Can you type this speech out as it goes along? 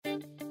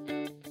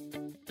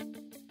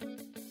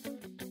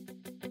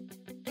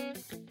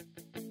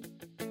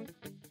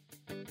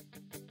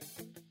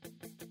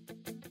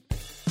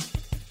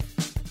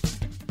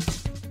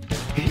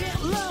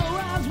Hitler,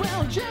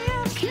 Roswell,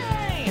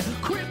 JFK,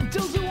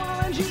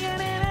 cryptozoology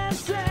and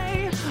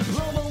NSA,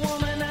 global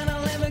woman and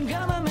 11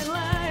 government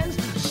lies.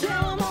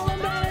 Tell them all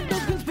about it,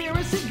 those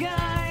conspiracy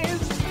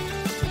guys.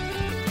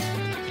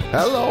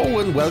 Hello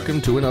and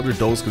welcome to another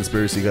Those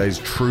Conspiracy Guys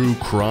true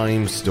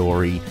crime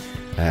story.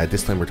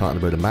 This time we're talking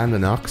about Amanda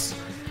Knox,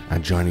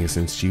 and joining us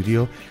in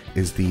studio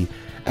is the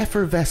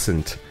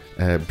effervescent,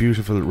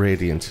 beautiful,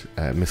 radiant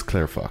Miss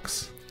Claire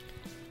Fox.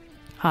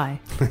 Hi.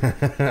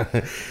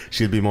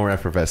 She'll be more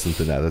effervescent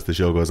than that as the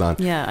show goes on.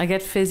 Yeah, I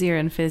get fizzier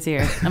and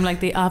fizzier. I'm like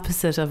the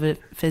opposite of a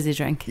fizzy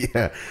drink.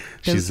 Yeah,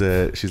 she's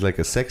like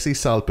a sexy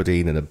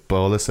saltpadine in a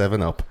bowl of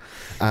 7-Up.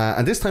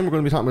 And this time we're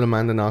going to be talking about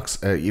Amanda Knox.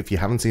 If you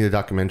haven't seen the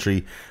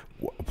documentary,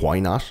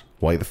 why not?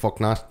 Why the fuck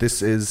not?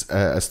 This is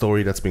a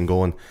story that's been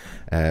going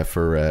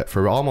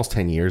for almost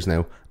 10 years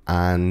now,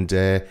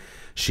 and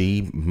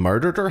she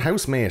murdered her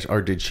housemate,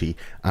 or did she?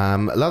 A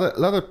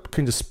lot of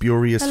kind of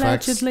spurious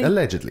facts.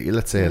 Allegedly,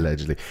 let's say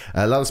allegedly.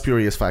 A lot of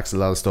spurious facts, a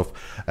lot of stuff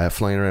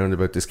flying around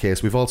about this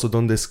case. We've also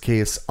done this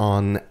case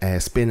on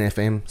Spin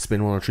FM, Spin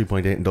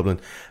 103.8 in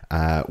Dublin,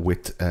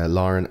 with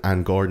Lauren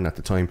and Gordon at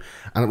the time,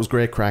 and it was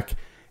great crack.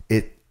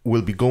 It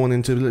will be going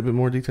into a little bit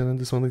more detail on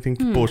this one, I think,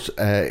 but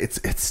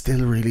it's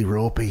still really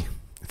ropey.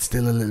 It's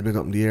still a little bit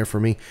up in the air for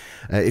me.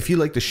 If you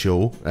like the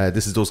show,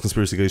 this is Those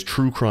Conspiracy Guys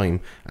True Crime,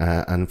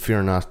 and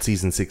fear not,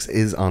 season 6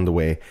 is on the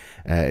way.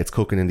 It's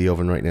cooking in the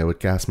oven right now with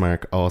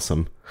Gasmark.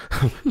 Awesome.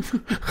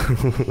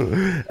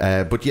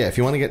 But yeah, if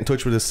you want to get in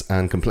touch with us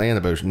and complain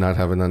about not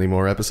having any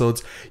more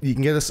episodes, you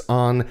can get us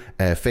on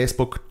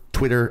Facebook,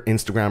 Twitter,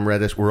 Instagram,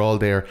 Reddit. We're all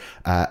there.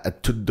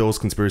 Those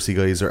Conspiracy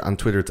Guys are on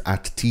Twitter. It's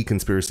at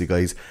T-Conspiracy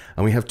Guys,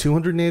 and we have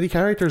 280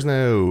 characters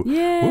now.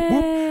 Yay! Whoop,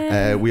 whoop.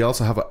 We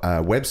also have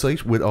a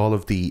website with all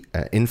of the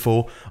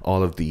info,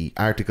 all of the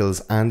articles,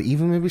 and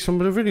even maybe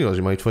some of the videos.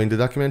 You might find the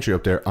documentary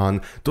up there on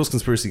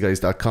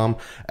thoseconspiracyguys.com.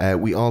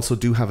 We also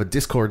do have a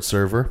Discord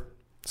server.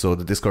 So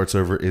the Discord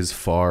server is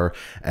for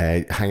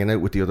hanging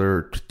out with the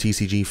other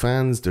TCG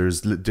fans.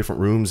 There's different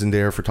rooms in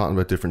there for talking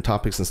about different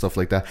topics and stuff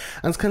like that.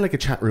 And it's kind of like a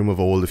chat room of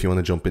old if you want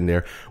to jump in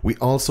there. We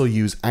also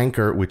use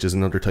Anchor, which is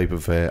another type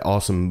of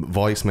awesome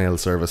voicemail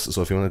service.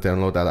 So if you want to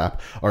download that app,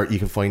 or you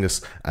can find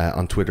us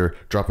on Twitter,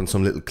 dropping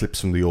some little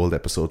clips from the old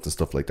episodes and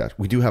stuff like that.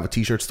 We do have a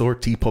t-shirt store,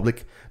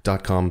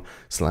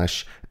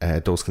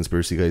 tpublic.com/Those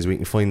Conspiracy Guys. We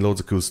can find loads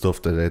of cool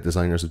stuff that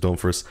designers have done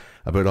for us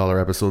about all our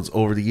episodes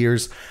over the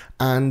years.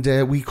 And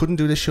we couldn't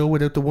do this show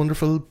without the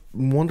wonderful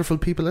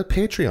people at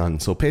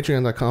Patreon. So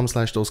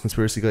patreon.com/Those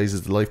Conspiracy Guys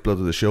is the lifeblood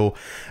of the show.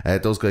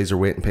 Those guys are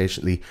waiting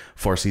patiently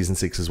for season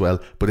 6 as well,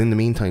 but in the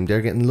meantime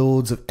they're getting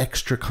loads of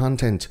extra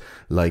content,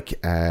 like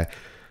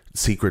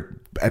secret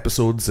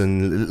episodes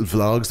and little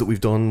vlogs that we've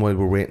done while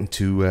we're waiting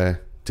to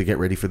get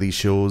ready for these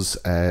shows,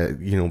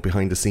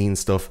 behind the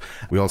scenes stuff.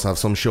 We also have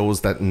some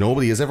shows that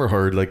nobody has ever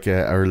heard, like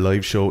our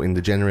live show in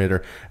the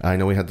Generator. I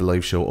know we had the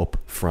live show up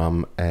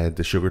from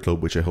the Sugar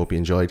Club, which I hope you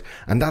enjoyed,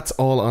 and that's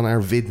all on our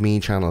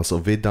VidMe channel, so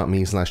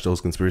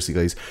vid.me/Those Conspiracy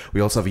Guys.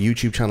 We also have a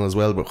YouTube channel as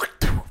well, but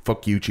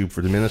fuck YouTube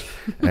for the minute.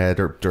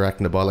 They're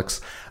acting the bollocks.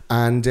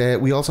 And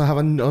we also have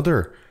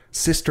another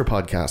sister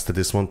podcast to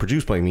this one,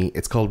 produced by me.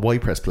 It's called Why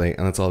Press Play,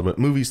 and it's all about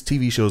movies,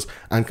 TV shows,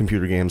 and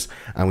computer games.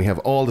 And we have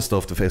all the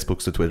stuff, the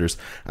Facebooks, the Twitters,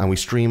 and we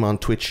stream on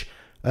Twitch.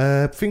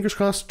 Fingers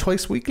crossed,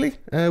 twice weekly.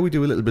 We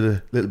do a little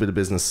bit of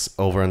business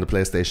over on the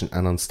PlayStation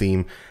and on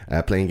Steam,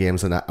 playing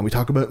games and that. And we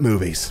talk about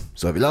movies.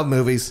 So if you love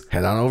movies,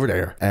 head on over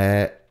there.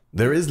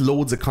 There is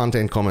loads of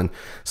content coming,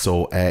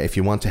 so if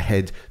you want to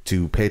head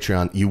to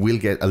Patreon, you will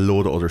get a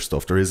load of other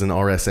stuff. There is an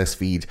RSS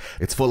feed.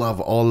 It's full of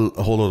a whole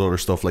lot of other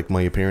stuff, like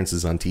my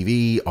appearances on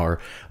TV, or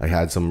I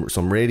had some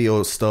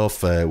radio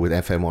stuff with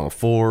FM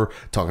 104,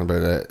 talking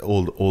about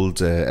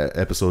old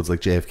episodes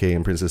like JFK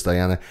and Princess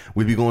Diana.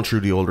 We'll be going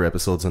through the older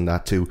episodes on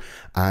that too,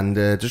 and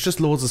there's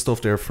just loads of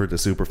stuff there for the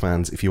super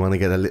fans. If you want to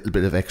get a little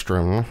bit of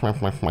extra, you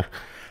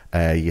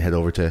head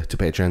over to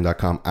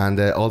patreon.com, and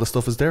all the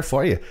stuff is there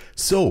for you.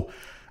 So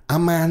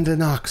Amanda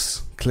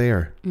Knox,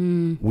 Claire,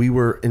 we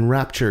were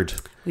enraptured.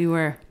 We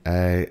were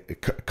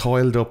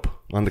coiled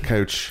up on the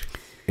couch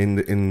in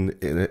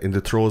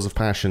the throes of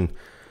passion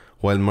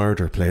while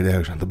murder played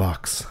out on the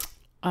box.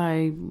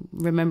 I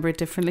remember it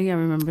differently. I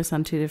remember us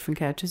on 2 different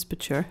couches,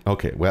 but sure.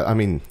 Okay, well, I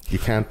mean, you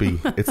can't be.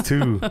 It's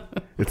too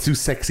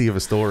sexy of a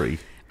story.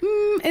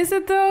 Is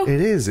it though?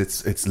 It is.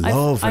 It's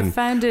love and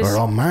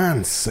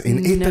romance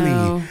in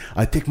Italy.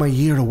 I take my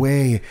year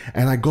away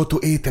and I go to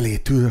Italy,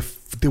 to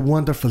the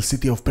wonderful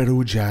city of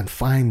Perugia, and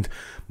find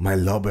my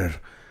lover.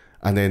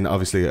 And then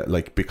obviously,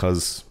 like,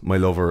 because my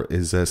lover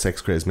is a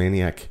sex crazed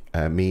maniac,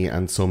 me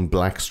and some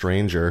black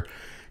stranger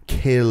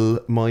kill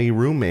my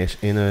roommate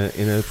in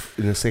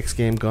a sex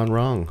game gone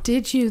wrong.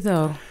 Did you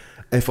though?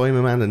 If I'm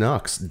Amanda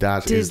Knox,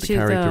 that is the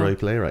character I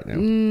play right now.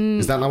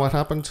 Is that not what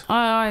happened?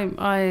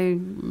 I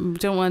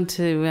don't want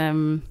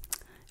to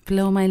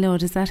Blow my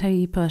load. Is that how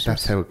you put it?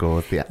 That's how it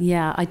goes. Yeah.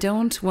 Yeah, I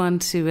don't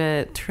want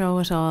to throw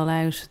it all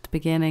out at the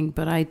beginning,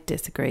 but I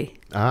disagree.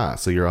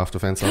 So you're off the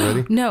fence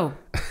already? No.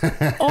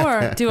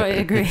 Or do I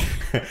agree?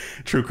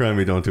 True crime,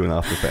 we don't do an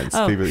off the fence.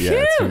 Oh, People,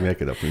 phew. we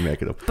make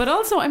it up. But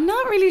also, I'm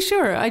not really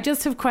sure. I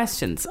just have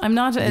questions. I'm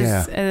not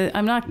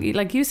I'm not,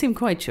 like, you seem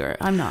quite sure.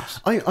 I'm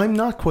not. I'm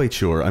not quite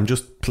sure. I'm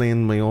just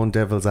playing my own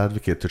devil's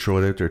advocate to throw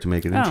it out there to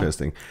make it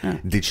interesting. Oh.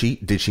 Did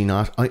she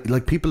not?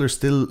 Like, people are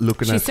still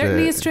looking at... She's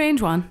certainly a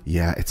strange one.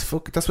 Yeah, that's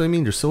what I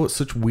mean. There's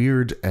such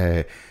weird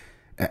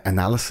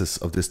analysis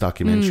of this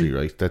documentary,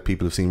 right, that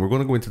people have seen. We're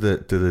going to go into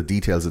the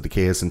details of the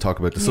case and talk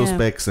about the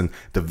suspects and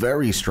the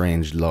very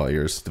strange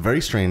lawyers, the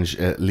very strange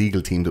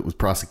legal team that was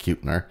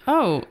prosecuting her.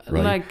 Oh,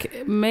 right?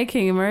 like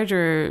making a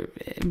murder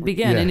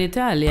began in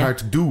Italy.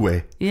 Part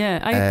 2. Yeah,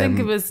 I think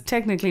it was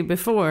technically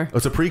before. Oh,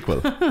 it's a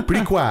prequel.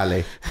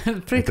 Prequale.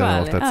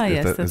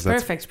 Prequale. That's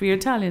perfect. But your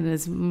Italian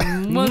is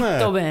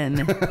molto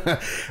bene.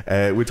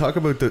 We talk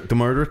about the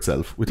murder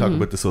itself. We talk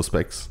about the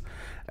suspects.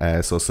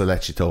 So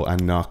Sollecito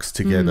and Knox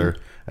together,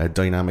 a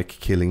dynamic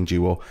killing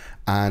duo.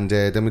 And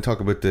then we talk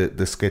about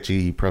the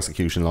sketchy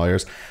prosecution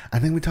lawyers.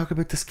 And then we talk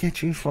about the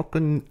sketchy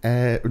fucking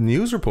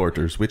news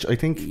reporters, which I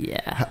think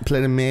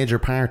played a major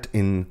part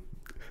in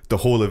the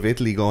whole of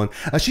Italy going,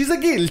 she's a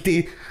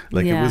guilty.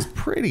 Like, it was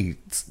pretty,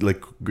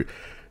 like,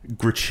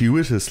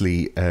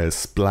 gratuitously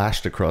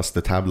splashed across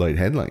the tabloid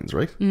headlines,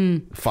 right?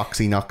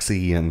 Foxy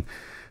Noxy and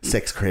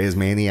sex crazed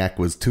maniac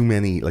was too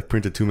many, like,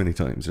 printed too many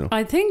times, you know.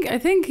 I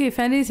think if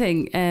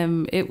anything,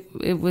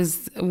 it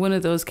was one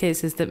of those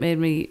cases that made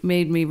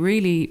me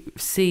really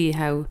see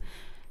how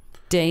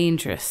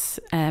dangerous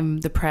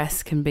the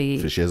press can be.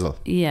 For shizzle.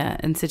 Yeah,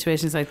 in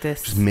situations like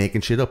this. Just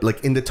making shit up.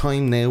 Like, in the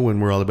time now when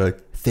we're all about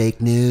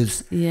fake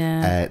news,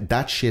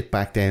 that shit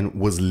back then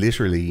was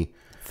literally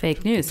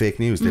fake news.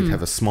 They'd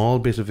have a small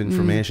bit of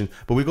information,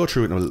 but we'll go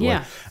through it in a little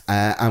while.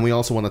 And we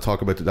also want to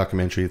talk about the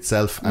documentary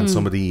itself and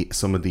some of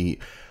the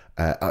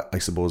I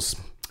suppose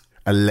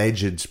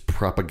alleged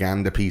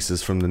propaganda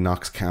pieces from the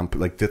Knox camp.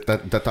 Like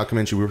that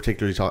documentary we were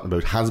particularly talking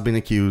about has been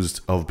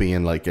accused of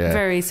being like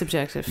very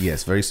subjective.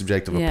 Yes, very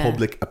subjective.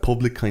 A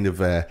public kind of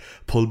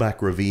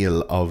pullback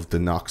reveal of the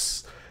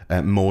Knox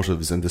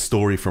motives and the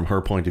story from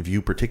her point of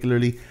view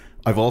particularly.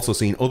 I've also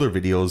seen other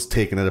videos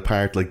taking it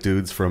apart, like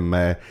dudes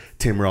from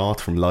Tim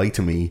Roth from Lie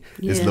to Me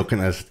is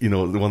looking at, you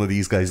know, one of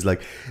these guys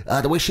like,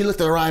 the way she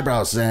looked at her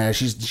eyebrows,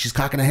 she's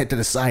cocking her head to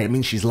the side, it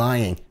means she's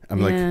lying.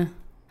 I'm like,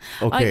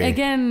 okay.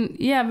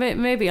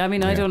 Maybe. I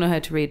mean, I don't know how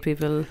to read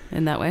people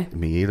in that way.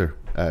 Me either.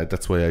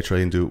 That's why I try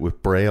and do it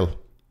with Braille.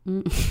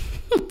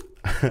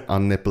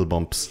 On nipple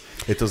bumps.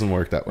 It doesn't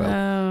work that well.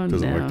 Oh, it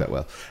doesn't work that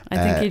well. I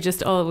think you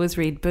just always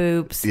read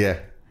boobs. Yeah.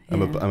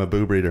 I'm a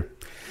boob reader.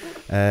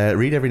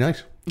 Read every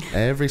night.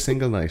 Every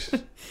single night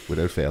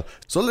without fail.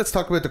 So let's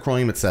talk about the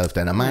crime itself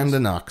then.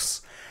 Amanda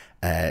Knox,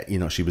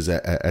 she was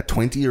a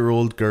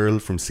 20-year-old girl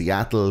from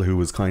Seattle who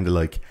was kind of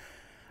like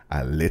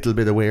a little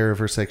bit aware of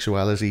her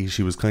sexuality.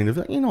 She was kind of,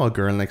 a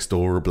girl next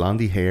door,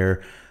 blondie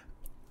hair,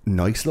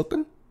 nice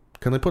looking.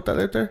 Can I put that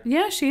out there?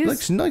 Yeah, she is. Like,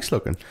 she's nice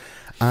looking.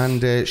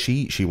 And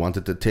she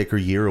wanted to take her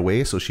year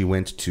away, so she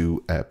went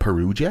to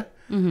Perugia,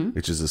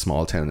 which is a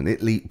small town in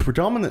Italy,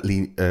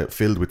 predominantly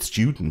filled with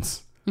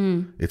students.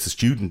 It's a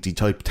studenty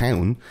type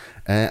town,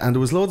 and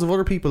there was loads of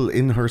other people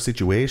in her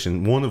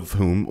situation, one of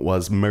whom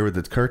was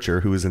Meredith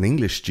Kircher, who is an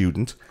English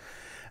student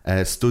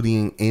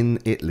studying in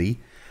Italy,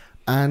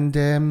 and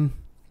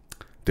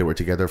they were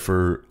together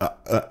for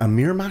a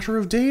mere matter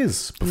of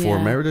days before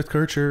Meredith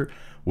Kircher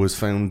was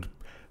found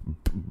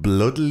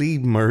bloodily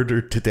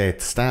murdered to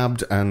death,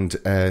 stabbed and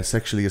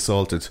sexually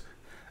assaulted,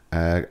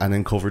 and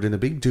then covered in a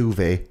big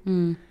duvet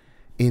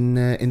in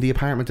the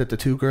apartment that the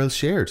two girls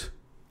shared.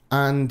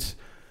 And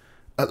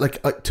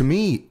to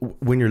me,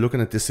 when you're looking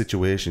at this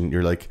situation,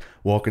 you're like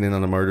walking in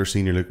on a murder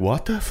scene, you're like,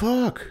 what the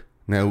fuck?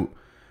 Now,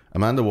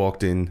 Amanda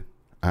walked in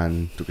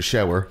and took a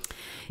shower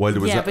while there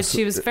was... Yeah, but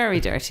she was very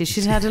dirty.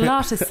 She'd had a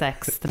lot of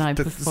sex the night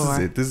before.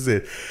 This is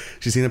it.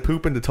 She's seen a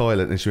poop in the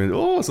toilet and she went,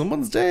 oh,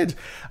 someone's dead.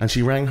 And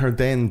she rang her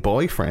then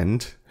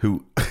boyfriend,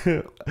 who...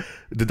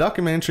 the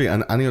documentary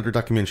and any other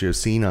documentary I've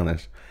seen on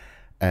it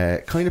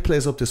kind of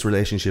plays up this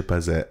relationship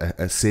as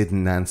a Sid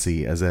and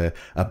Nancy, as a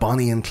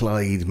Bonnie and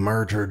Clyde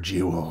murder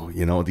duo,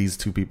 these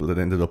two people that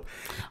ended up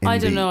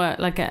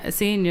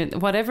seeing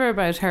whatever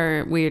about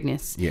her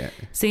weirdness,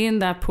 seeing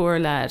that poor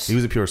lad, he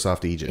was a pure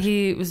soft Egypt.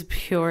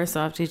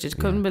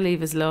 Couldn't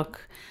believe his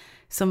luck.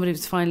 Somebody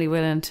was finally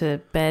willing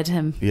to bed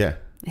him.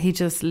 He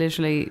just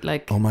literally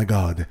oh my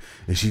God,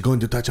 is she going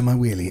to touch on my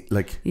wheelie?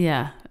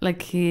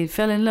 He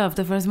fell in love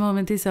the first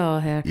moment he saw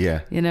her.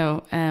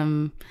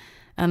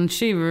 And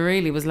she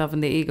really was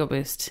loving the ego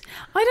boost.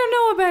 I don't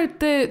know about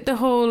the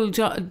whole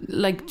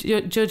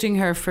judging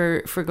her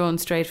for going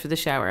straight for the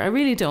shower. I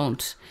really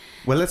don't.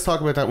 Well, let's talk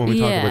about that when we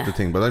talk about the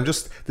thing. But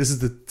this is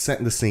the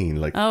setting the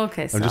scene. I'm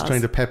just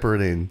trying to pepper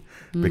it in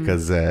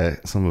because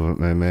some of it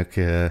may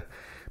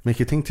make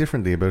you think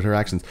differently about her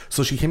actions.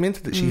 So she came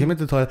into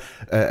the toilet,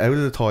 out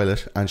of the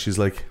toilet, and she's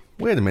like,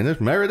 wait a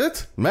minute,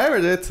 Meredith,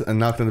 and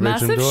knocked on the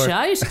bedroom Massive door.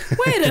 shite.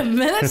 Wait a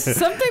minute,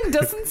 something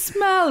doesn't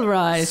smell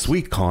right.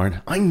 Sweet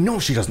corn. I know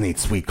she doesn't eat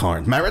sweet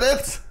corn,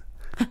 Meredith.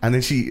 And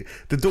then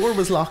the door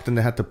was locked and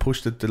they had to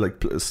push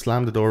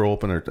slam the door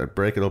open or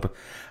break it open.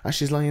 And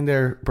she's lying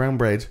there, brown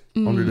bread,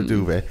 under the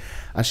duvet.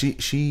 And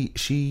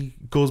she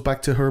goes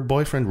back to her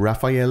boyfriend,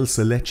 Rafael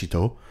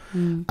Solecito.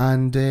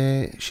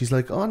 And she's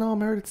like, oh no,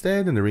 Meredith's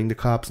dead. And they ring the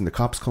cops and the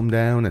cops come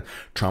down and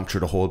tramp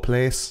through the whole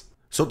place.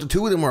 So the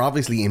two of them were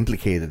obviously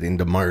implicated in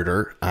the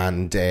murder,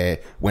 and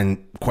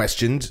when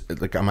questioned,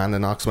 like Amanda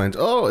Knox went,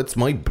 "Oh, it's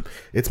my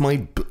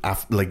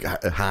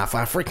half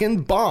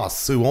African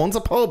boss who owns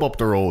a pub up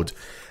the road,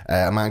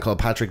 a man called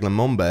Patrick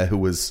Lumumba, who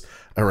was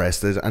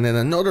arrested, and then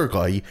another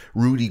guy,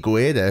 Rudy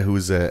Gueda,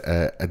 who's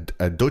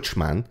a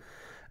Dutchman,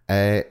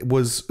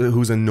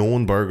 who's a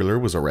known burglar,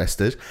 was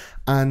arrested,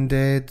 and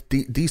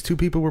these two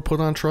people were put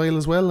on trial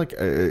as well, like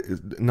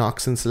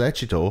Knox and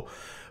Solecito."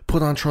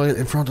 Put on trial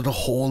in front of the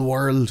whole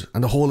world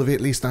and the whole of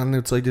Italy, standing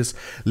outside this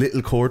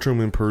little courtroom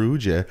in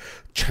Perugia,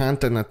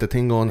 chanting at the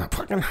thing, going,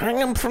 "Fucking hang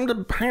them from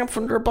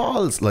their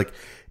balls!" Like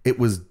it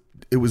was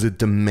a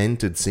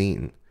demented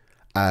scene.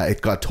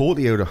 It got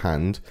totally out of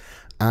hand,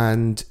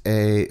 and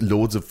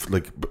loads of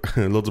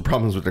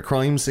problems with the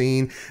crime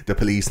scene. The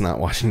police not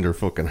washing their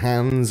fucking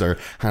hands or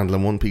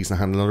handling one piece and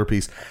handling another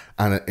piece,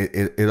 and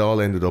it all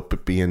ended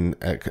up being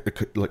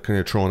kind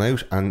of thrown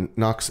out. And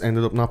Knox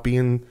ended up not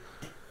being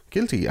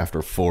guilty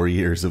after 4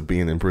 years of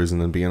being in prison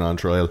and being on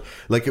trial.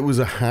 Like, it was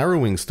a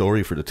harrowing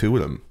story for the two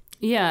of them.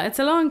 Yeah, it's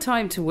a long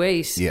time to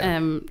wait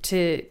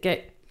to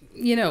get,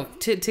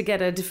 to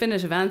get a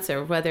definitive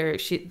answer whether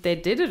they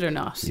did it or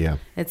not. Yeah.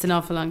 It's an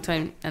awful long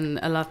time and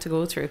a lot to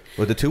go through.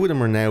 Well, the two of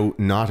them are now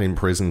not in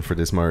prison for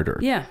this murder.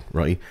 Yeah.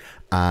 Right?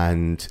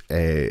 And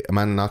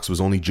Amanda Knox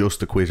was only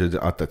just acquitted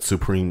at that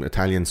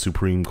Italian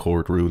Supreme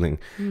Court ruling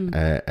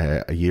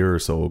a year or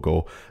so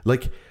ago.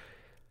 Like,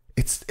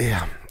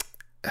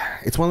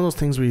 it's one of those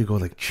things where you go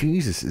like,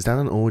 Jesus, is that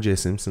an O.J.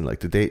 Simpson? Like,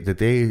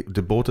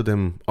 did both of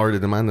them, or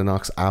did Amanda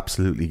Knox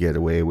absolutely get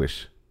away with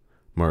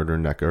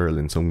murdering that girl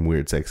in some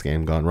weird sex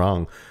game gone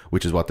wrong,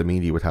 which is what the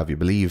media would have you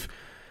believe.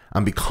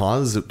 And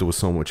because there was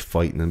so much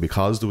fighting and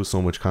because there was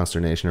so much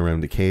consternation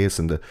around the case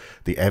and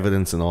the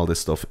evidence and all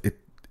this stuff,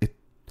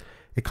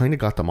 it kind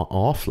of got them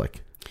off,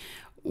 like.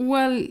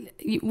 Well,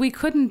 we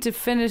couldn't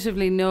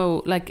definitively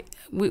know. Like,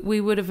 we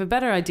would have a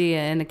better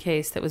idea in a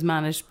case that was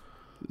managed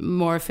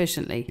more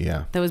efficiently.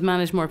 Yeah. That was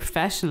managed more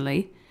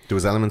professionally. There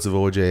was elements of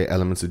OJ,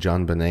 elements of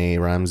John Benet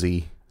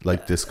Ramsey,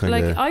 like this kind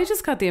of. Like, I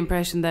just got the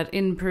impression that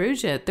in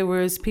Perugia there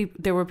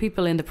were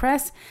people in the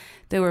press,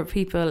 there were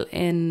people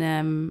in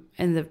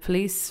the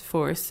police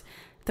force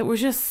that were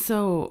just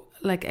so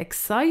like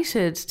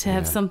excited to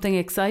have something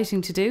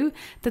exciting to do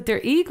that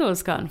their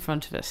egos got in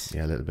front of it.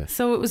 Yeah, a little bit.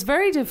 So it was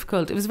very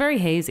difficult. It was very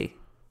hazy.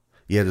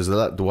 Yeah,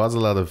 there was a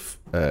lot of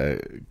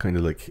kind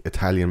of like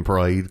Italian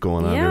pride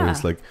going on there.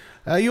 It's like,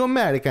 you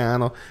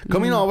Americano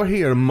coming over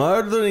here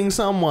murdering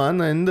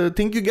someone and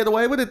think you get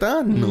away with it,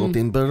 not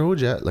in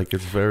Perugia. Like,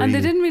 it's very. And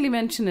they didn't really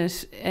mention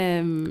it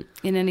in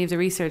any of the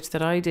research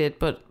that I did,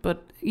 but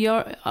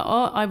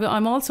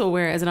I'm also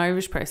aware as an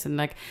Irish person,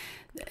 like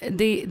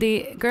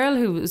the girl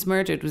who was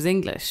murdered was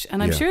English,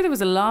 and I'm sure there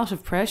was a lot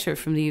of pressure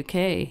from the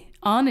UK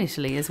on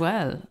Italy as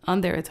well,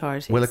 on their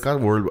authorities. Well, it got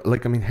world.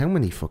 Like, I mean, how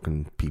many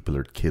fucking people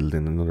are killed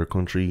in another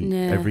country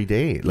every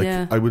day? Like,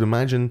 I would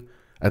imagine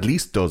at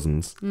least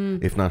dozens,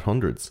 if not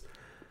hundreds,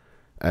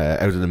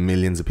 out of the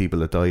millions of people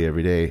that die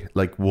every day.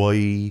 Like,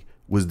 why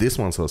was this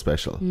one so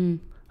special?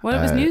 Well,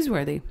 it was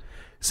newsworthy.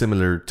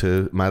 Similar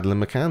to Madeleine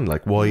McCann.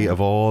 Like, why,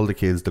 of all the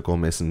kids that go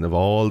missing, of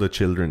all the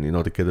children,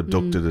 that get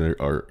abducted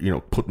or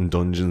put in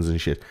dungeons and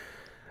shit,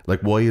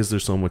 like, why is there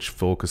so much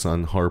focus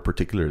on her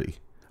particularly?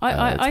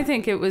 I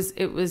think it was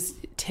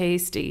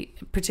tasty,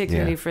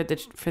 particularly for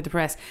the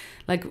press.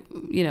 Like,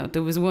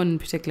 there was one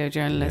particular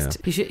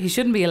journalist. He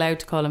shouldn't be allowed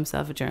to call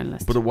himself a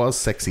journalist. But it was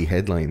sexy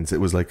headlines.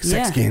 It was like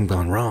sex game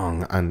gone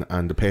wrong,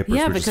 and the papers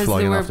were just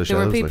flying off the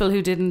shelves. There were people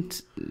who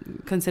didn't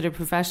consider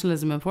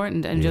professionalism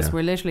important and just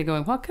were literally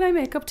going, "What can I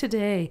make up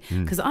today?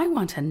 Because I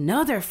want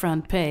another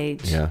front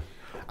page." Yeah.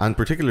 And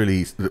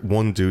particularly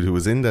one dude who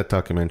was in that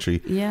documentary,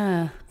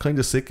 kind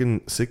of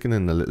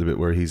sickening a little bit,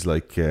 where he's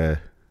like.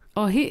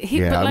 We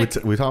talked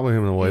about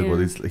him in a while,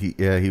 but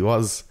he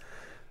was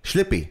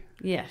schlippy.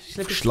 Yeah,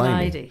 schlippy,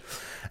 slimy.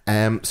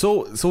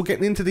 So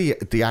getting into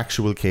the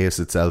actual case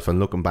itself and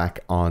looking back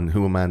on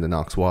who Amanda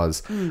Knox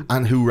was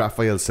and who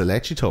Rafael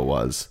Solecito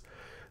was,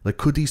 like,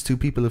 could these two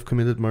people have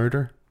committed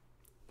murder?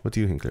 What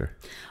do you think, Claire?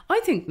 I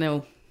think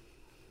no.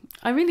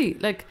 I really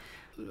like.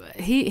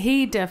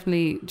 He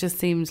definitely just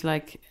seems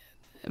like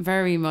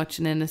very much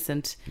an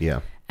innocent.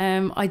 Yeah.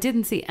 I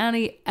didn't see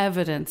any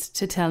evidence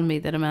to tell me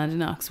that Amanda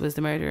Knox was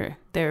the murderer.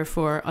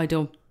 Therefore, I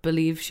don't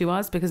believe she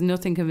was, because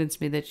nothing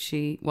convinced me that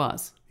she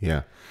was.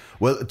 Yeah.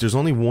 Well, there's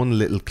only one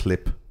little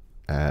clip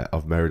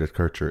of Meredith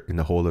Kircher in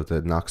the whole of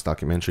the Knox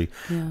documentary,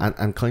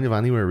 and kind of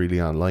anywhere really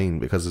online,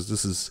 because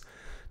this is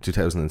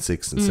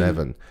 2006 and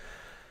 7.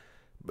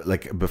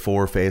 Like,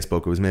 before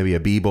Facebook, it was maybe a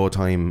Bebo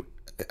time.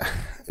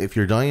 if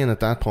you're dying at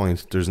that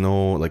point, there's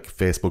no like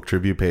Facebook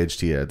tribute page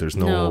to you. There's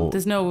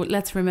there's no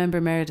let's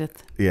remember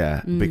Meredith.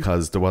 Yeah,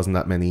 because there wasn't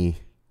that many.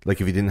 Like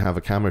if you didn't have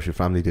a camera, if your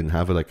family didn't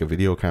have a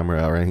video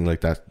camera or anything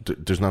like that,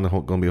 there's not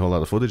going to be a whole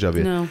lot of footage of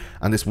you. No.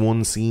 And this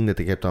one scene that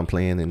they kept on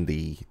playing in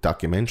the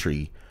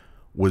documentary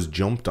was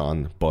jumped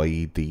on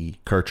by the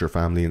Kircher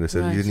family, and they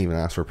said they didn't even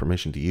ask for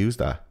permission to use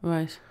that.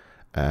 Right.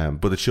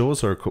 But it shows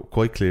her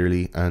quite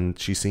clearly, and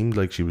she seemed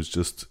like she was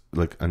just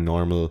like a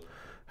normal,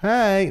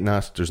 hey,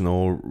 there's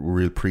no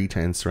real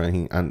pretense or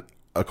anything. And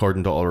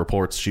according to all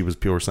reports, she was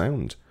pure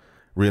sound.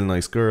 Real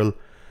nice girl.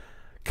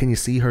 Can you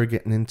see her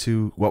getting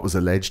into what was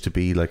alleged to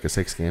be like a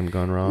sex game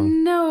gone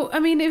wrong? No,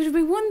 I mean, it would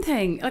be one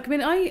thing. Like, I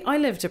mean, I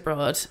lived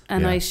abroad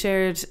and I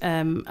shared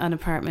an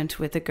apartment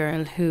with a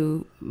girl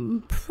who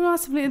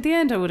possibly at the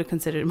end I would have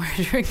considered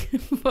murdering.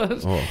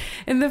 But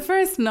in the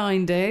first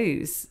 9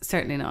 days,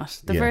 certainly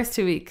not. The first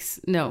 2 weeks,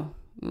 no.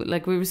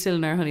 Like, we were still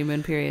in our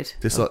honeymoon period.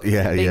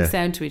 Being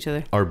sound to each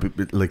other. Or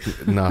like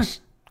not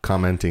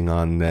commenting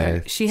on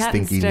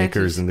stinky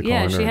knickers in the corner.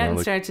 Yeah, she hadn't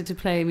started to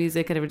play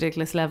music at a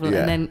ridiculous level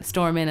and then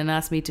storm in and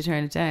ask me to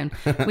turn it down.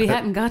 We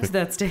hadn't got to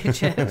that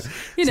stage yet.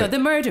 The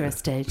murderous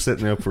stage.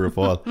 Setting up for a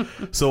fall.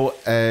 So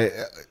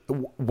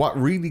what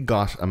really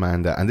got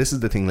Amanda, and this is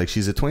the thing, like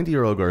she's a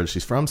 20-year-old girl,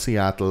 she's from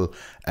Seattle,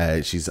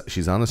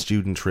 she's on a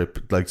student trip,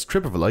 like it's a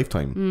trip of a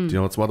lifetime. You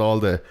know, it's what all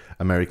the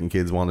American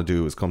kids want to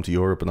do is come to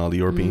Europe, and all the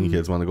European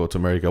kids want to go to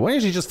America. Why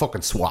don't you just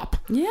fucking swap?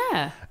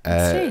 Yeah,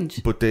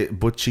 strange.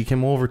 But she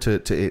came over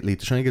to Italy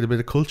to try and get a bit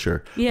of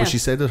culture. But she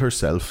said it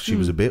herself, she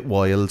was a bit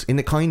wild, in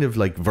a kind of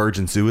like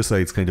Virgin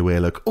Suicides kind of way,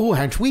 like, oh,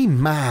 aren't we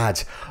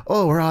mad?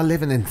 Oh, we're all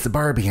living in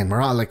suburban,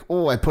 we're all like,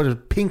 oh, I put a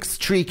pink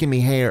streak in my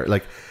hair.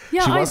 Like,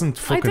 yeah, she wasn't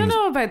fucking... I don't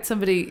know about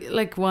somebody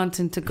like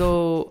wanting to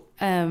go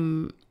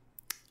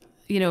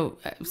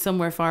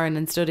somewhere foreign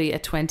and study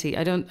at 20.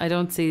 I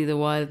don't see the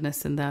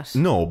wildness in that.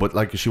 No, but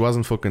like she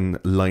wasn't fucking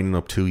lining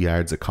up 2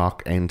 yards of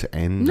cock end to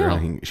end or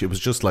anything. She was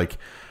just like,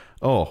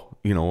 oh,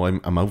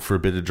 I'm out for a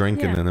bit of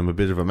drinking and I'm a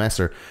bit of a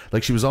messer.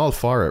 Like, she was all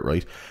for it,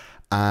 right?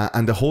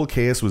 And the whole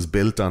case was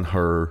built on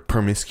her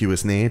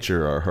promiscuous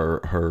nature, or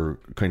her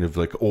kind of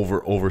like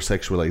over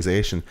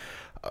sexualization.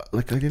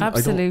 Like,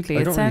 absolutely,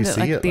 I don't it sounded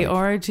really see like the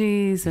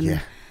orgies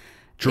and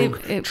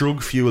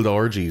drug fueled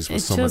orgies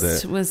was some of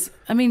the.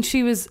 I mean,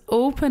 she was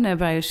open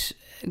about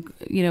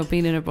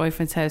being in her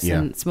boyfriend's house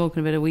and smoking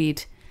a bit of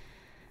weed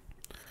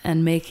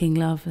and making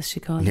love, as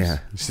she called it. Yeah,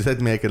 she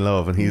said making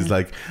love, and he's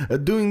like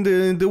doing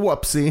the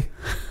whoopsie.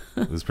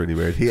 It was pretty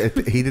weird. He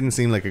didn't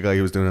seem like a guy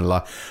who was doing it a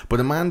lot. But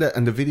Amanda,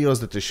 and the videos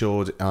that they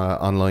showed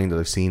online that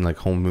I've seen, like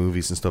home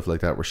movies and stuff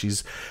like that, where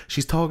she's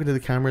talking to the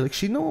camera like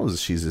she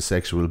knows she's a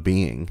sexual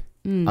being,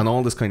 and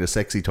all this kind of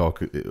sexy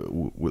talk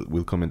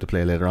will come into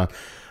play later on.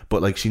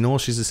 But like, she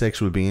knows she's a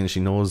sexual being. She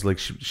knows like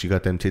she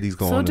got them titties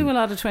going. So do a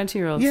lot of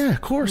 20-year-olds. Yeah, of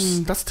course.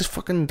 That's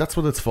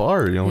what it's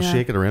for.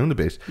 Shake it around a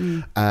bit.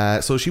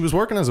 So she was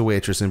working as a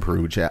waitress in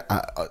Perugia,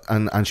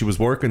 and she was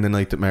working the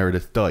night that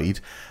Meredith died.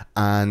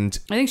 And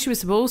I think she was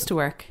supposed to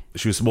work.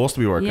 She was supposed to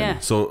be working. Yeah.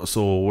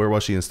 So where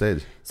was she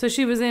instead? So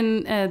she was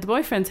in the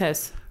boyfriend's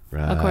house,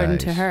 according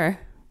to her.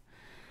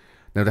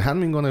 Now, they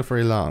hadn't been going out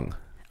very long.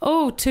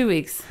 Oh, 2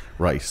 weeks.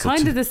 Right. So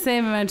kind of the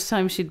same amount of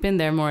time she'd been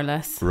there, more or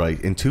less. Right.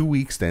 In 2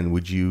 weeks then,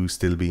 would you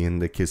still be in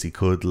the kissy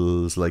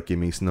cuddles, like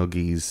gimme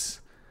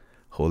snuggies,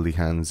 holdy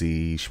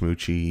handsy,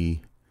 schmoochy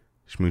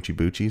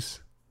boochies?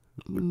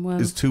 Well,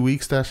 is 2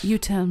 weeks that? You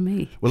tell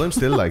me. Well, I'm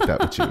still like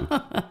that with you.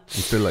 I'm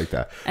still like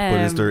that.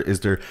 But is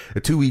there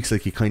 2 weeks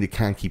like you kind of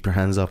can't keep your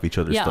hands off each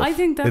other's stuff? I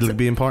think it'll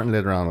be important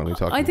later on when we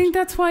talk. I think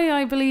that's why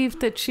I believe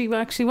that she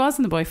actually was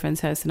in the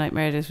boyfriend's house the night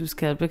Meredith was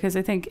killed, because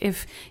I think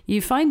if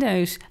you find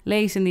out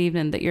late in the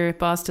evening that your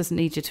boss doesn't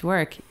need you to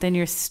work, then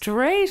you're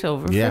straight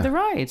over for the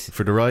ride.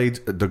 For the ride,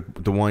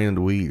 the wine and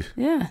the weed.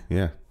 Yeah.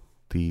 Yeah.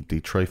 The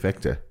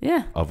trifecta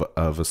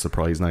of a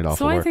surprise night off.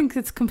 So I think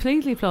it's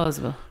completely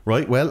plausible.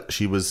 Right. Well,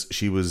 she was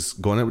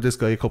going out with this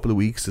guy a couple of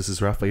weeks. This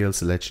is Rafael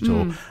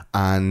Solecito,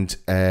 and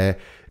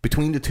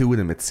between the two of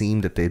them, it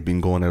seemed that they'd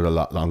been going out a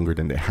lot longer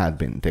than they had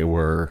been. They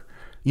were,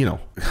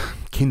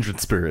 kindred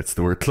spirits.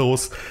 They were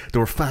close. They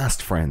were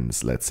fast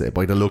friends, let's say,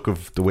 by the look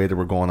of the way they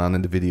were going on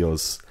in the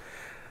videos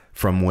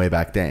from way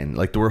back then.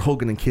 Like, they were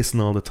hugging and kissing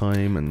all the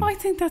time, and I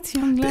think that's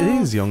young love.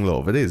 It is young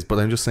love, it is. But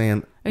I'm just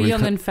saying,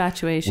 young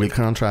infatuation. We'll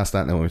contrast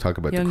that now when we talk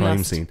about young the crime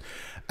lust. scene.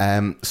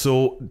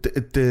 So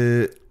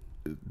the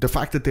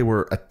fact that they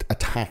were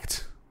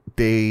attacked,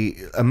 they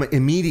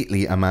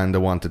immediately, Amanda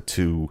wanted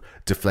to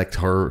deflect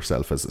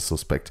herself as a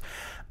suspect,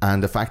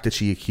 and the fact that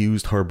she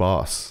accused her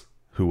boss,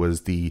 who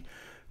was the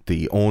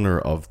owner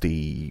of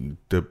the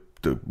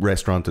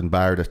restaurant and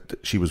bar that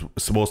she was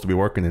supposed to be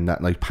working in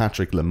that night,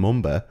 Patrick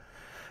Lumumba,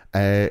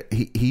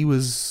 he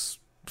was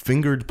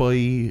fingered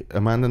by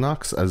Amanda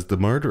Knox as the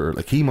murderer.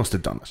 Like, he must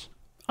have done it.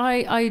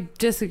 I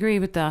disagree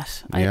with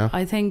that.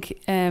 I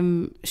think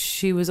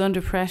she was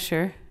under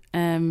pressure.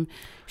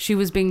 She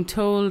was being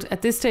told,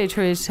 at this stage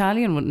her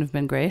Italian wouldn't have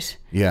been great.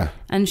 Yeah.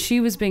 And she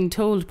was being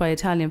told by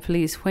Italian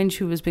police when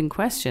she was being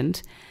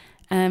questioned,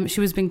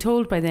 she was being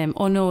told by them,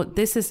 oh no,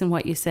 this isn't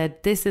what you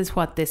said, this is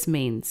what this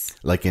means.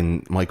 Like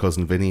in My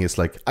Cousin Vinny, it's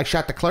like, I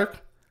shot the clerk.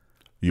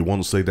 You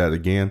won't say that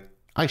again.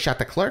 I shot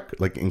the clerk.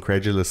 Like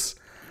incredulous.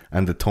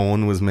 And the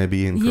tone was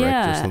maybe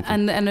incorrect or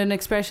something. And an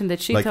expression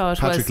that she like thought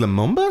Patrick was...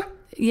 Lumumba?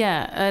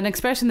 Yeah, an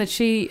expression that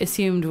she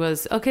assumed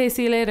was, okay,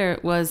 see you later,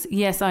 was,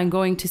 yes, I'm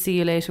going to see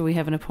you later, we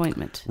have an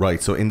appointment.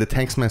 Right, so in the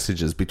text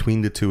messages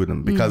between the two of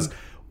them, because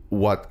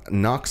what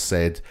Knox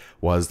said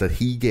was that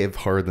he gave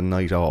her the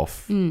night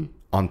off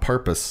on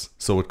purpose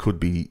so it could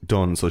be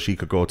done, so she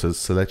could go to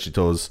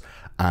Solicito's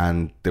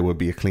and there would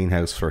be a clean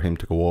house for him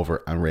to go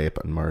over and rape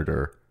and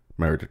murder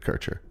Meredith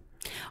Kircher.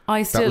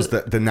 That was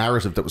the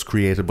narrative that was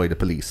created by the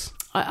police.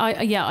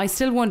 I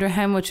still wonder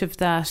how much of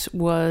that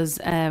was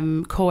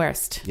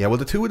coerced. Yeah, well,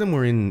 the two of them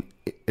were in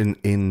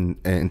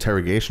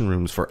interrogation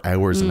rooms for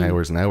hours and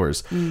hours and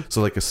hours.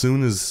 So, like, as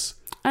soon as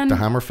the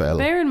hammer fell,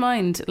 bear in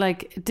mind,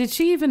 like, did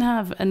she even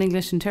have an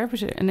English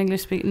interpreter,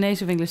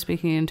 native English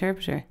speaking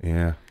interpreter?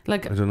 Yeah,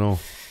 like, I don't know.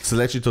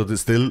 Solicito did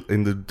still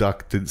in the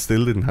doc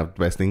still didn't have the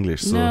best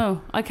English. So.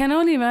 No, I can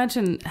only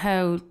imagine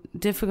how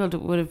difficult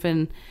it would have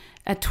been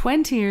at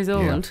 20 years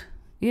old. Yeah.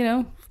 You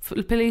know,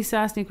 police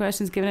asking you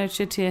questions, giving out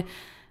shit to you.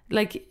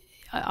 Like,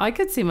 I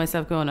could see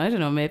myself going, I don't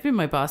know, maybe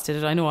my boss did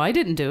it. I know I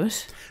didn't do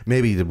it.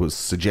 Maybe it was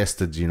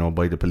suggested, you know,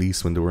 by the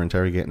police when they were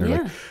interrogating her.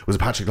 Yeah. Like, was it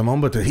Patrick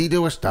Lumumba? Did he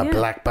do it? That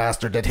black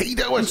bastard, did he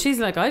do it? And she's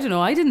like, I don't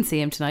know, I didn't see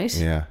him tonight.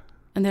 Yeah.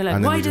 And they're like,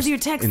 And then why they does just your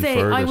text say,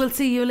 inferred I it. will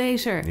see you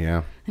later?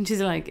 Yeah. And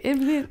she's like,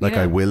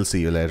 I will see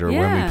you later when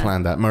Yeah. we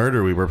planned that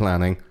murder we were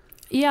planning.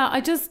 Yeah, I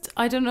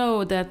don't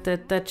know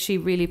that she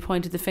really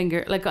pointed the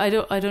finger. Like, I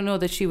don't know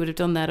that she would have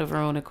done that of her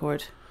own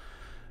accord.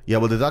 Yeah,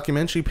 well, the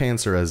documentary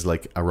paints her as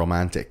like a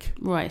romantic,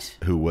 right?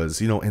 Who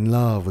was, you know, in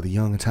love with a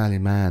young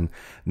Italian man,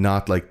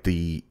 not like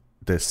the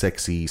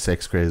sexy,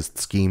 sex-crazed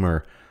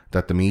schemer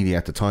that the media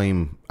at the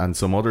time and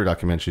some other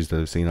documentaries that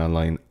I've seen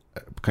online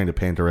kind of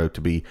paint her out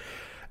to be.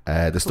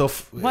 The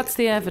stuff. What's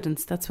the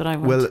evidence? That's what I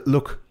want. Well,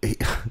 look,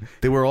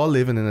 they were all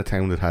living in a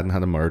town that hadn't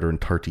had a murder in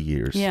 30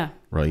 years. Yeah.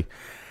 Right.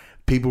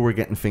 People were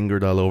getting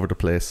fingered all over the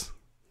place,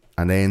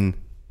 and then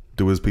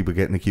there was people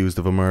getting accused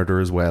of a murder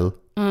as well.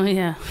 Oh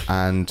yeah.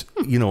 And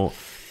you know,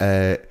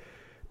 they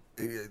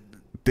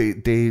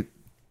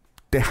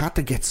had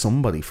to get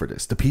somebody for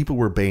this. The people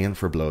were baying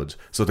for blood,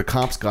 so the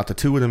cops got the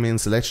two of them in,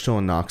 Solicito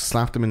and Knox,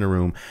 slapped them in the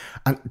room,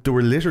 and they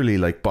were literally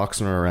like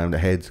boxing her around the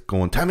head,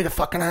 going, "Tell me the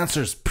fucking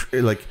answers!"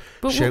 Like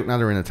shouting at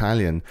her in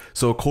Italian.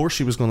 So of course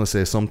she was going to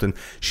say something.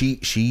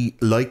 She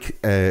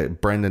like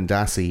Brendan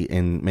Dassey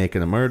in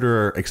Making a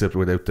Murderer, except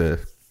without the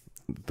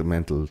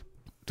mental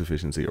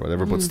deficiency or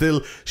whatever, but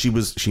still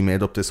she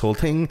made up this whole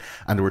thing,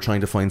 and they were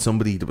trying to find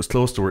somebody that was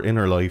close to her in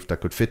her life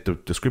that could fit the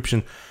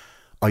description.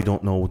 I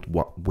don't know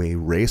what way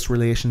race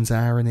relations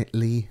are in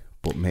Italy,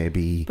 but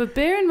maybe. But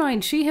bear in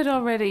mind, she had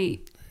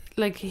already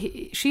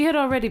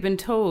been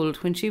told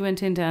when she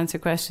went in to answer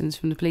questions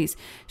from the police.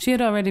 She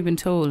had already been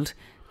told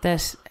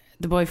that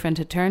the boyfriend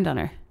had turned on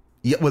her.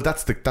 Yeah, well,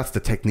 that's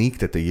the technique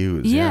that they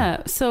use.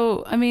 Yeah.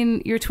 So I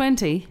mean, you're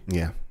 20.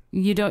 Yeah.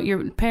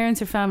 Your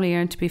parents or family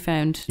aren't to be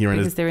found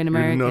because they're in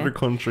America. You're in another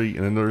country,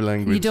 in another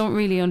language. You don't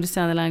really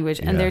understand the language,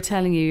 and they're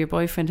telling you your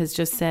boyfriend has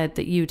just said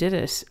that you did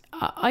it.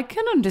 I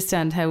can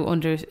understand how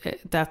under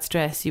that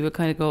stress you would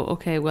kind of go,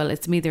 okay, well,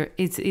 it's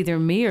either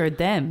me or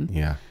them.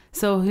 Yeah.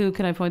 So who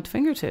can I point the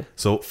finger to?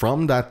 So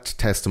from that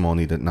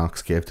testimony that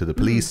Knox gave to the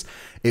police,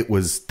 it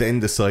was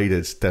then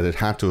decided that it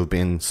had to have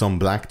been some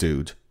black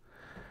dude.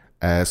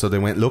 So they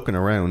went looking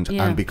around,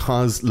 and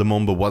because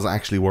Lumumba was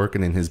actually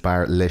working in his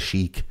bar Le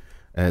Chic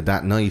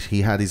that night,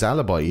 he had his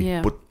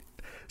alibi, but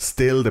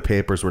still the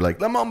papers were like,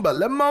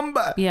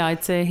 Lumumba. Yeah,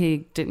 I'd say he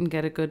didn't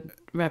get a good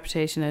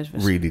reputation out of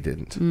it. Really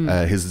didn't.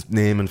 His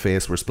name and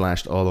face were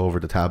splashed all over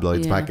the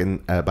tabloids back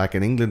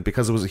in England,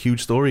 because it was a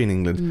huge story in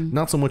England.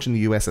 Not so much in the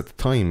US at the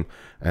time,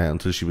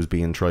 until she was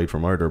being tried for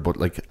murder, but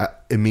like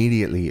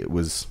immediately it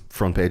was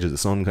front page of the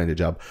Sun kind of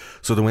job.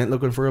 So they went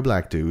looking for a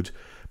black dude,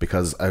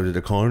 because out of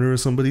the corner of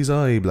somebody's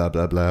eye, blah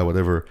blah blah,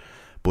 whatever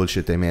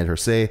bullshit they made her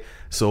say.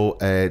 So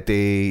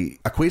they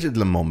acquitted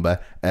Lumumba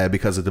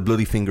because of the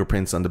bloody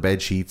fingerprints on the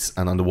bed sheets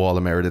and on the wall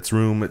of Meredith's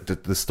room.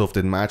 The stuff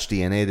didn't match,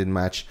 DNA didn't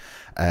match,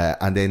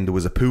 and then there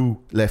was a poo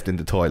left in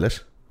the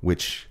toilet,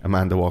 which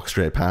Amanda walked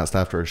straight past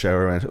after a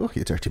shower and went, "Oh,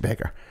 you dirty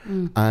beggar."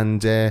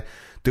 And the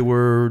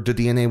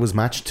DNA was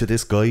matched to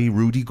this guy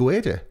Rudy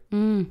Guede,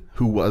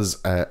 who was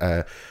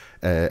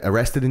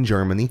arrested in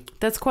Germany.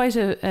 That's quite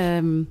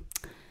a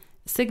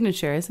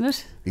signature, isn't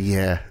it?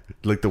 Yeah,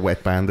 like the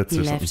Wet Bandits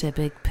or something. Left a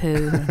big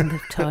poo in the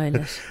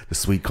toilet. The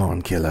sweet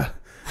corn killer.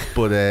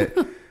 But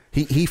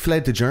he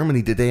fled to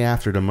Germany the day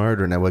after the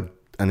murder. Now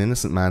an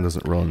innocent man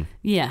doesn't run.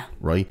 Yeah.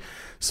 Right?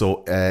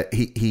 So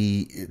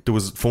he there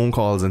was phone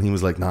calls, and he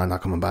was like, "No, I'm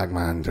not coming back,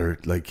 man. They're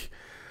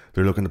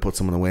looking to put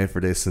someone away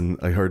for this." And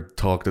I heard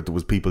talk that there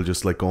was people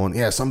just like going,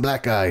 "Yeah, some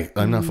black guy.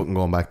 I'm not fucking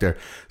going back there."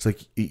 It's like,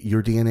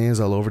 your DNA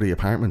is all over the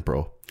apartment,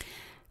 bro.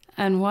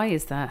 And why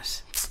is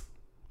that?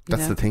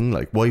 That's the thing.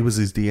 Like, why was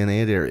his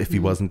DNA there if he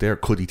wasn't there?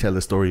 Could he tell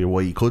the story of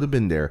why he could have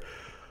been there?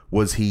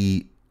 Was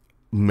he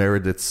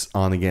Meredith's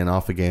on again,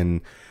 off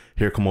again.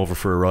 Here, come over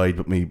for a ride,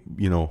 but me,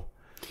 you know,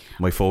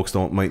 my folks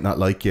might not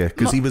like you,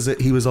 because he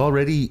was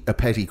already a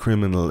petty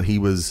criminal. He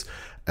was,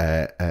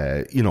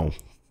 you know,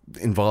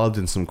 involved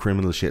in some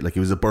criminal shit. Like, he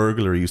was a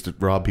burglar. He used to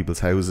rob people's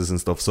houses and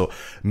stuff. So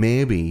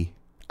maybe,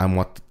 and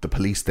what the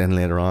police then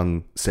later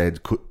on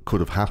said could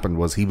have happened,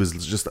 was he was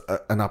just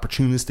an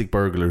opportunistic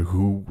burglar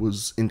who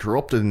was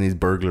interrupted in his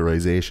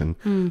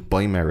burglarization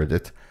by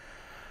Meredith,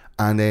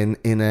 and then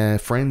in a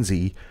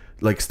frenzy,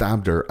 like,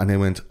 stabbed her, and then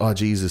went, oh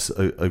Jesus,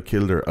 I've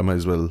killed her. I might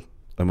as well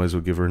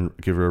give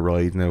her a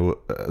ride now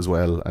as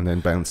well, and then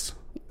bounced.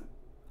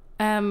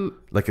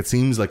 Like, it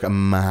seems like a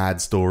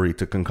mad story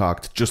to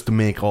concoct just to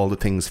make all the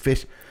things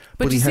fit.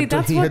 But he had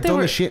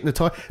done a shit in the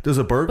toilet. Does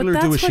a burglar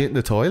do a shit in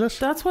the toilet?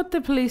 That's what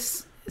the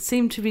police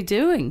seem to be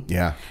doing.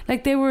 Yeah.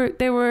 Like, they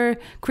were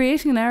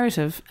creating a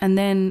narrative and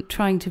then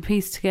trying to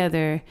piece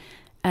together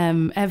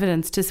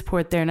evidence to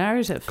support their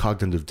narrative.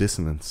 Cognitive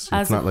dissonance.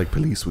 It's not like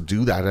police would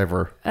do that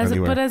ever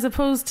anywhere. But as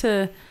opposed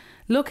to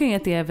looking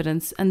at the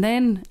evidence, and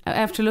then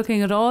after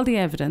looking at all the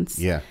evidence,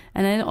 and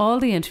then all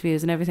the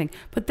interviews and everything,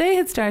 but they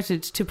had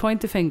started to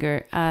point the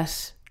finger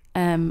at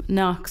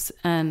Knox,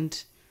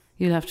 and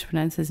you'll have to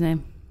pronounce his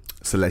name,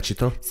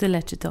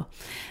 Sollecito.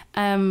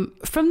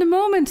 From the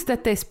moment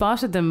that they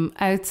spotted them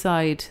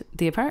outside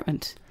the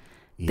apartment,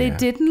 they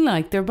didn't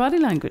like their body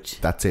language.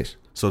 That's it.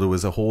 So there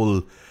was a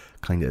whole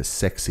kind of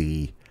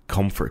sexy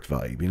comfort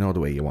vibe, you know, the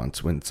way you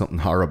want when something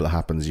horrible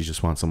happens, you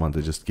just want someone to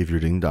just give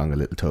your ding dong a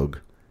little tug,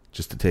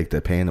 just to take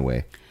the pain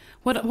away.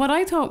 What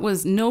I thought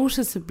was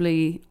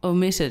noticeably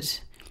omitted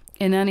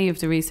in any of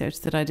the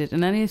research that I did,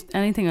 and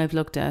anything I've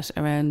looked at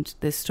around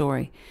this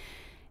story,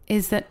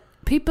 is that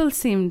people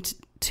seemed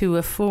to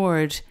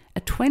afford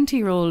a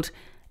 20-year-old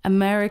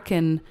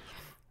American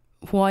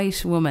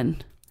white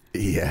woman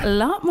a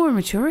lot more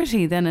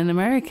maturity than an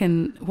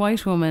American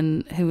white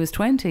woman who was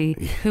 20,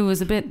 who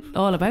was a bit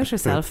all about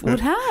herself, would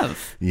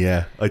have.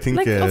 Yeah, I think...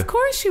 Like, of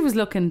course she was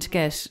looking to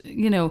get,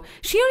 you know,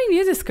 she only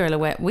knew this girl a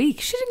wet week.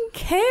 She didn't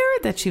care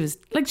that she was...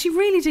 Like, she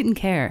really didn't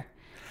care.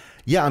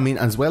 Yeah, I mean,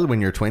 as well,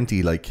 when you're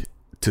 20, like,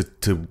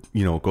 to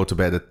you know, go to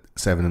bed at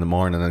 7 in the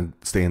morning and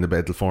stay in the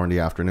bed till 4 in the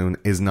afternoon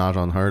is not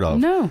unheard of.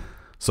 No.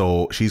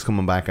 So she's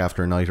coming back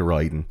after a night of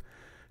riding.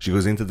 She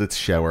goes into the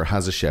shower,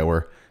 has a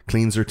shower,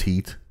 cleans her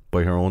teeth,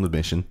 by her own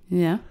admission.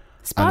 Yeah.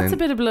 Spots a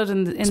bit of blood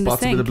in the sink.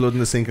 Spots a bit of blood in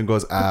the sink and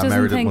goes,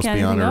 Meredith must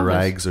be on her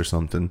rags or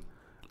something.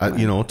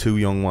 You know, two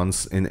young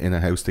ones in a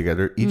house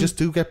together. You just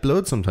do get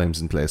blood sometimes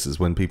in places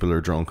when people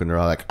are drunk and they're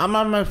all like, I'm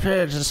on my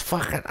period, just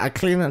fuck it, I'll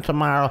clean it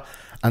tomorrow.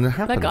 And it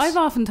happens. Like, I've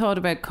often thought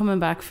about coming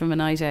back from a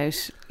night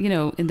out, you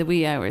know, in the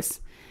wee hours.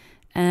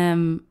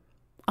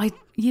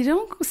 You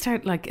don't go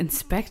start, like,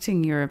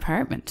 inspecting your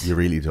apartment. You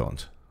really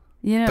don't.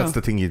 You know, that's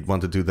the thing you'd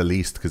want to do the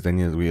least, because then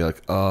you'd be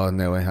like, oh,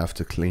 now I have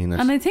to clean it.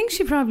 And I think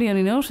she probably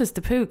only noticed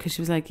the poo because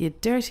she was like, you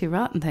dirty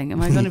rotten thing,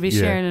 am I going to be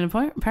sharing an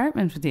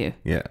apartment with you?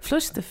 Yeah.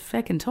 Flush the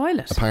fucking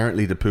toilet.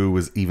 Apparently the poo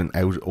was even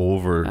out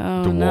over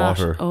the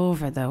water.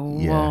 Over the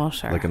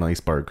water. Like an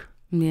iceberg.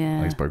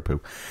 Yeah. Iceberg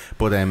poo.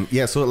 But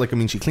so, like, I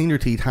mean, she cleaned her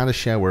teeth, had a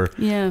shower,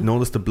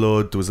 noticed the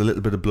blood, there was a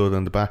little bit of blood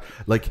on the back.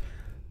 Like,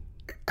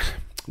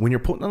 when you're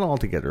putting it all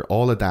together,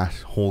 all of that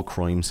whole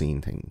crime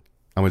scene thing,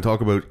 and we'll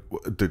talk about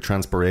the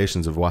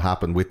transpirations of what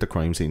happened with the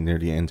crime scene near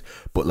the end.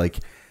 But, like,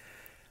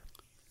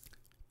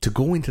 to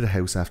go into the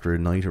house after a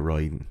night of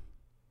riding.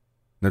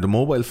 Now, the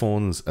mobile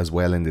phones as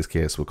well in this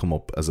case will come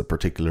up as a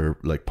particular,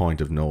 like, point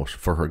of note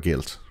for her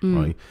guilt,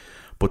 right?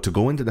 But to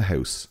go into the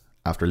house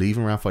after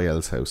leaving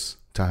Raphael's house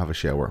to have a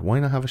shower. Why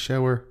not have a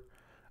shower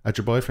at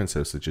your boyfriend's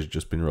house that you've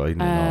just been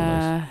riding in all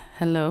night?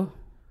 Hello?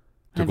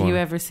 Have you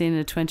ever seen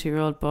a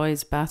 20-year-old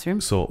boy's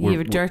bathroom? So you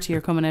were dirtier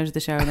coming out of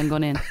the shower than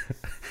going in.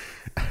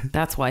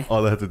 That's why.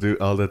 All they had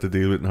to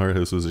deal with in her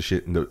house was a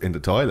shit in the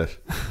toilet.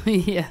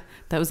 Yeah,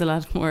 that was a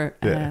lot more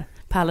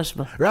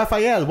palatable.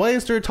 Raphael, why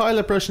is there a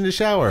toilet brush in the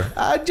shower?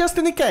 Just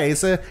in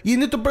case, you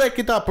need to break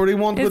it up or it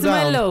won't go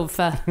down. It's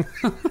my loafa.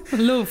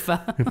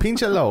 Loafa.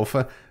 Pinch a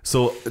loafa.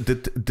 So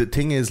the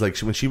thing is, like,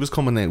 when she was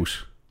coming out,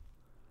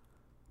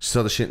 she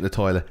saw the shit in the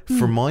toilet.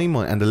 For my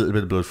mind, and a little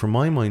bit of blood. For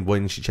my mind, why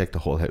didn't she check the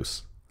whole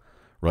house?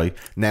 Right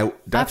now,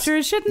 that's, after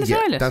a shit in the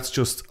toilet. That's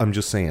just, I'm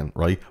just saying,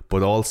 right?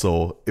 But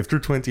also, if they're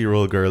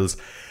 20-year-old girls,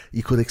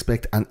 you could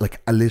expect,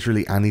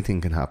 literally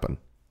anything can happen.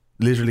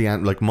 Literally,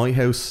 like my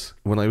house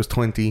when I was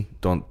 20,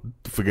 don't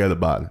forget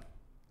about it.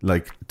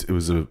 Like, it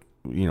was a,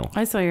 you know.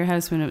 I saw your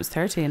house when it was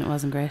 30 and it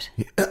wasn't great.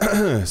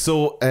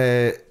 So,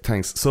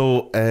 thanks.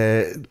 So,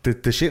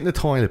 the shit in the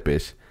toilet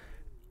bit,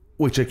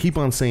 which I keep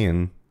on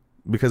saying,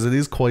 because it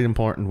is quite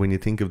important when you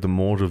think of the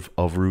motive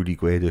of Rudy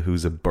Gueda,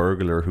 who's a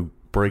burglar who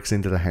breaks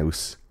into the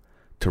house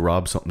to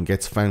rob something,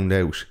 gets found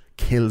out,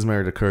 kills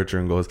Meredith Kercher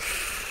and goes,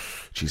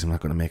 jeez, I'm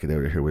not going to make it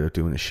out of here without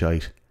doing a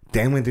shite.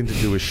 Then went in to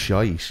do a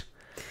shite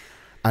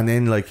and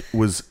then, like,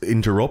 was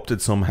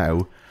interrupted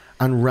somehow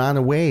and ran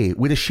away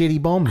with a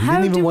shitty bum. He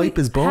didn't even wipe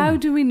his bum. How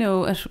do we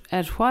know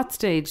at what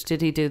stage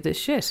did he do this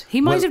shit? He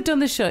might have done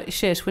the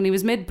shit when he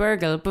was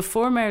mid-burgle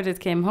before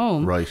Meredith came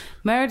home. Right.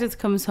 Meredith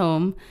comes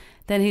home,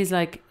 then he's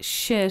like,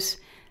 shit,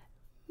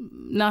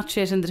 not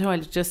shit in the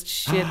toilet, just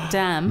shit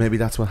damn. Maybe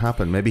that's what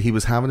happened. Maybe he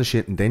was having a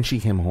shit and then she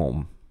came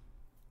home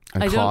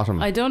and caught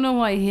him. I don't know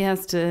why he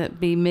has to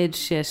be mid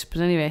shit,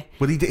 but anyway.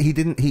 But he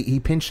didn't. He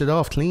pinched it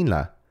off clean,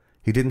 la.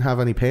 He didn't have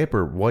any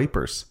paper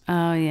wipers.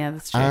 Oh yeah,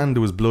 that's true. And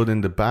there was blood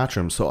in the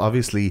bathroom, so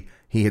obviously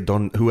he had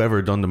done, whoever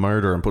had done the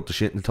murder and put the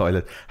shit in the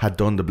toilet had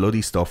done the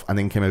bloody stuff and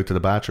then came out to the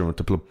bathroom with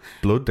the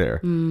blood there.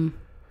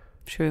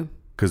 True.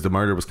 Because the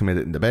murder was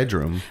committed in the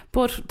bedroom.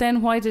 But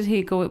then why did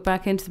he go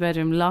back into the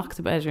bedroom, lock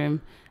the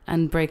bedroom,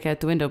 and break out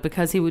the window?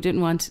 Because he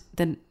didn't want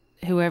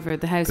whoever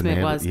the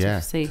housemate was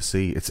to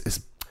see.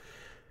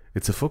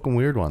 It's a fucking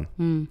weird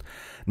one.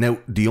 Now,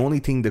 the only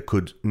thing that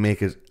could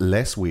make it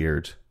less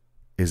weird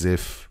is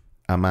if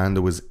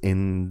Amanda was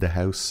in the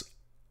house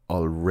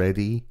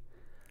already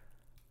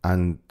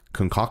and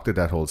concocted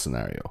that whole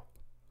scenario.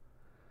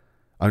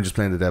 I'm just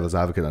playing the devil's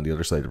advocate on the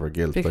other side of her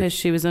guilt. Because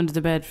she was under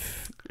the bed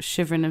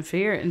shivering in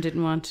fear and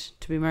didn't want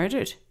to be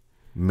murdered.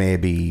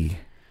 Maybe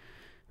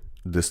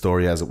the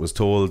story as it was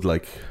told,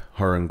 like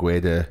her and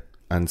Gueda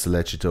and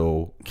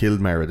Solicito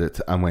killed Meredith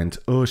and went,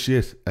 oh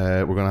shit,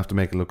 we're going to have to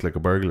make it look like a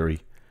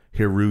burglary.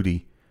 Here,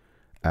 Rudy,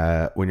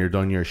 when you're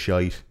done your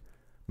shite,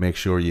 make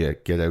sure you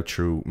get out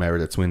through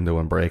Meredith's window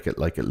and break it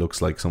like it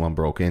looks like someone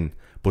broke in.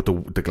 But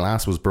the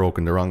glass was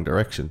broken the wrong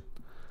direction.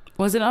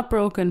 Was it not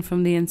broken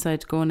from the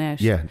inside going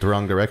out? Yeah, the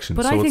wrong direction.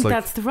 But so I think it's like,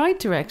 that's the right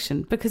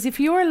direction, because if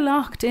you're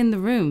locked in the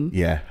room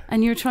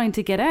and you're trying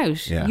to get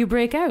out, you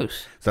break out.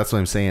 So that's what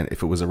I'm saying.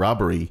 If it was a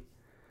robbery,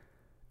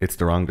 it's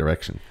the wrong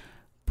direction.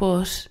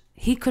 But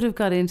he could have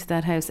got into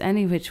that house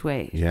any which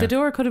way. Yeah. The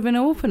door could have been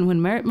open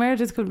when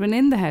Meredith could have been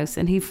in the house,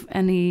 and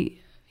he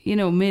you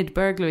know, mid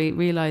burglary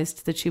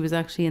realised that she was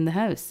actually in the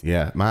house.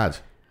 Yeah, mad.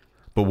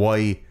 But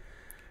why?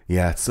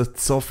 Yeah, it's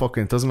so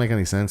fucking, it doesn't make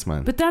any sense,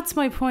 man. But that's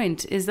my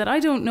point, is that I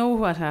don't know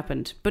what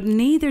happened, but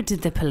neither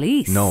did the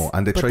police. No,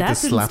 and they But tried to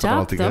that didn't slap it all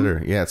stop together.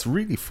 them. Yeah, it's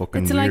really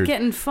fucking It's weird. like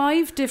getting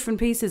 5 different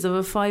pieces of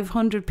a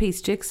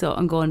 500-piece jigsaw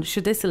and going,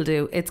 sure, this'll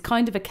do. It's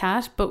kind of a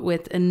cat, but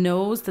with a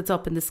nose that's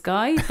up in the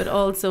sky, but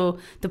also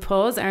the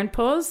paws aren't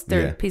paws.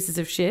 They're pieces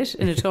of shit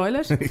in a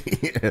toilet.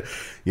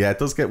 Yeah, it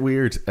does get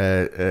weird.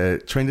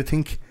 Trying to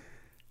think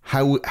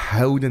how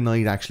the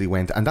night actually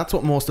went, and that's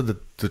what most of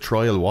the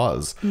trial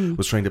was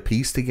trying to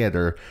piece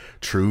together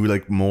through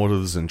like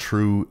motives and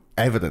through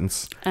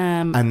evidence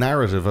a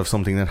narrative of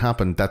something that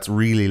happened that's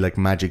really like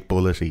magic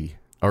bullety,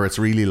 or it's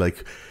really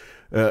like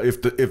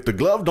if the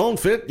glove don't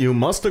fit, you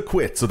must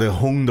acquit. So they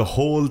hung the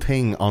whole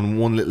thing on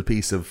one little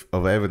piece of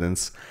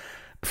evidence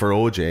for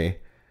OJ.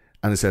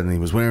 And they said, and he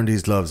was wearing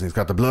these gloves, and he's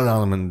got the blood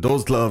on him, and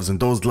those gloves, and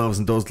those gloves,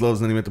 and those gloves,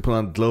 and then he went to put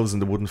on the gloves, and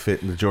they wouldn't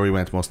fit, and the jury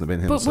went, mustn't have been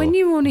him. But when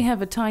you only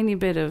have a tiny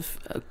bit of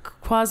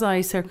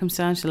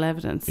quasi-circumstantial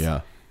evidence,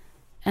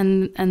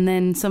 and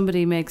then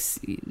somebody makes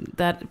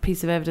that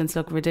piece of evidence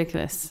look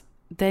ridiculous,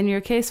 then your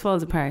case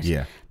falls apart.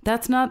 Yeah.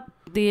 That's not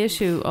the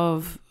issue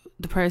of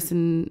the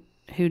person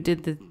who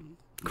did the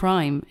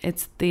crime.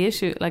 It's the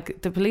issue,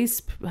 like, the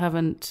police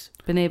haven't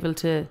been able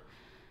to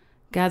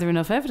gather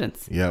enough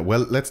evidence. Yeah,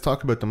 well, let's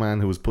talk about the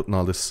man who was putting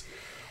all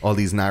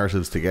these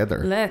narratives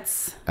together.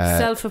 Let's.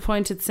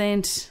 Self-appointed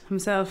saint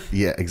himself.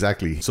 Yeah,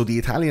 exactly. So the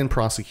Italian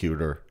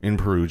prosecutor in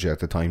Perugia at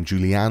the time,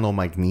 Giuliano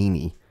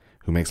Magnini,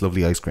 who makes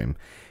lovely ice cream,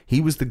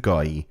 he was the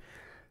guy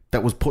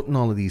that was putting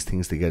all of these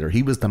things together.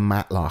 He was the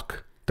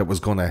Matlock that was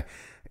going to,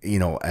 you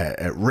know,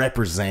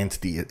 represent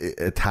the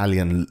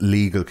Italian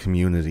legal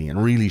community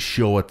and really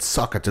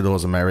sock it to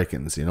those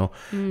Americans, you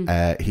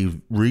know. He's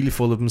really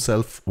full of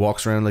himself,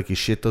 walks around like his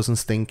shit doesn't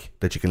stink,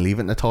 that you can leave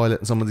it in the toilet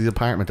in somebody's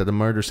apartment at a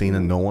murder scene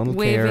and no one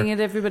will care. Waving at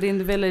everybody in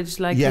the village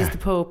like he's the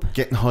Pope.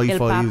 Getting high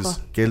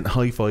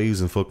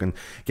fives and fucking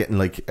getting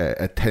like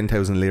a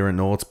 10,000 lira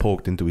notes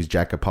poked into his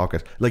jacket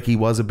pocket. Like he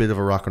was a bit of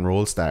a rock and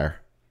roll star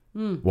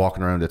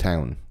walking around the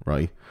town,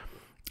 right?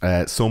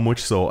 So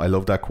much so, I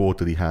love that quote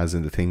that he has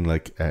in the thing,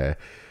 like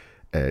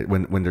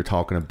when they're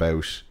talking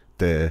about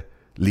the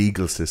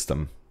legal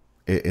system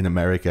in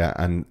America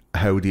and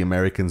how the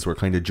Americans were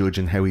kind of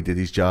judging how he did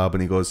his job,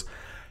 and he goes,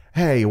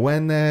 hey,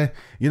 when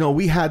you know,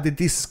 we had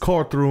this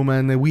courtroom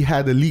and we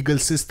had a legal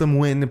system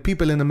when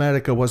people in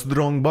America was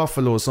drawing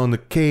buffaloes on the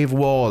cave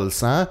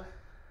walls, huh?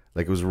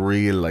 Like it was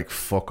real, like,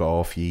 fuck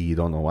off, you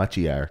don't know what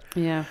you are.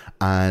 Yeah.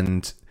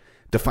 And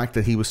the fact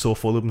that he was so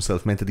full of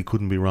himself meant that he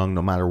couldn't be wrong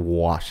no matter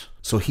what.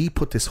 So he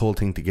put this whole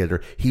thing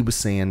together. He was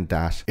saying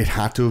that it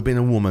had to have been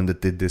a woman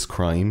that did this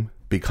crime,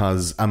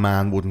 because a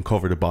man wouldn't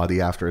cover the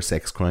body after a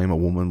sex crime. A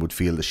woman would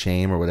feel the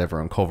shame or whatever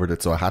and covered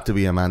it. So it had to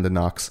be Amanda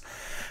Knox.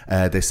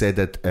 They said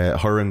that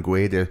her and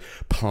Gueda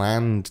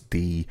planned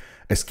the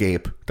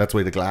escape. That's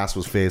why the glass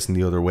was facing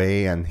the other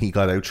way and he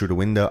got out through the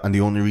window. And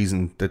the only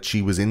reason that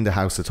she was in the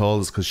house at all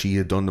is because she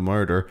had done the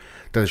murder.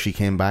 That if she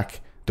came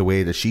back the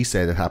way that she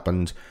said it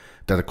happened,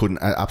 that it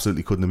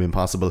absolutely couldn't have been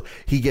possible.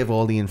 He gave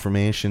all the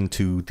information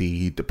to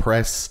the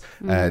press,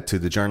 to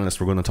the journalist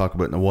we're going to talk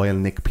about in a while,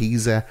 Nick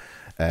Pisa,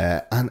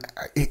 and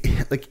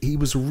he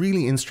was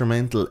really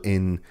instrumental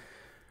in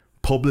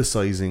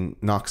publicising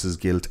Knox's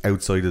guilt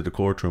outside of the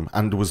courtroom,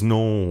 and there was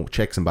no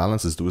checks and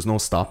balances. There was no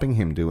stopping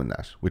him doing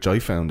that, which I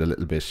found a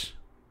little bit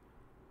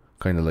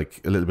kind of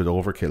like a little bit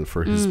overkill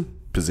for his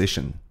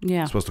position. Yeah.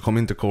 He's supposed to come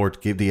into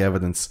court, give the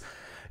evidence,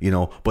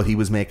 but he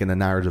was making a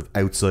narrative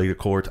outside of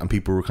court and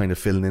people were kind of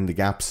filling in the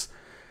gaps.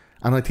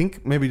 And I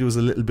think maybe there was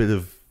a little bit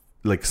of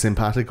like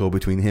simpatico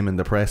between him and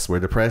the press, where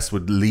the press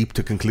would leap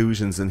to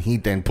conclusions and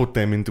he'd then put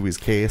them into his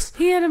case.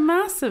 He had a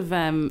massive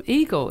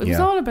ego. It was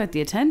all about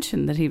the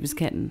attention that he was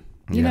getting,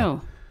 you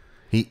know.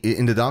 He,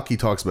 in the doc, he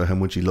talks about how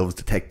much he loves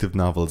detective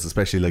novels,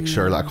 especially like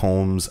Sherlock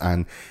Holmes,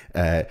 and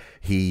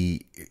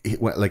he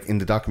like in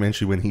the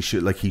documentary when he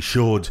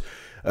showed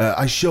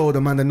I showed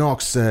Amanda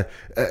Knox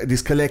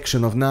this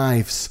collection of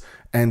knives,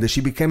 and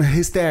she became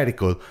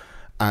hysterical,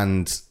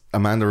 and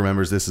Amanda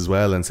remembers this as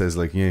well and says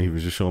like, he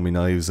was just showing me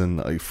knives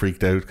and I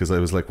freaked out because I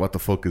was like, what the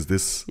fuck is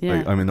this?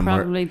 Yeah, I'm in a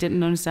probably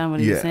didn't understand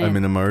what he was saying. I'm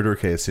in a murder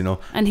case,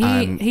 And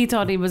he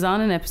thought he was on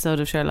an episode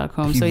of Sherlock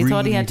Holmes, so he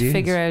thought he had to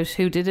figure out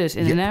who did it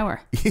in an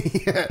hour.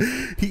 Yeah,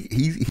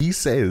 he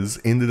says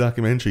in the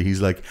documentary,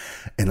 he's like,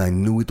 and I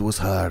knew it was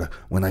her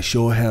when I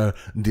showed her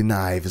the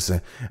knives,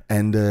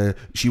 and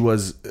she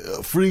was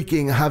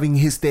freaking, having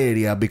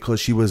hysteria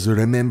because she was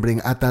remembering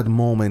at that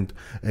moment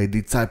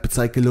the type of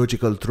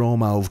psychological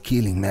trauma of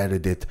killing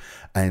Meredith,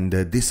 and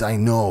this I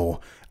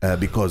know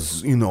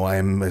because I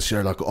am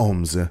Sherlock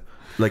Holmes.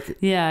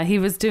 He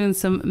was doing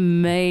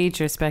some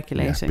major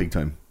speculating. Yeah,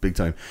 big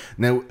time.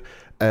 Now,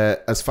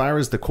 as far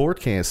as the court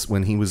case,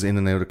 when he was in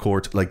and out of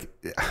court, like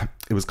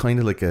it was kind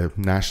of like a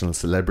national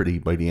celebrity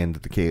by the end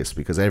of the case,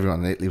 because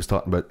everyone in Italy was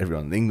talking about it,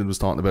 everyone in England was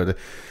talking about it.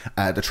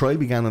 The trial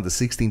began on the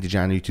 16th of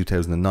January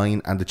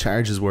 2009, and the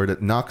charges were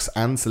that Knox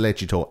and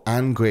Sollecito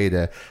and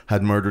Greda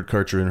had murdered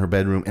Kircher in her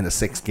bedroom in a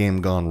sex game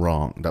gone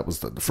wrong. That was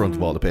the front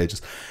of all the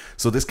pages.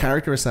 So this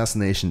character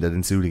assassination that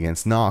ensued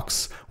against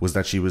Knox was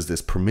that she was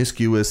this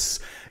promiscuous,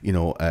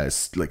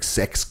 like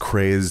sex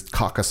crazed,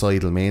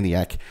 coccicidal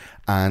maniac.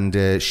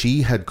 And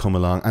she had come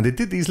along, and they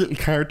did these little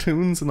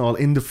cartoons and all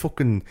in the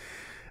fucking,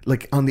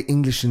 like on the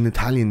English and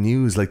Italian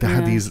news. Like they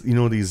had these,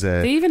 these.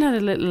 They even had a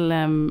little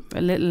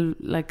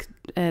like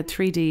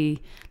 3D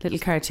little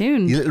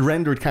cartoon, a little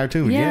rendered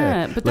cartoon.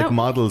 Yeah, but like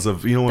models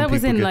of when that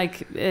was people in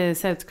like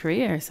South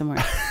Korea or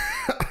somewhere.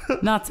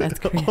 Not South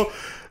Korea.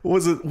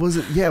 Was it?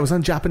 Yeah, it was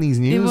on Japanese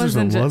news or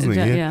something, wasn't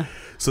it? Yeah.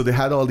 So they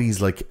had all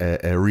these like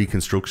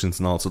reconstructions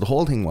and all. So the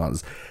whole thing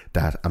was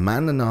that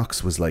Amanda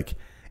Knox was like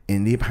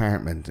in the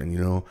apartment, and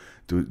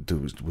there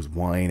was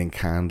wine and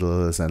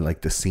candles, and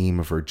like the seam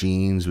of her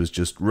jeans was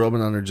just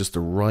rubbing on her just the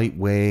right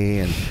way,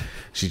 and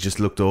she just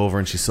looked over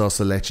and she saw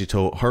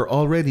Sollecito, her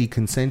already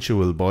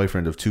consensual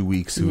boyfriend of 2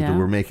 weeks, who they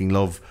were making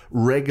love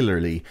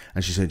regularly,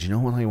 and she said, "You know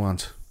what I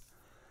want?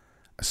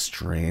 A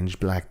strange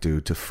black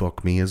dude to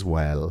fuck me as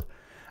well."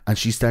 And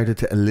she started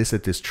to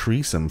elicit this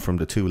threesome from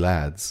the two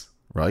lads,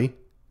 right?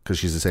 Because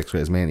she's a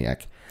sex-crazed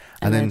maniac.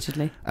 And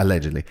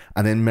allegedly.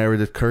 And then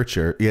Meredith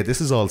Kircher. Yeah,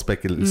 this is all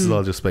this is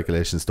all just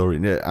speculation story.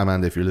 Yeah,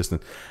 Amanda, if you're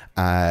listening.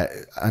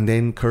 And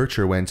then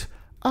Kircher went,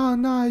 "Oh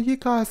no, you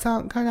guys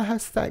aren't going to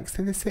have sex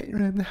in the sitting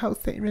room. The whole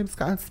sitting room's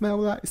going to smell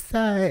like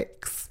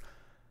sex."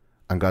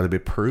 And got a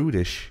bit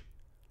prudish.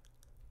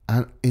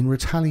 And in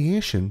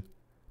retaliation,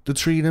 the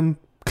three of them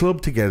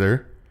clubbed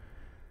together,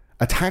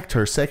 attacked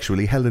her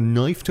sexually, held a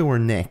knife to her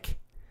neck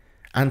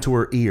and to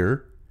her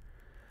ear,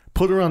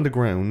 put her on the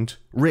ground,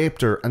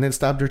 raped her, and then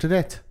stabbed her to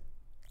death.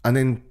 And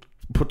then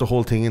put the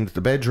whole thing into the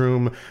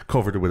bedroom,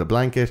 covered her with a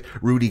blanket.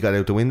 Rudy got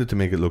out the window to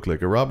make it look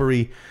like a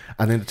robbery.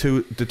 And then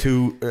the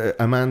two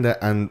Amanda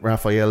and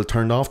Raphael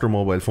turned off their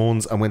mobile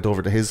phones and went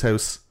over to his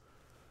house.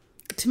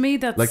 To me,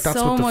 that's what the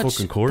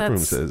fucking courtroom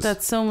says.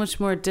 That's so much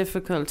more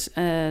difficult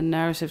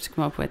narrative to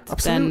come up with.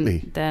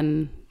 Absolutely.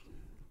 Than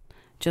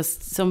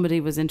just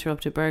somebody was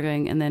interrupted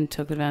burgling and then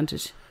took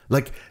advantage.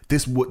 Like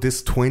this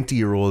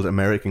 20-year-old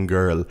American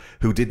girl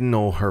who didn't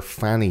know her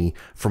fanny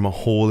from a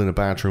hole in a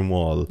bathroom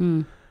wall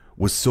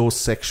was so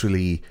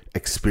sexually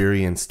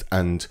experienced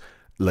and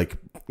like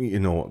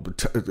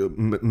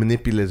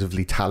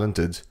manipulatively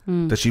talented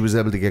that she was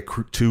able to get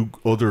two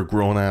other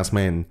grown-ass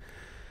men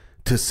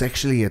to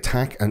sexually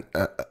attack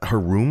her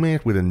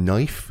roommate with a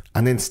knife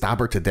and then stab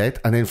her to death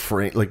and then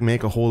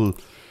make a whole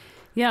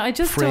I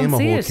just don't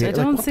see it. I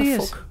don't see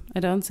it. I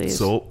don't see it.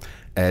 So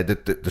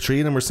the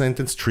three of them were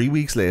sentenced 3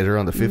 weeks later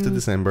on the 5th of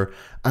December,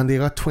 and they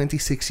got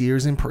 26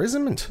 years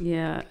imprisonment.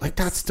 Yeah, like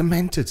that's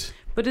demented.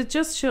 But it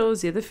just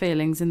shows you the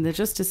failings in the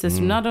justice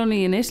system, not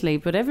only in Italy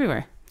but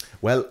everywhere.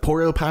 Well,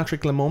 poor old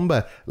Patrick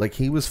Lumumba, like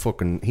he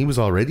was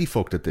already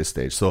fucked at this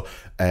stage. So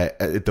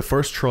the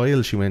first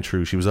trial she went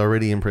through, she was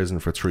already in prison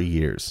for 3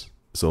 years.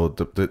 So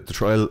the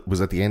trial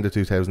was at the end of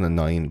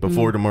 2009,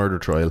 before the murder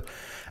trial.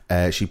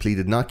 She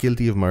pleaded not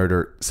guilty of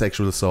murder,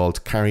 sexual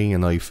assault, carrying a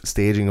knife,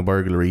 staging a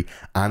burglary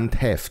and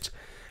theft.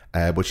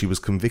 But she was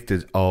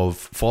convicted of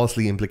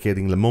falsely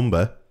implicating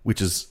Lumumba,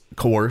 which is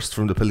coerced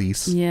from the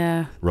police.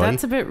 Yeah, right?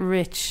 That's a bit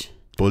rich.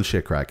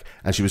 Bullshit crack.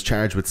 And she was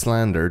charged with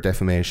slander,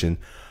 defamation,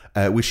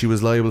 which she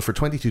was liable for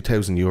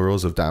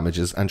 €22,000 of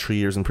damages and 3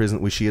 years in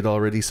prison, which she had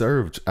already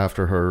served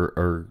after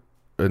her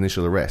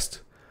initial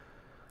arrest.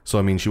 So,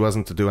 I mean, she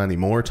wasn't to do any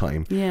more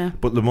time. Yeah.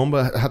 But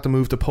Lumumba had to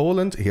move to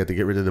Poland. He had to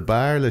get rid of the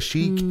bar, Le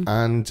Chic,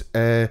 and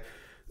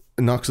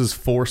Knox's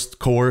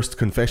coerced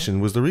confession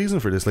was the reason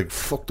for this. Like,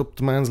 fucked up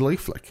the man's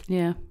life. Like,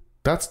 Yeah.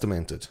 that's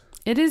demented.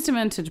 It is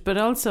demented, but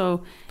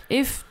also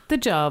if the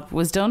job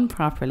was done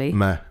properly,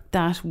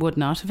 that would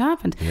not have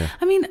happened. Yeah.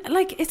 I mean,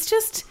 like, it's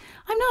just,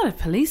 I'm not a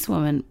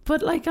policewoman,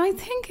 but like, I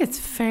think it's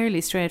fairly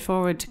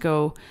straightforward to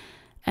go,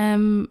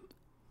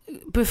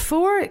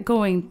 before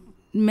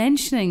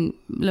mentioning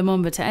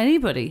Lumumba to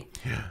anybody,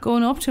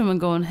 going up to him and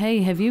going,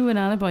 hey, have you an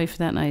alibi for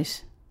that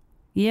night?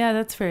 Yeah,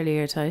 that's fairly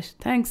airtight.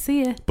 Thanks,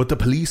 see ya. But the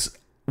police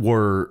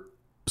were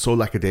so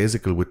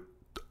lackadaisical with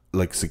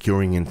like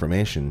securing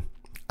information,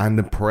 and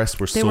the press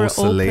were They so were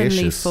openly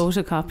salacious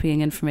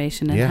photocopying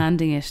information and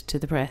handing it to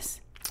the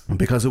press.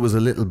 because it was a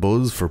little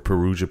buzz for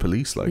Perugia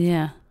police. Like,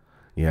 Yeah.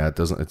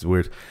 it's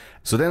weird.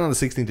 So then on the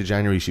 16th of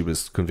January, she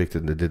was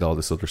convicted and they did all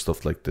this other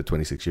stuff, like the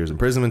 26 years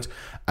imprisonment.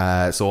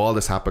 So all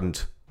this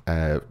happened,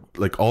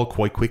 like, all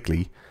quite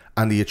quickly.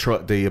 And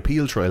the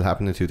appeal trial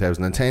happened in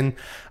 2010,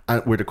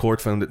 where the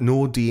court found that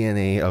no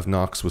DNA of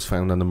Knox was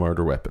found on the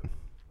murder weapon.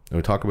 And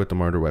we'll talk about the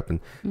murder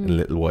weapon in a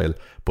little while,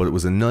 but it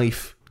was a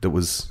knife that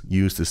was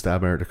used to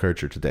stab Meredith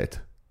Kercher to death.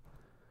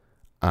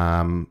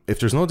 If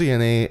there's no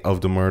DNA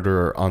of the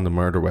murderer on the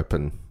murder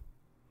weapon,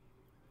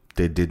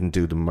 they didn't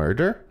do the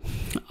murder.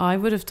 I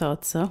would have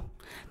thought so.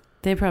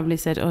 They probably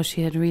said, oh,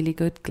 she had really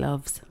good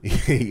gloves.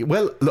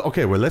 Well,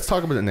 okay, let's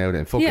talk about it now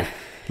then. Fuck it.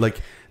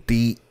 Like,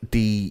 the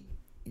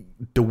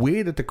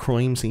way that the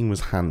crime scene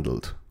was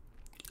handled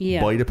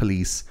by the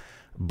police,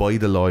 by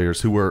the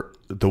lawyers who were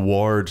the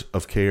ward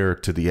of care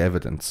to the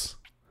evidence.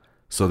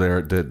 So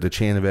they're the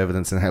chain of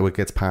evidence and how it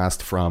gets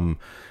passed from,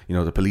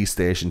 the police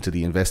station to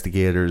the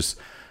investigators,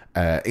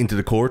 into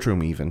the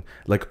courtroom even.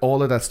 Like,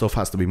 all of that stuff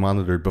has to be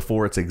monitored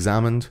before it's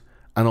examined,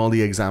 and all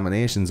the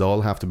examinations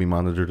all have to be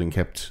monitored and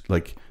kept,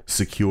 like,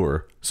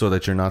 secure, so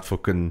that you're not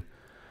fucking,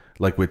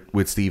 like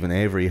with Stephen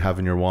Avery,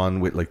 having your one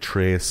with, like,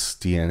 trace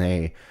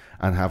DNA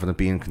and having it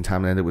being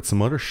contaminated with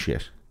some other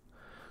shit.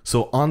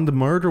 So on the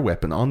murder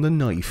weapon, on the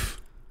knife,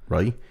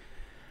 right,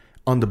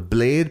 on the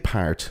blade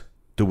part,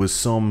 there was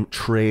some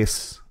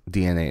trace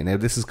DNA. Now,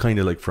 this is kind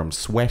of like from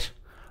sweat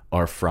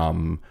or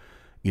from,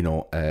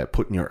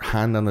 putting your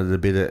hand on it, a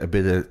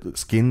bit of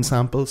skin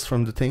samples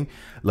from the thing.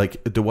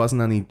 Like, there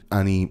wasn't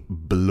any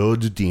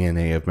blood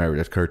DNA of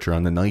Meredith Kercher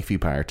on the knifey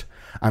part.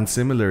 And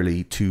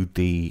similarly to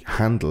the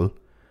handle,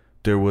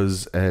 there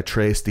was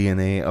trace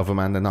DNA of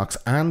Amanda Knox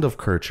and of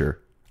Kercher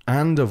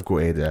and of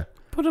Gueda.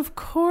 But of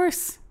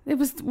course, it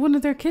was one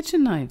of their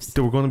kitchen knives.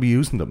 They were going to be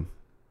using them.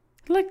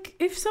 Like,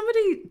 if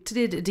somebody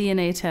did a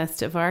DNA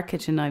test of our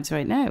kitchen knives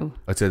right now,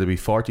 I'd say there'd be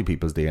 40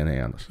 people's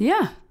DNA on it.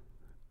 yeah.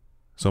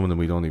 Some of them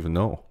we don't even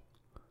know.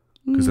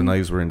 Because the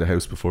knives were in the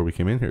house before we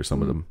came in here,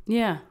 some of them.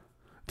 Yeah.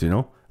 Do you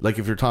know? Like,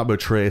 if you're talking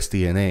about trace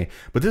DNA.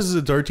 But this is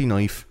a dirty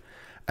knife.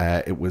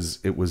 It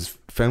was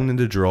found in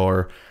the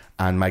drawer,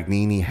 and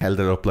Magnini held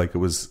it up like it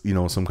was,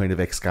 some kind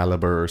of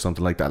Excalibur or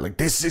something like that. Like,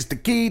 this is the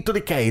key to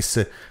the case.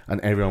 And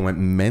everyone went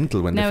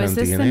mental when they found DNA.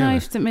 Now, is this the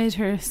knife that made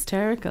her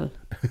hysterical?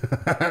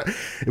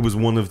 It was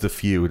one of the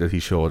few that he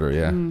showed her,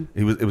 yeah.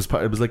 It was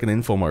like an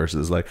infomercial. It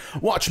was like,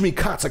 watch me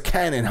cut a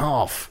can in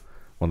half.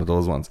 One of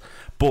those ones.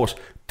 But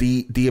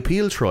the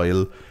appeal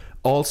trial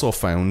also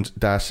found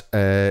that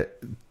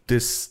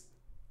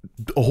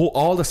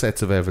all the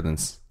sets of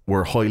evidence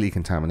were highly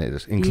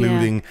contaminated,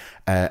 including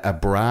a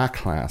bra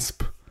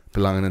clasp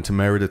belonging to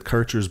Meredith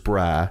Kercher's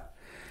bra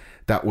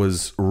that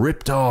was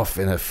ripped off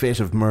in a fit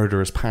of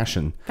murderous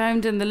passion.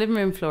 Found in the living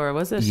room floor,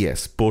 was it?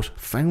 Yes, but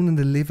found in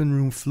the living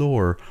room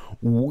floor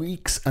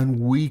weeks and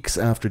weeks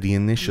after the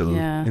initial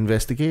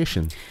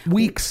investigation.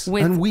 Weeks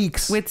and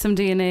weeks. With some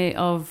DNA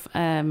of...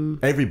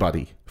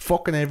 everybody.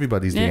 Fucking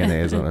everybody's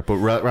DNA is on it. But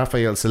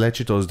Raphael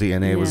Solecito's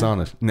DNA was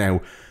on it.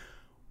 Now,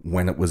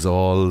 when it was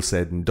all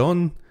said and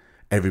done,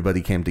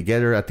 everybody came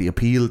together at the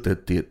appeal,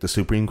 the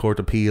Supreme Court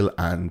appeal,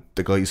 and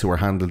the guys who were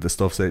handling the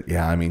stuff said,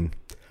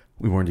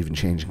 we weren't even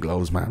changing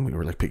gloves, man. We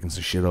were like picking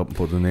some shit up and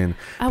putting in,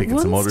 picking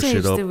some other shit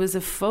up. At one stage, there was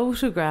a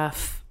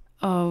photograph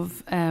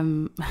of,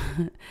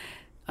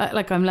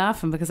 like, I'm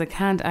laughing because I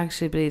can't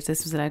actually believe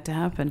this was allowed to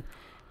happen.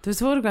 There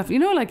was a photograph,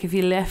 like if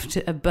you left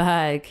a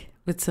bag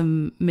with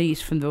some meat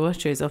from the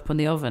butcher's up on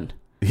the oven.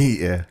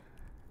 Yeah.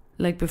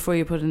 Like before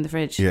you put it in the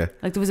fridge. Yeah.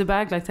 Like there was a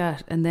bag like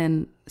that, and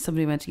then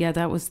somebody went,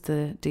 that was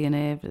the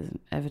DNA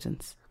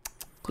evidence.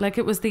 Like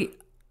it was the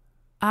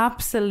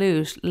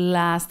absolute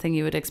last thing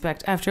you would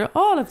expect after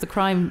all of the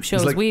crime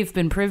shows we've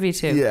been privy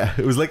to. Yeah,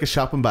 it was like a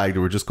shopping bag. They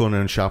were just going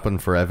around shopping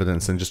for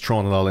evidence and just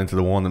throwing it all into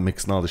the one and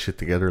mixing all the shit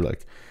together.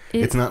 Like,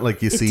 it's not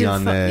like you see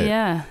on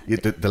the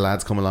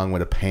lads come along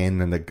with a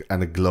pen and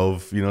a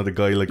glove. The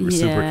guy like was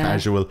super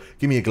casual.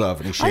 Give me a glove,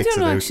 and he shakes it out. I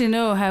don't actually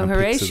know how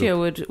Horatio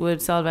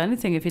would solve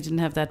anything if he didn't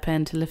have that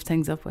pen to lift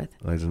things up with.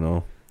 I don't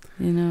know.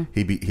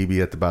 He'd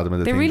be at the bottom of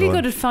the thing. They're really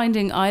good at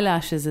finding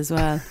eyelashes as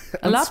well.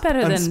 A lot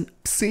better than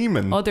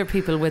semen. Other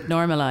people with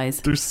normal eyes.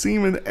 There's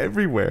semen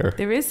everywhere.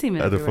 There is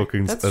semen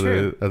everywhere. That's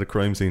true. At a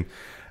crime scene.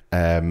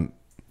 I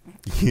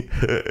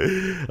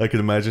can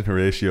imagine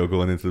Horatio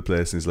going into the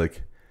place and he's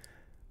like,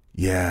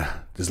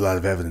 there's a lot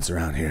of evidence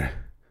around here.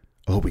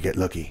 I hope we get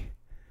lucky.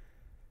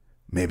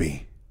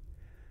 maybe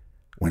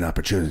when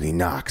opportunity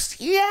knocks,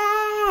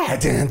 yeah.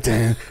 Dun,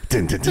 dun,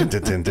 dun, dun, dun,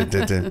 dun, dun,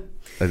 dun, dun.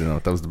 I don't know.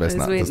 That was the best.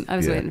 I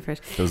was waiting for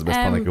it. That was the best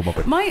one I could come up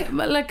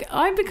with.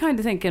 I'd be kind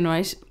of thinking,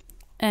 right?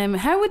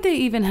 How would they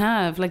even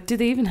have? Like, do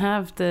they even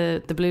have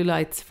the blue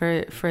lights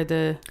for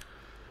the?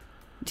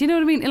 Do you know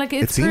what I mean? Like,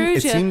 it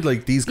seemed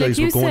like these guys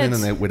were going in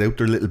and out without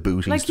their little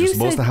booties. Like They're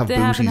supposed to have they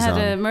booties haven't had on.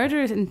 a murder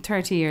in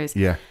 30 years.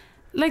 Yeah.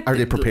 Like, are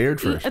they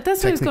prepared for it?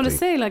 That's what I was going to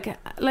say.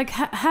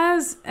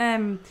 Has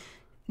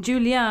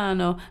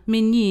Giuliano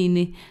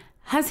Mignini,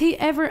 has he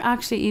ever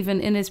actually even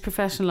in his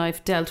professional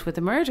life dealt with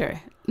a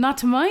murder? Not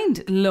to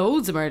mind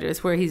loads of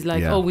murders where he's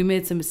like, oh, we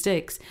made some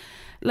mistakes.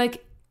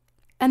 Like,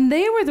 and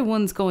they were the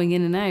ones going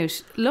in and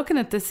out, looking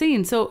at the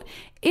scene. So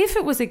if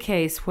it was a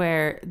case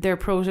where their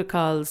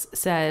protocols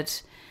said,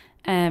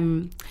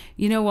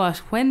 you know what,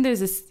 when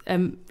there's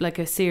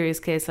a serious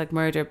case like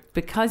murder,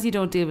 because you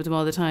don't deal with them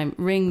all the time,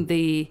 ring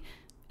the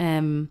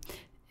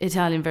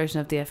Italian version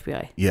of the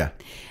FBI. Yeah.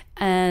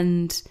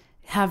 And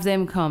have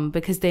them come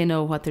because they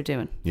know what they're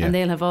doing. Yeah. And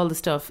they'll have all the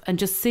stuff and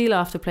just seal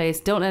off the place.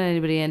 Don't let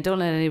anybody in, don't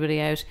let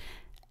anybody out,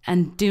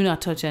 and do not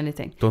touch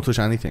anything. Don't touch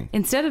anything.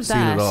 Instead of seal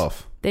that, it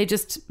off. They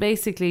just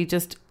basically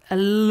just a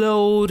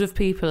load of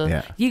people.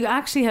 Yeah. You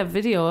actually have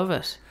video of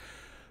it.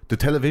 The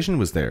television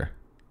was there.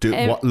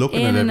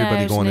 Looking at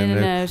everybody going in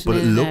and out. But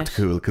it looked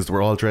cool because they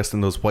were all dressed in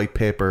those white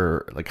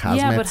paper like hazmat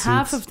suits. Yeah, but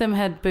half of them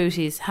had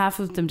booties, half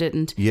of them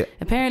didn't. Yeah.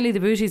 Apparently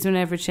the booties were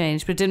never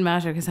changed, but it didn't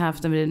matter because half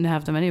of them didn't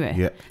have them anyway.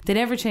 Yeah. They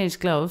never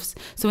changed gloves.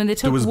 So when they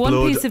took there was one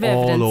blood piece of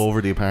evidence all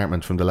over the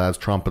apartment from the lads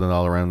tromping it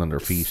all around on their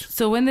feet.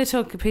 So when they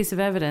took a piece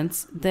of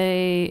evidence,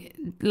 they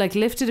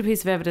lifted a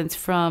piece of evidence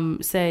from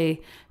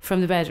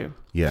the bedroom.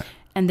 Yeah.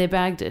 And they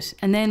bagged it.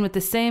 And then with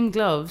the same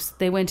gloves,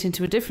 they went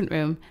into a different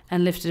room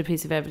and lifted a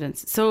piece of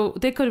evidence. So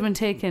they could have been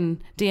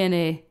taking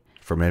DNA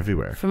from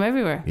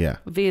everywhere. Yeah.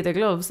 Via their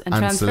gloves and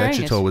transferring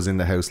it. Solecito was in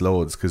the house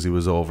loads because he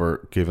was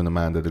over giving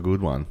Amanda the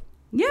good one.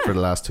 Yeah. For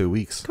the last 2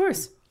 weeks. Of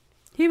course.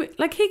 He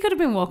could have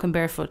been walking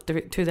barefoot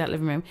through that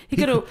living room. He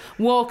could have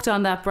walked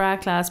on that bra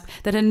clasp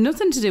that had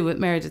nothing to do with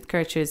Meredith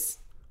Kircher's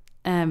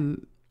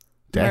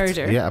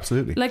murder. Yeah,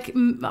 absolutely. Like,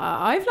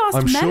 I've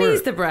lost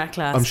many's the bra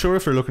clasp. I'm sure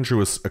if they're looking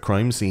through a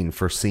crime scene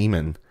for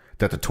semen,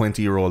 that the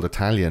 20-year-old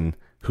Italian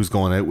who's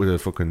going out with a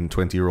fucking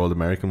 20-year-old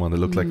American one that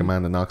looked like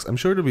Amanda Knox, I'm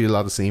sure there'll be a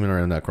lot of semen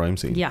around that crime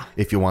scene. Yeah.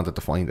 If you wanted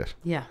to find it.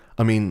 Yeah.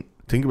 I mean,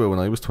 think about when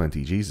I was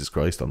 20. Jesus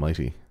Christ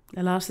almighty.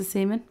 A lot of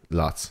semen?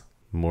 Lots.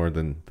 More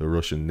than the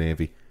Russian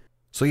Navy.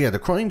 So yeah, the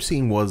crime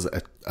scene was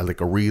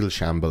a real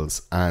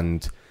shambles,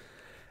 and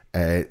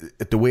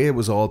the way it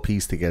was all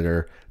pieced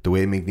together, the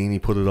way Mignini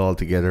put it all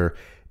together,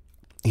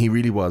 he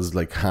really was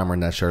like hammering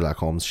that Sherlock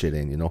Holmes shit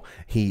in, you know.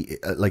 He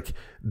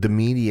the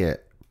media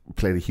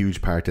played a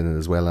huge part in it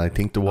as well, and I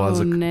think there was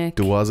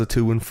a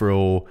to and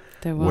fro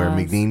where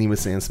Mignini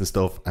was saying some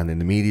stuff and then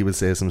the media would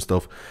say some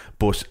stuff,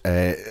 but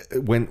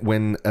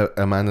when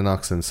Amanda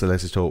Knox and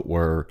Solecito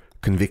were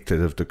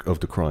convicted of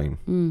the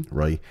crime,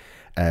 right,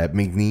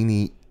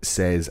 Mignini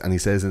says, and he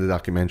says in the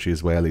documentary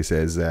as well, he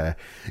says,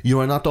 you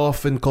are not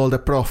often called a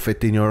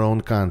prophet in your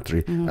own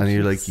country. And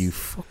you're like, you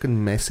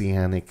fucking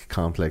messianic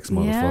complex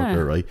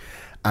motherfucker, right?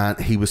 And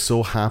he was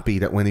so happy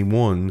that when he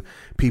won,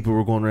 people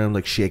were going around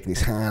like shaking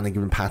his hand and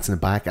giving pats in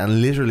the back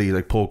and literally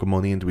like poking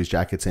money into his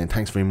jacket saying,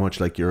 thanks very much,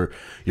 like you're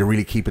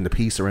really keeping the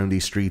peace around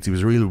these streets. He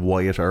was a real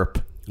Wyatt Earp,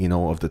 you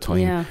know, of the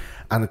time.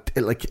 And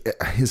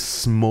his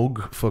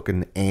smug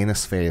fucking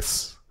anus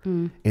face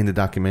in the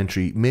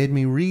documentary made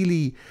me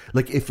really,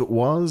 like, if it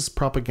was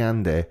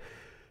propaganda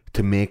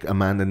to make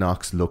Amanda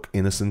Knox look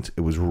innocent,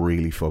 it was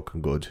really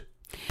fucking good,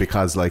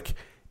 because like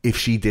if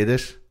she did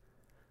it,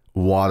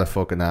 what a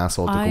fucking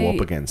asshole to go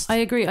up against. I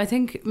agree. I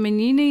think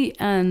Mignini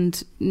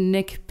and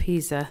Nick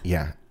Pisa,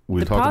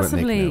 we'll talk about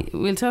Nick now.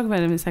 We'll talk about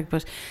him in a second,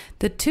 but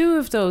the two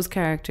of those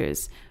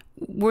characters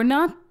were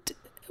not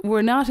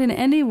in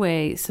any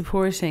way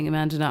supporting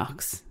Amanda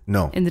Knox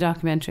in the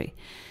documentary.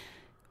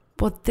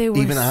 But they were,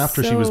 even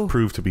after she was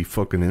proved to be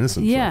fucking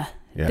innocent. Yeah.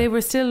 They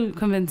were still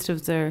convinced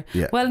of their...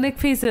 Yeah. Well, Nick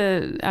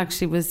Pisa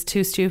actually was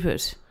too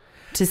stupid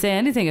to say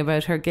anything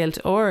about her guilt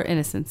or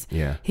innocence.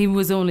 Yeah. He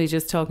was only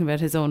just talking about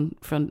his own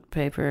front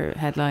paper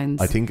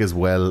headlines. I think as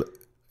well,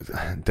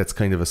 that's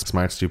kind of a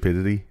smart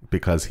stupidity,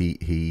 because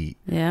he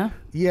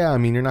I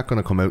mean, you're not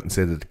going to come out and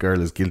say that the girl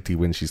is guilty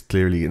when she's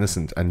clearly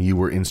innocent and you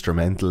were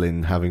instrumental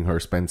in having her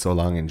spend so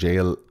long in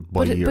jail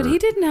but he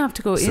didn't have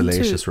to go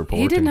salacious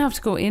reporting. He didn't have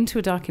to go into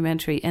a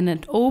documentary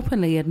and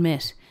openly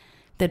admit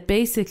that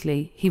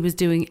basically he was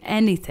doing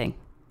anything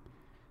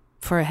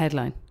for a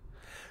headline.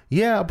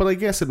 Yeah, but I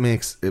guess it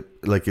makes it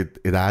like it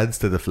adds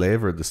to the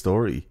flavour of the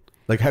story.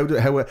 Like how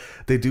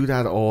they do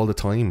that all the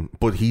time,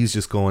 but he's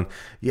just going,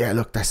 yeah,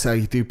 look, that's how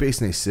you do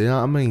business. You know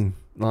what I mean?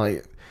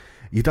 Like,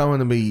 you don't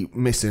want to be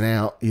missing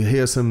out. You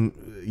hear some,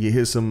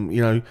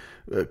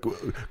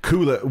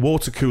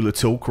 water cooler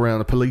talk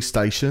around a police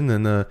station,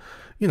 and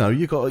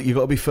you got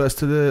to be first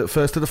to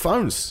the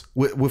phones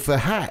with a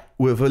hat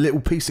with a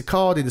little piece of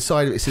card in the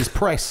side of it. It says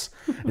press,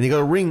 and you got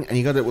to ring, and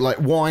you got to like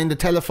wind the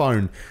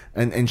telephone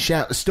and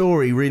shout the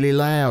story really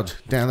loud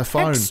down the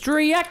phone.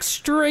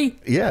 Extra.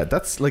 Yeah,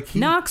 that's like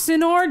Knox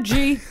and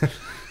orgy.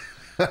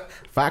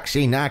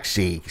 Foxy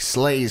Noxy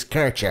slays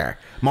Kircher.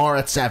 More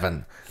at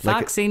 7.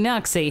 Foxy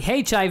Noxy,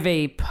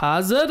 HIV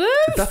positive?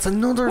 That's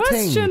another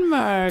thing. Question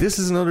mark. This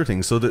is another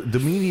thing. So the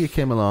media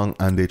came along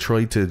and they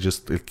tried to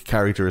just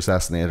character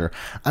assassinate her,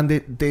 and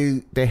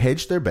they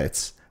hedged their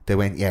bets. They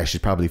went, yeah,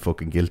 she's probably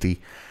fucking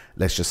guilty.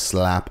 Let's just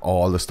slap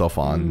all the stuff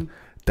on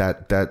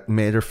that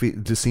made her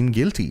to seem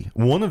guilty.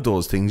 One of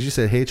those things, you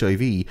said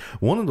HIV.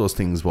 One of those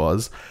things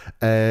was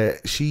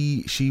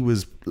she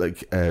was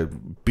like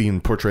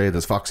being portrayed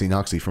as Foxy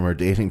Noxy from her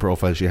dating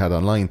profile she had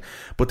online,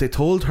 but they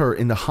told her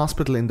in the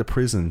hospital, in the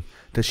prison,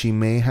 that she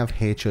may have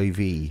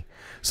HIV.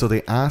 So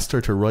they asked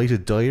her to write a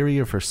diary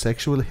of her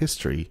sexual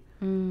history,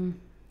 and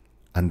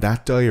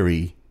that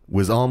diary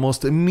was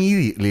almost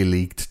immediately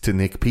leaked to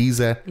Nick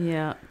Pizza.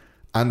 Yeah.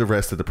 And the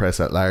rest of the press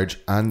at large,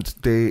 and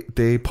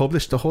they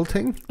published the whole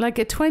thing. Like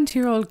a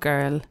 20-year-old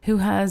girl who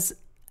has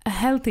a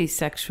healthy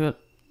sexual,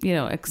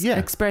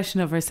 expression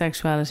of her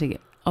sexuality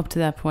up to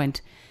that point,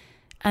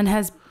 and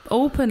has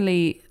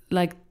openly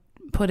like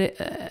put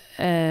it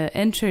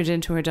entered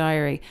into her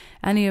diary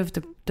any of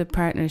the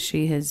partners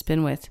she has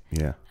been with.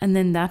 Yeah. And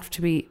then that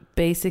to be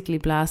basically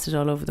blasted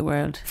all over the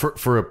world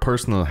for a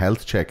personal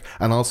health check,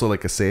 and also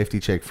like a safety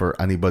check for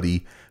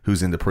anybody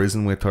who's in the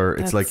prison with her.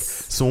 It's like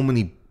so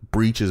many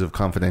breaches of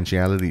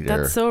confidentiality there.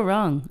 That's so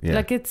wrong. Yeah.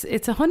 Like it's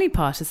a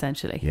honeypot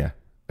essentially. Yeah.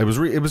 It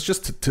was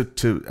just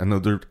to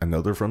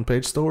another front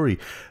page story,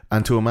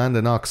 and to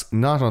Amanda Knox,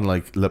 not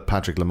unlike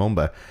Patrick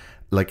Lumumba,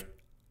 like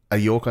a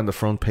yoke on the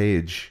front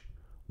page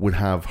would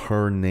have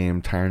her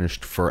name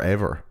tarnished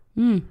forever.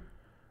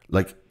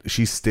 Like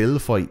she's still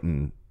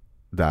fighting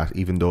that,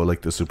 even though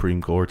like the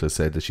Supreme Court has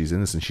said that she's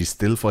innocent, she's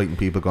still fighting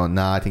people going,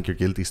 nah, I think you're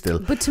guilty still.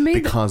 But to me,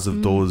 because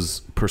of those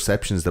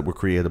perceptions that were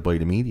created by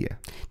the media.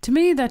 To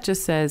me, that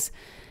just says,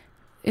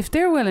 if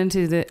they're willing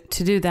to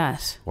do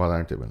that, what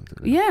aren't they willing to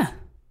do? Yeah.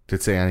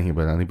 Did say anything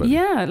about anybody?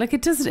 Yeah, like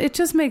it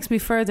just makes me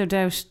further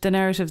doubt the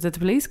narrative that the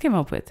police came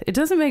up with. It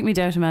doesn't make me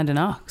doubt Amanda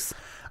Knox.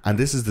 And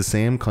this is the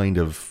same kind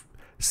of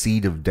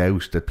seed of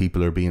doubt that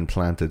people are being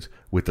planted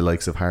with the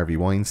likes of Harvey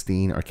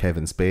Weinstein or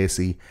Kevin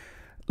Spacey,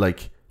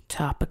 like.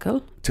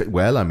 Topical.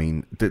 Well, I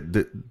mean,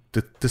 the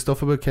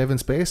stuff about Kevin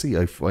Spacey,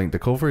 I find the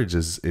coverage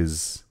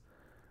is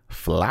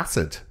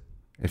flaccid,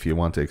 if you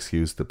want to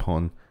excuse the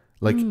pun,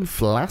 like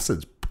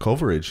flaccid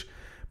coverage,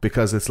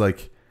 because it's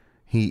like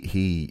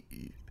he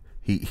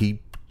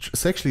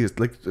sexually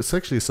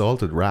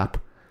assaulted rap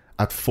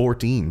at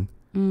 14,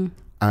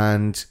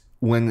 and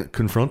when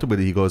confronted with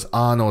it, he goes,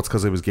 "Oh no, it's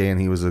because I was gay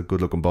and he was a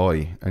good-looking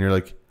boy," and you're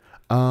like,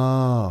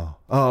 "Oh,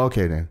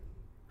 okay then."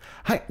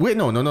 Wait,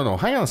 no.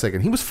 Hang on a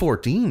second. He was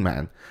 14,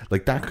 man.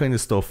 Like that kind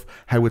of stuff,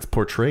 how it's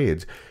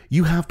portrayed.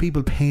 You have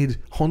people paid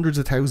hundreds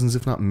of thousands,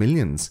 if not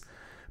millions,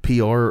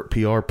 PR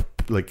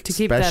like to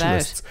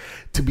specialists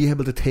to be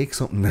able to take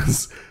something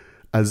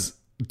as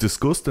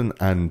disgusting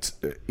and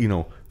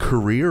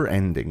career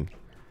ending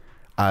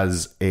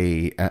as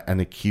an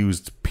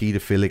accused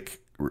paedophilic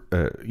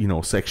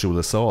sexual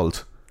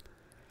assault,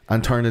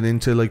 and turn it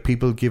into like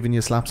people giving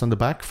you slaps on the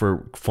back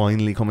for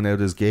finally coming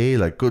out as gay.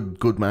 Like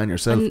good man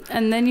yourself.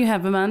 And then you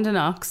have Amanda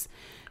Knox,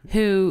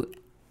 who,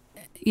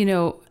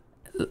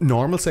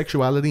 normal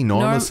sexuality,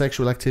 normal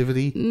sexual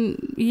activity.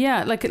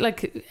 Yeah,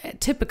 like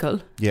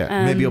typical.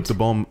 Yeah, maybe up the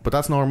bum, but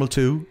that's normal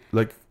too.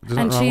 Like, there's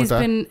nothing wrong with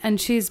that.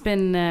 She's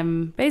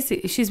been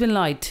basically she's been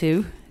lied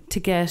to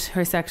get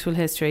her sexual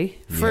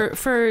history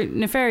for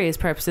nefarious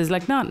purposes,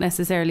 like not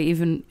necessarily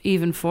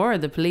even for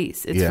the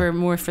police. It's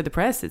more for the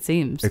press, it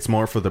seems. It's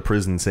more for the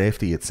prison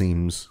safety, it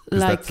seems, because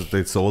that's what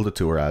they sold it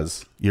to her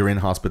as. You're in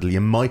hospital,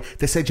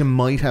 they said you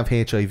might have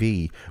HIV,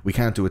 we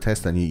can't do a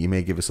test on you, you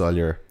may give us all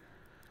your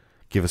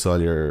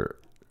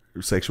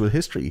sexual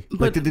history.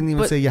 But they didn't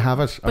even say you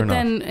have it or not. But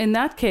then in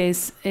that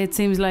case, it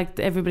seems like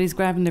everybody's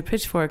grabbing their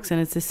pitchforks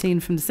and it's a scene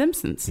from The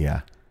Simpsons.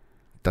 Yeah,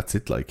 that's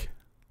it. Like,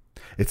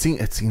 it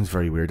seems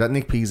very weird. That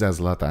Nick Pizza has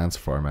a lot to answer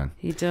for, man.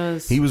 He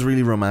does. He was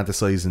really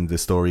romanticizing the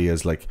story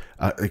as like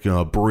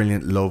a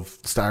brilliant love,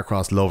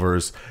 star-crossed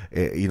lovers,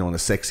 in a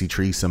sexy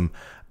threesome,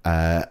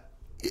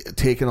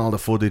 taking all the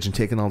footage and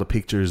taking all the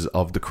pictures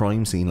of the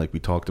crime scene, like we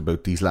talked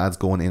about, these lads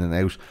going in and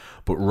out,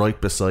 but right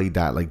beside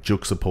that, like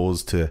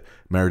juxtaposed to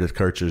Meredith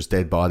Kircher's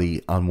dead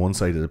body on one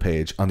side of the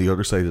page, on the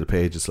other side of the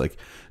page it's like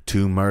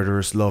two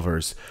murderous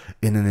lovers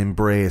in an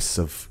embrace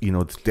of, you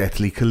know,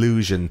 deathly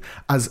collusion,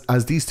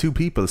 as these two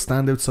people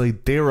stand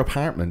outside their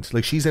apartment.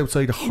 Like, she's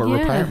outside her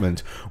Yeah.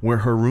 apartment where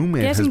her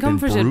roommate has Getting been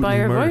comforted brutally by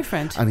her murdered,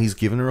 boyfriend. and he's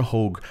giving her a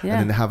hug, Yeah. and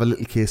then they have a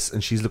little kiss,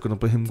 and she's looking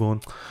up at him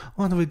going,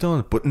 what have I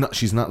done? But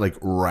she's not like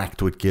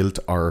racked with guilt,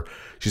 or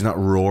she's not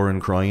roaring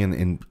crying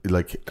in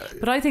like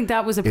But I think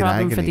that was a in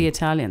problem for agony. the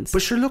Italians.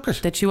 But sure, look at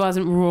that she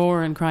wasn't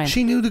roaring crying.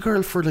 she knew the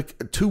girl for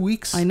like 2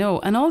 weeks. I know.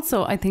 And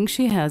also, I think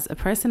she has a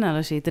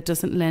personality that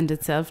doesn't lend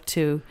itself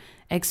to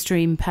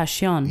extreme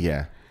passion.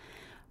 Yeah.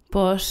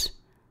 But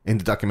In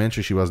the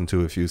documentary, she wasn't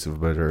too effusive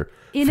about her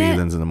in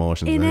feelings and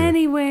emotions. in anyway.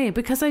 any way,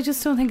 because I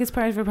just don't think it's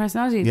part of her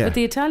personality. Yeah. But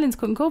the Italians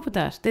couldn't cope with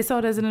that. They saw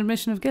it as an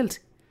admission of guilt.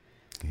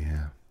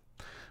 Yeah.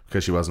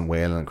 Because she wasn't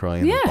wailing and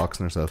crying Yeah. and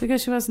boxing herself.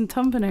 Because she wasn't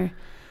thumping her.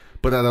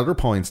 But at other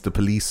points, the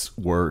police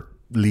were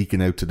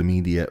leaking out to the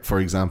media. For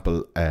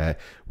example,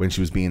 when she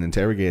was being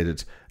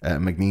interrogated,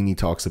 McNeely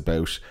talks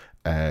about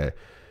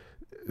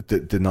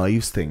the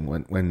knives thing.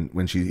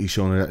 When he's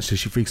showing her that, so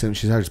she freaks out.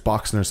 She starts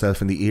boxing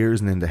herself in the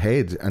ears and in the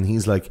head. And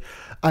he's like,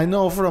 I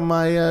know from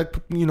my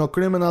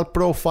criminal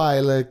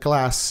profile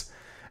class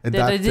That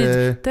I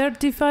did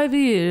 35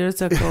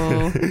 years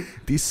ago.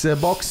 this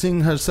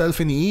boxing herself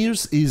in the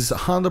ears is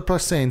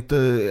 100%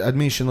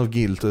 admission of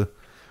guilt.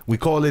 We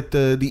call it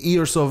the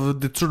ears of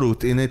the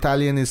truth. In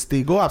Italian, it's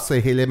the goapse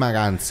hele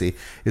maganzi.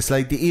 It's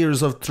like the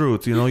ears of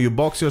truth. You know, you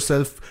box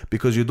yourself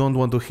because you don't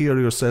want to hear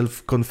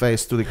yourself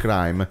confess to the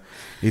crime.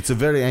 It's a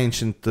very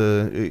ancient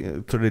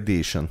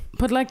tradition.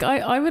 But like,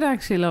 I would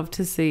actually love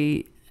to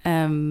see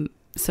some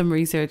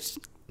research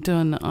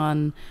done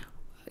on,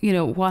 you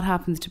know, what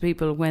happens to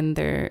people when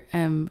they're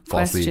Falsely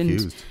questioned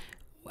accused.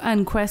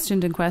 and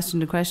questioned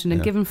and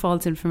Yeah. given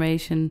false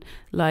information,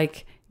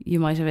 like you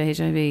might have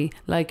HIV,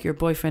 like your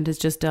boyfriend has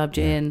just dobbed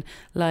you in,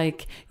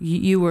 like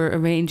you were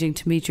arranging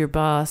to meet your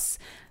boss.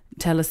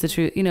 Tell us the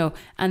truth, you know,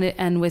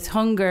 and with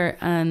hunger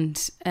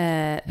and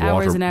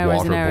hours and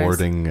hours and hours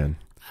waterboarding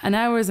and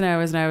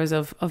hours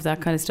of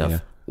that kind of stuff. Yeah.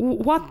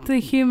 What the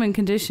human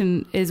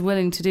condition is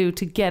willing to do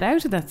to get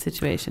out of that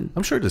situation.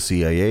 I'm sure the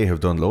CIA have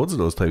done loads of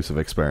those types of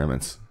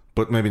experiments,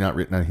 but maybe not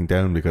written anything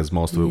down because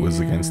most of it was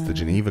against the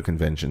Geneva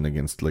Convention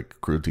against like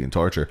cruelty and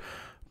torture.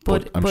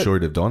 But I'm sure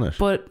they've done it.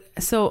 But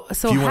so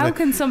you how wanna-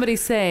 can somebody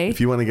say, If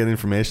you want to get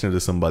information out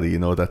of somebody, you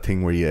know that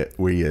thing where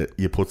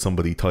you put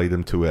somebody, tie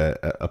them to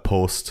a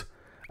post,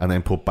 and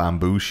then put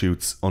bamboo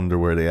shoots under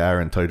where they are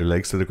and tie their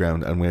legs to the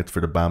ground and wait for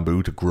the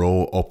bamboo to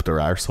grow up their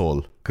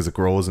arsehole, because it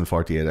grows in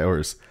 48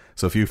 hours.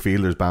 So if you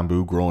feel there's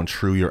bamboo growing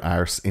through your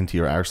arse, into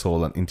your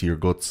arsehole and into your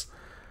guts,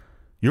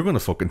 you're going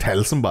to fucking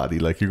tell somebody.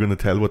 Like, you're going to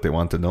tell what they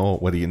want to know,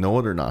 whether you know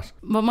it or not.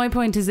 but my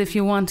point is, if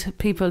you want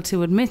people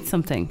to admit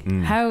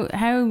something,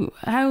 how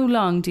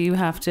long do you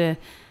have to,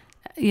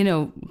 you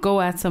know,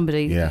 go at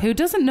somebody who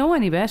doesn't know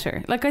any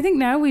better? Like, I think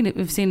now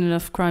we've seen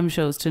enough crime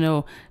shows to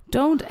know,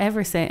 don't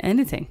ever say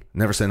anything.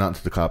 Never say nothing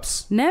to the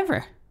cops.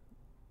 Never.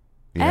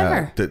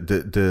 Yeah, Ever.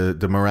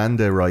 The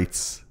Miranda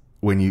rights,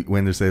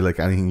 when they say like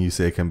anything you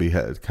say can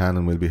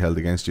and will be held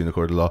against you in a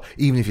court of law,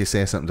 even if you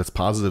say something that's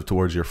positive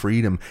towards your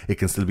freedom, it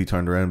can still be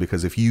turned around,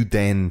 because if you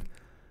then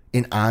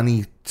in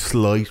any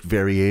slight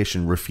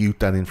variation refute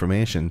that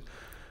information,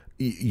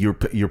 you're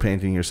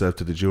painting yourself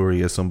to the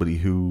jury as somebody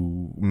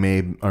who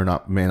may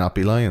not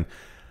be lying.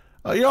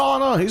 Your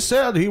Honor, he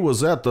said he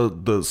was at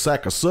the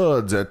Sack of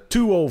Suds at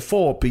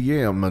 2:04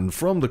 p.m. and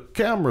from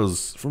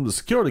the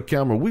security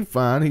camera, we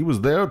find he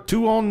was there at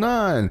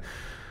 2:09.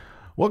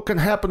 What can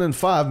happen in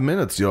 5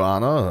 minutes, Your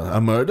Honor?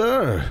 A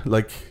murder?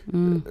 Like,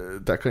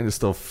 that kind of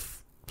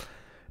stuff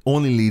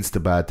only leads to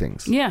bad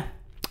things. Yeah.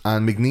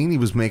 And McNeely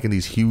was making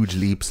these huge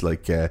leaps,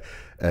 like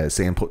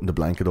saying putting the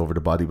blanket over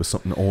the body was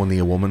something only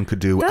a woman could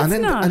do. That's and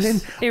then, not and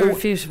then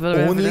irrefutable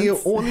only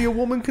evidence. a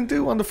woman can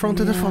do on the front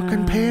of the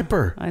fucking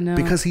paper. I know.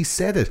 Because he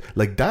said it.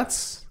 Like,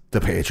 that's the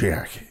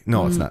patriarchy.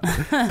 No, it's not.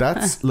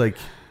 That's like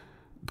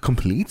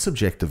complete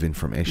subjective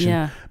information.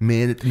 Yeah.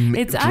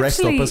 It's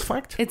dressed up as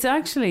fact. It's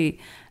actually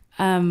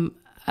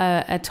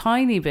a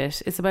tiny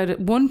bit. It's about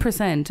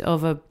 1%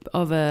 of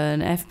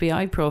an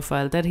FBI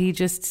profile that he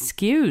just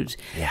skewed.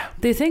 Yeah.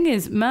 The thing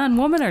is, man,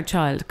 woman, or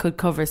child could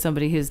cover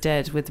somebody who's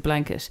dead with a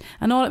blanket,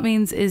 and all it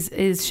means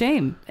is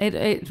shame.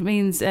 It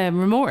means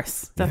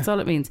remorse. That's all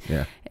it means.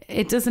 Yeah.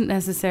 It doesn't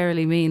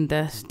necessarily mean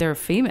that they're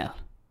female.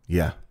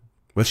 Yeah.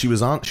 Well, she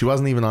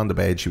wasn't even on the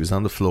bed. She was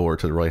on the floor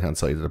to the right hand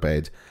side of the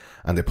bed,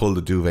 and they pulled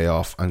the duvet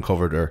off and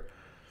covered her.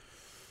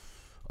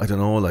 I don't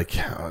know, like,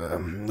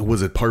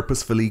 was it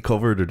purposefully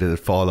covered, or did it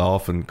fall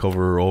off and cover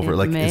her over? It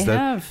like, may is that?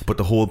 have. But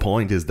the whole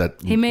point is that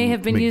He may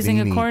have been using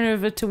a McNeely- corner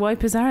of it to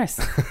wipe his arse.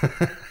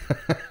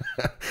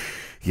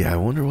 Yeah, I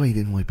wonder why he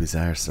didn't wipe his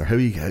arse. Or how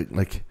you get,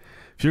 like,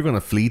 if you're going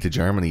to flee to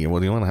Germany,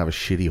 well, you want to have a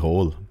shitty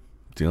hole.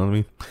 Do you know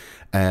what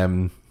I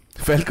mean?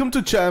 Welcome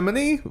to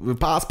Germany.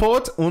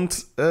 Passport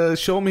and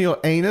show me your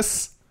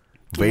anus.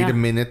 Wait Yeah. a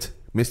minute,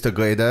 Mr.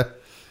 Greda.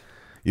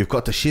 You've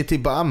got the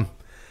shitty bum.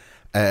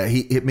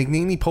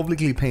 McNeely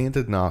publicly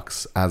painted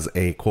Knox as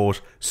a,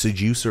 quote,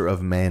 seducer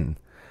of men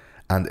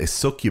and a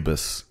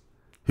succubus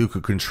who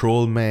could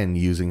control men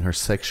using her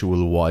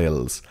sexual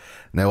wiles.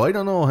 Now, I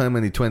don't know how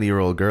many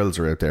 20-year-old girls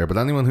are out there, but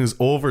anyone who's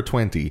over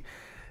 20,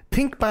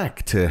 think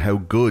back to how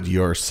good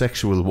your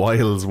sexual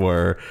wiles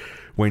were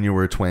when you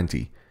were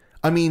 20.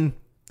 I mean,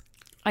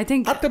 I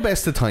think at the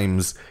best of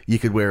times, you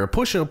could wear a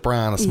push-up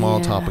bra and a small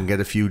Yeah. top and get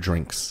a few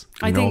drinks.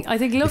 I think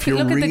look If you're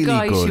at the really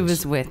guy she good-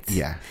 was with.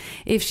 Yeah.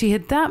 If she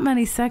had that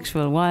many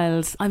sexual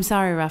wiles, I'm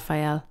sorry,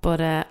 Raphael, but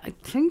I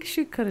think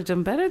she could have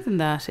done better than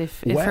that.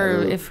 If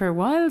her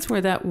wiles were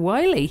that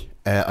wily.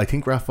 I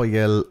think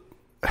Raphael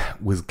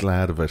was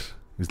glad of it.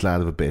 He was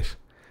glad of a bit.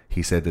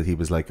 He said that he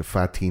was like a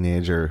fat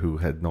teenager who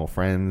had no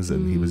friends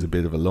and he was a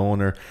bit of a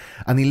loner.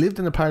 And he lived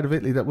in a part of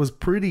Italy that was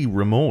pretty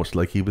remote.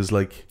 Like he was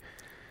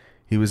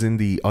in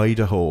the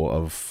Idaho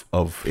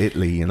of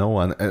Italy, you know,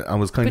 and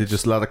was kind of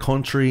just a lot of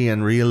country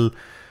and real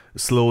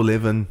slow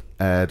living.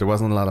 There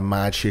wasn't a lot of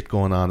mad shit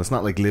going on. It's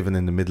not like living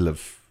in the middle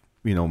of,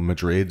 you know,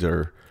 Madrid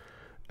or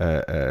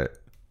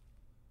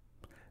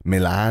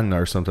Milan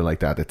or something like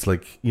that. It's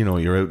like, you know,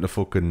 you're out in the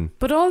fucking...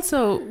 But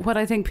also, what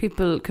I think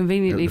people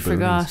conveniently Out the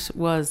forgot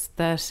was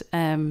that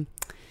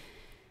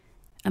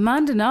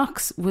Amanda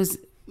Knox was,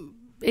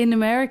 in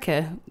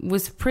America,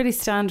 was pretty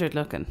standard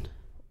looking.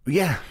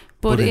 Yeah.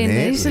 But in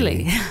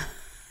Italy,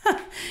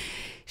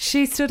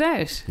 she stood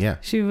out. Yeah.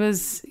 She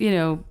was, you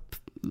know,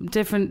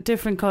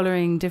 different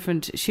colouring,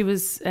 different... She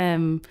was...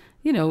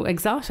 you know,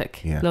 exotic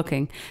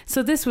looking.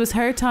 So this was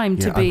her time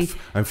to be...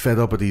 I'm fed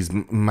up with these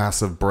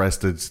massive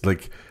breasted,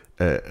 like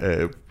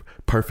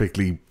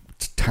perfectly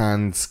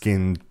tan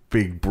skinned,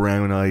 big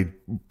brown eyed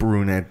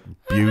brunette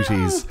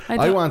beauties.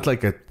 I want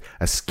like a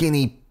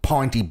skinny,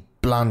 pointy,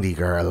 blondie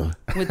girl.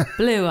 with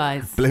blue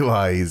eyes. Blue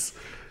eyes.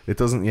 It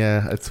doesn't,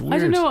 it's weird. I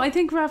don't know. I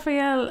think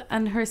Raphael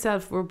and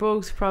herself were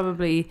both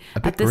probably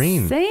A bit at the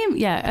green. same,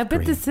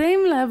 the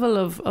same level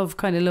of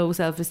kind of low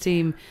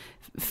self-esteem.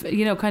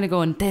 You know, kind of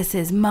going, this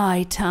is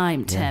my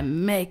time to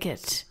make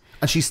it.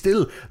 And she's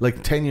still,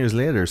 like 10 years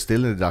later,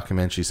 still in the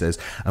documentary says,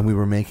 and we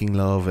were making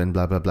love and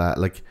blah, blah, blah.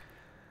 Like,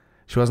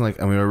 she wasn't like,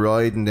 and we were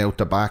riding out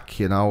the back,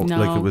 you know. No.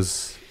 Like, it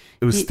was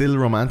still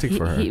romantic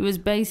for her. He was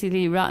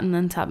basically rotting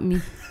on top of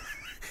me.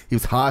 He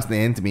was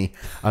horsing into me,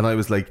 and I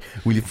was like,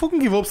 will you fucking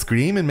give up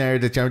screaming, Mary,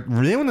 that you're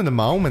ruining the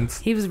moment?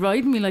 He was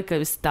riding me like I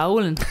was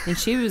stolen, and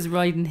she was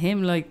riding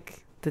him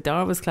like the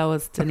door was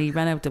closed and he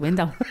ran out the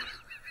window.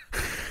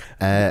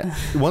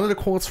 One of the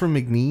quotes from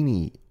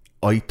McNeely,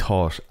 I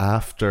thought,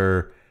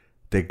 after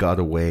they got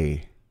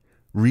away,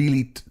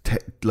 really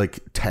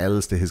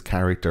tells to his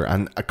character,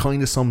 and it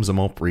kind of sums him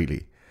up,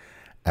 really.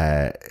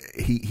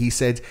 He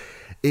said,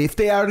 if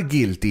they are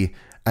guilty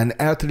and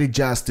earthly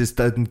justice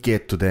doesn't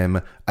get to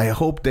them, I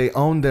hope they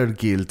own their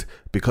guilt,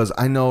 because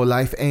I know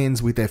life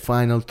ends with a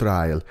final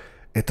trial.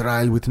 A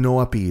trial with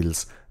no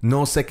appeals,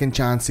 no second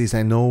chances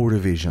and no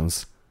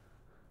revisions.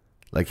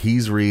 Like,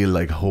 he's real,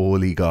 like,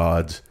 holy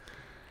God.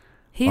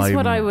 He's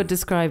what I would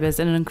describe as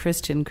an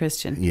unchristian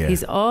Christian. Yeah.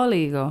 He's all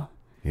ego.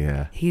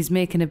 Yeah. He's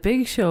making a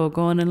big show,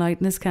 going and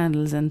lighting his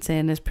candles and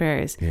saying his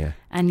prayers. Yeah.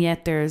 And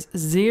yet there's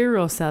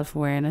zero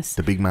self-awareness.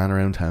 The big man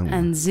around town.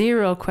 And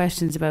zero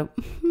questions about,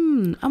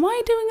 am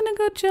I doing a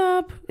good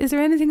job? Is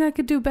there anything I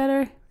could do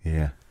better?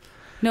 Yeah.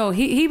 No,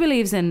 he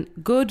believes in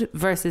good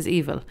versus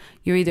evil.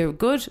 You're either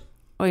good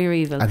or you're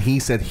evil. And he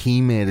said he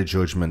made a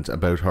judgment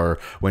about her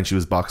when she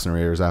was boxing her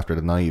ears after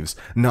the knives.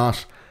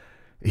 Not,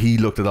 he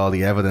looked at all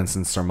the evidence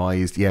and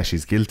surmised, yeah,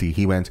 she's guilty.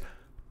 He went,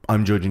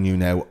 I'm judging you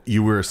now.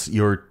 You're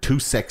too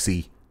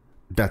sexy.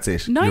 That's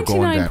it. You're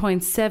going down.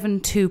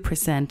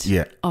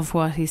 99.72% of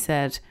what he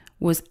said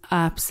was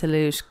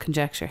absolute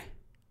conjecture.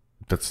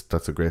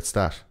 That's a great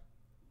stat.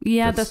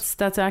 Yeah,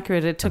 that's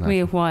accurate. It took me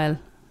a while.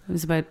 It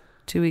was about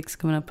 2 weeks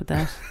coming up with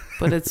that,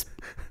 but it's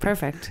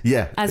perfect.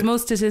 Yeah, as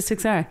most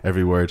statistics are.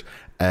 Every word.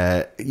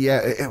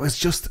 It was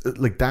just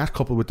like that,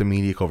 coupled with the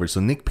media coverage. So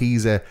Nick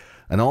Pizza,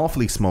 an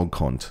awfully smug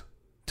cunt,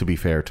 to be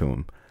fair to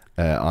him,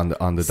 on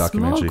the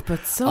documentary. Smug,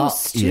 but so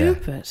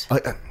stupid.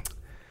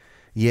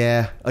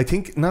 I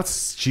think not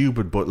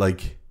stupid, but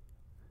like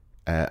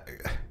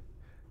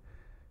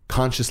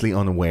consciously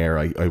unaware.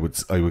 I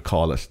would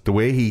call it, the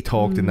way he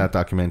talked in that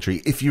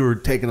documentary. If you're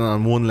taking it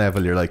on one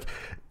level, you're like,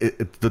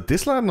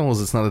 this lad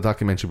knows it's not a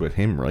documentary about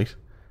him, right?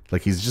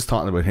 Like, he's just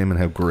talking about him and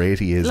how great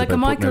he is. Like about a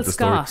Michael out the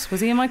Scott. story.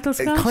 Was he a Michael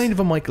Scott? Kind of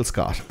a Michael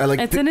Scott.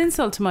 It's an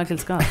insult to Michael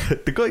Scott.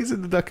 The guys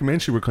in the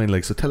documentary were kind of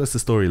like, so tell us the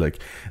story.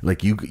 Like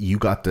you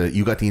got the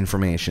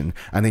information,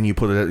 and then you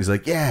put it out. He's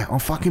like, yeah, I'm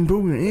fucking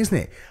brilliant, isn't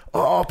it?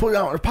 Oh, I'll put it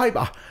out on the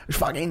paper. It's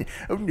fucking.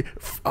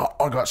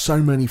 I got so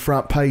many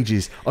front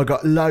pages. I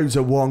got loads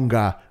of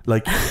Wonga.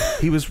 Like,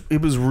 it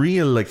was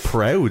real, like,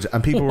 proud,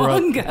 and people were all,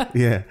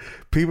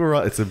 people were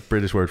all, it's a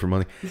British word for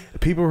money.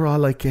 People were all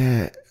like,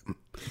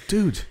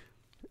 dude.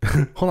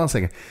 Hold on a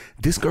second.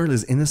 This girl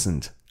is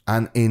innocent,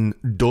 and in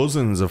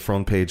dozens of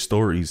front page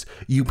stories,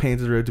 you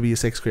painted her out to be a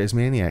sex crazed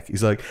maniac.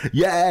 He's like,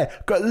 yeah,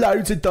 got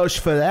loads of dosh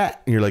for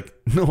that. And you're like,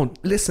 no,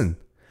 listen,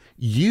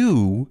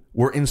 you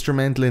were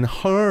instrumental in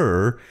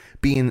her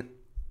being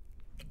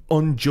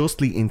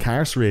unjustly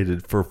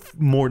incarcerated for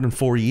more than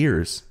 4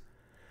 years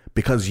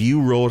because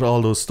you wrote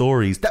all those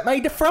stories that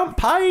made the front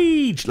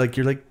page. Like,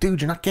 you're like,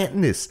 dude, you're not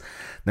getting this.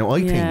 Now,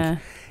 I think...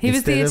 He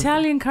was the instead of-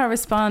 Italian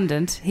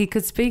correspondent. He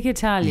could speak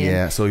Italian.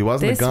 Yeah, so he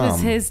wasn't a This Gom.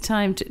 was his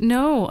time to...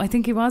 No, I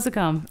think he was a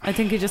Gom. I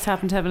think he just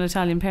happened to have an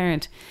Italian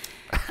parent.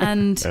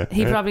 And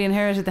he probably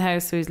inherited the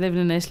house, so he's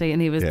living in Italy,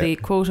 and he was the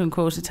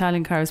quote-unquote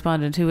Italian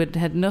correspondent who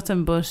had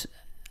nothing but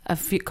a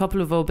couple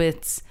of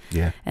obits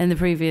in the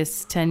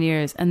previous 10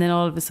 years. And then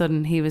all of a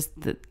sudden, he was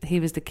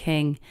the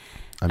king.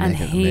 And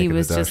he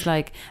was just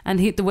like, and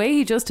the way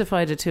he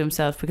justified it to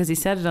himself, because he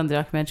said it on the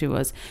documentary,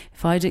 was,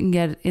 if I didn't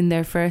get in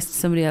there first,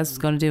 somebody else was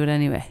going to do it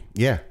anyway.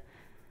 Yeah.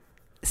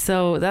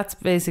 So that's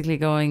basically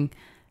going,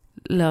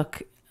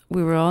 look,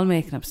 we were all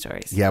making up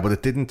stories. Yeah, but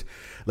it didn't,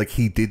 like,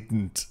 he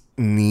didn't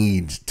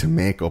need to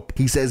make up.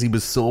 He says he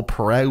was so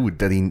proud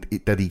that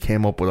he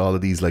came up with all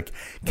of these, like,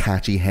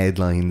 catchy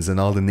headlines and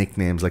all the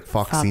nicknames, like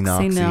Foxy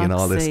Noxy and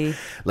all this.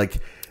 Like,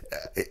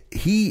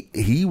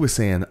 he was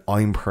saying,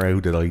 I'm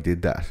proud that I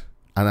did that.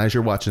 And as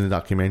you're watching the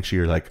documentary,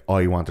 you're like,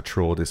 I want to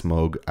throw this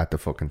mug at the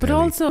fucking But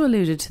telly. also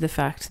alluded to the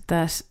fact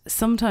that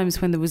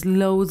sometimes when there was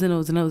loads and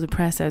loads and loads of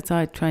press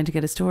outside trying to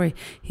get a story,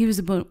 he was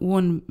the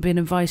one being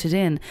invited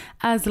in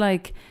as,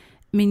 like,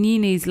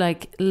 Mignini's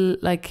like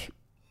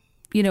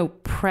you know,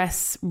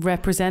 press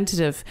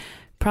representative,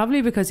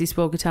 probably because he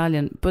spoke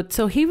Italian. But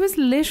so he was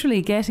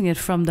literally getting it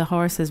from the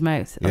horse's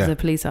mouth of the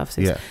police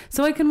officers. Yeah.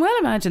 So I can well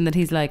imagine that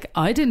he's like,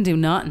 I didn't do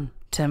nothing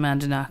to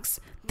Amanda Knox.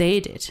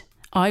 They did.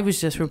 I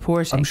was just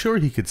reporting. I'm sure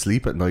he could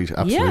sleep at night,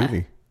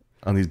 absolutely.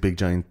 On these big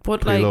giant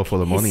but pillow like,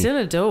 full of money. he's still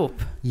a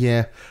dope.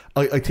 Yeah.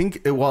 I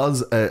think it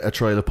was a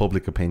trial of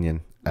public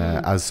opinion.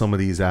 As some of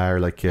these are,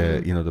 like,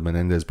 you know, the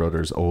Menendez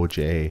brothers,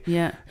 OJ.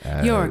 Yeah.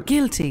 You're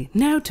guilty.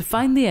 Now to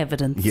find the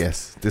evidence.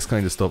 Yes. This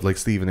kind of stuff, like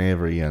Stephen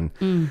Avery and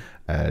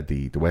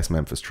the West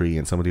Memphis 3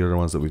 and some of the other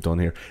ones that we've done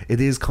here.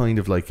 It is kind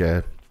of like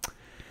there's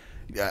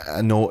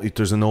a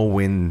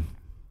no-win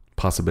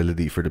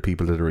possibility for the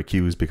people that are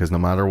accused, because no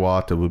matter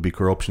what, there will be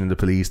corruption in the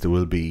police. There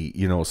will be,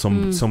 you know,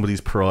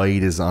 somebody's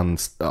pride is on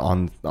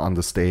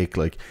the stake.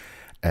 Like,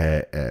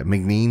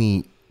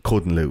 Mignini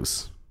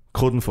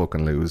couldn't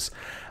fucking lose,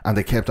 and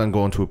they kept on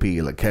going to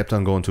appeal,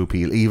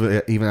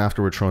 even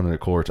after we're thrown in the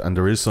court. And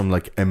there is some,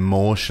 like,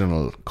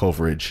 emotional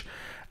coverage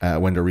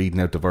when they're reading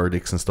out the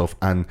verdicts and stuff.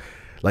 And,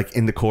 like,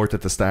 in the court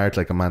at the start,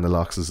 like, Amanda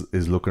Knox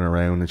is looking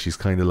around and she's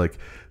kind of, like,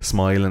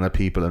 smiling at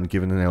people and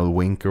giving an old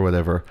wink or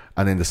whatever.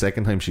 And then the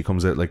second time she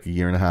comes out, like, a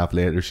year and a half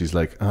later, she's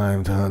like,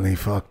 I'm totally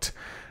fucked.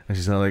 And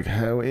she's not like,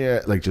 hell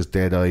yeah, like, just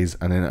dead eyes.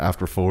 And then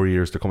after 4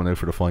 years, they're coming out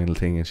for the final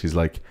thing and she's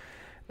like,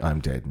 I'm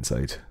dead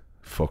inside.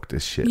 Fuck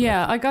this shit.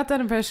 Yeah, I got that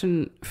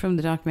impression from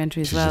the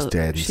documentary as well. She's just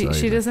dead inside.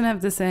 She doesn't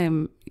have the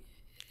same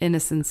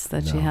innocence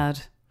that she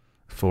had.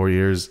 4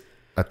 years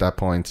at that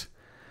point,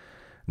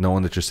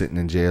 knowing that you're sitting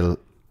in jail.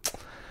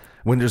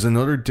 When there's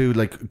another dude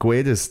like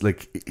Guedes,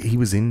 like, he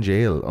was in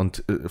jail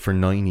for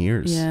 9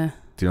 years. Yeah.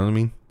 Do you know what I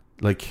mean?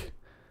 Like,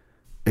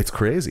 it's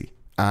crazy.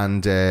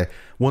 And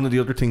one of the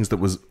other things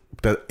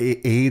that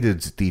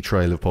aided the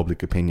trial of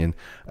public opinion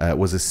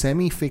was a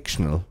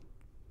semi-fictional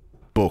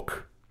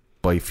book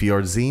by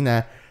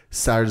Fiorzina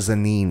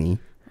Sarzanini.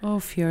 Oh,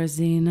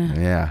 Fiorzina.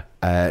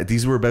 Yeah.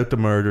 These were about the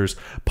murders,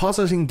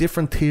 positing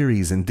different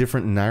theories and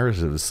different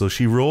narratives. So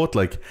she wrote,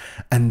 like,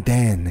 and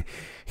then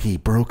he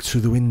broke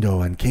through the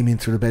window and came in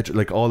through the bedroom,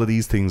 like, all of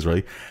these things,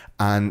 right?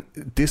 And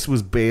this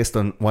was based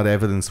on what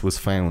evidence was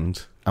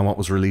found and what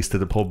was released to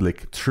the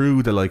public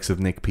through the likes of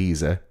Nick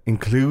Pisa,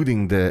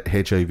 including the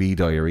HIV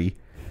diary,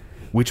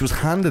 which was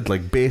handed,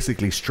 like,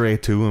 basically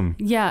straight to him.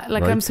 Yeah,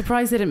 like, right? I'm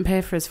surprised they didn't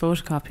pay for his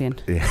photocopying.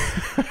 Yeah.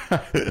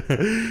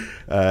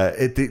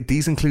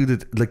 These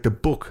included, like, the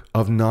book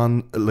of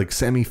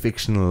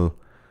semi-fictional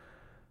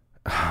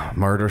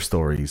murder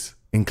stories,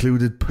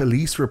 included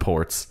police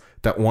reports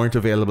that weren't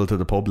available to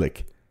the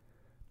public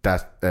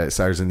that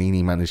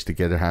Sarzanini managed to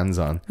get her hands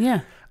on.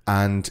 Yeah.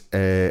 And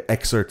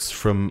excerpts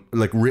from,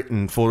 like,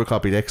 written,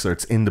 photocopied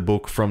excerpts in the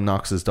book from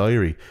Knox's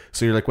diary.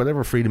 So you're like,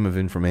 whatever freedom of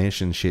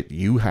information shit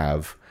you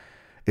have,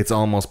 it's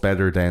almost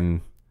better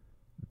than,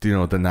 you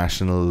know, the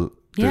national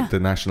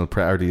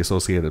or the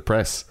Associated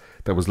Press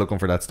that was looking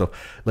for that stuff.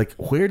 Like,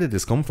 where did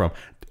this come from?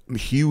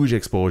 Huge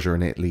exposure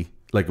in Italy.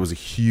 Like, it was a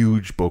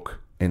huge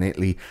book in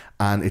Italy,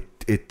 and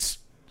it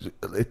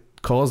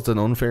caused an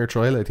unfair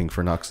trial, I think,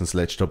 for Knox and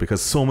Sledgeto,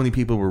 because so many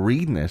people were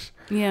reading it,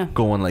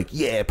 going like,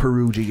 yeah,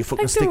 Perugia, you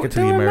fucking, like, stick it to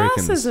the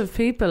Americans. There were masses of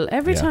people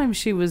every time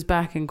she was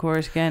back in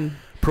court again,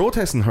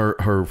 protesting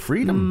her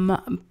freedom.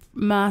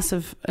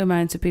 Massive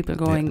amounts of people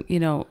going, you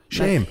know,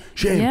 shame,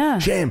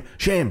 like, shame,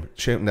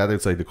 shouting that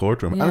outside the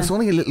courtroom. And it's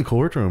only a little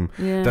courtroom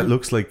that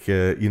looks like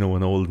you know,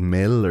 an old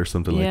mill or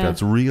something like that.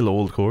 It's a real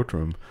old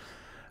courtroom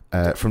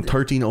from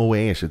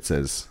 1308, it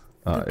says.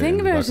 The thing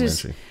about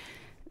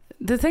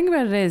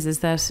it is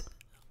that,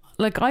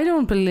 like, I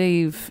don't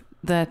believe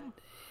that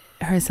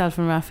herself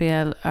and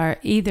Raphael are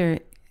either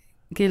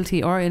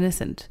guilty or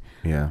innocent.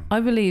 Yeah.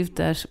 I believe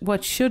that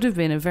what should have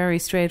been a very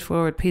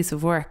straightforward piece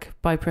of work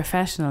by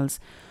professionals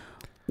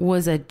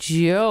was a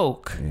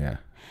joke. Yeah.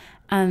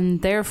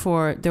 And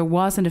therefore there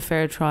wasn't a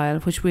fair trial,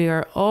 which we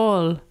are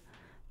all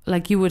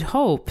like you would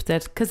hope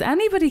that, because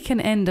anybody can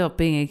end up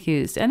being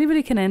accused.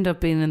 Anybody can end up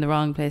being in the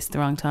wrong place at the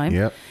wrong time.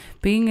 Yeah.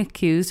 Being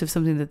accused of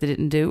something that they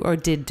didn't do or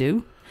did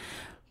do.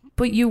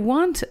 But you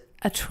want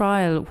a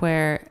trial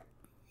where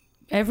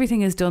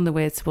everything is done the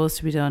way it's supposed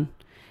to be done.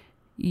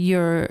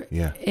 You're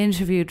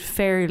interviewed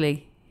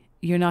fairly.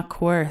 You're not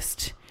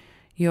coerced.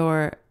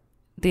 The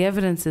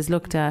evidence is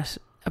looked at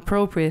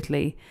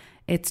appropriately.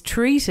 It's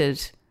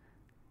treated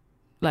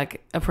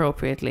like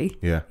appropriately.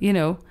 Yeah. You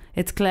know,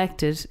 it's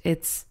collected.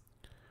 It's,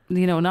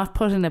 you know, not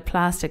put in a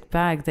plastic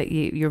bag that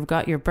you've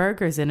got your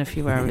burgers in a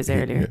few hours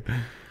earlier.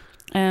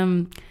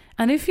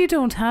 And if you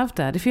don't have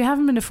that, if you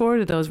haven't been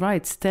afforded those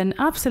rights, then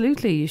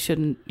absolutely you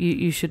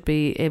should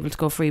be able to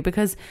go free,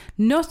 because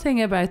nothing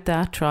about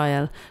that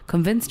trial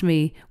convinced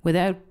me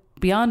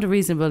beyond a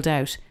reasonable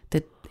doubt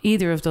that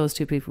either of those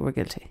two people were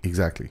guilty.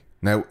 Exactly.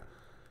 Now,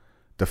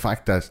 the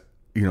fact that,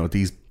 you know,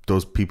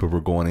 those people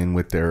were going in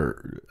with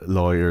their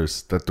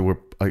lawyers that they were,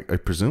 I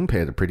presume,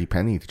 paid a pretty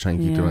penny to try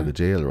and keep them out of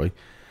jail, right?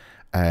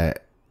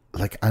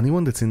 Like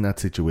anyone that's in that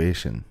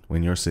situation,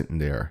 when you're sitting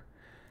there,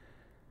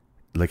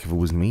 like if it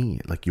was me,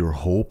 like you're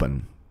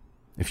hoping,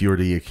 if you're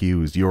the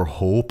accused, you're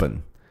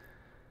hoping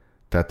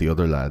that the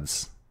other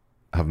lads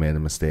have made a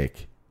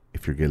mistake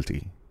if you're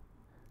guilty.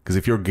 Because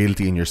if you're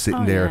guilty and you're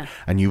sitting there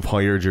and you've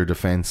hired your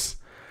defence,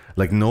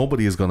 like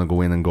nobody is going to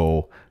go in and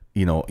go,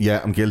 you know,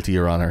 yeah, I'm guilty,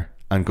 Your Honour,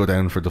 and go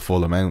down for the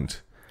full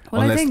amount.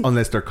 Well,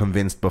 unless they're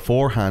convinced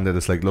beforehand that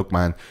it's like, look,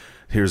 man,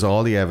 here's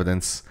all the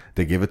evidence.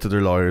 They give it to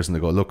their lawyers and they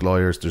go, look,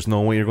 lawyers, there's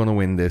no way you're going to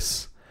win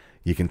this.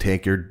 You can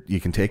take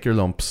your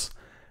lumps.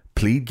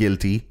 Plead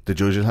guilty, the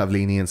judge will have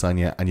lenience on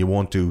you, and you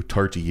won't do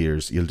 30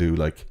 years, you'll do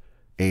like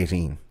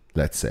 18,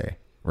 let's say,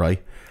 right?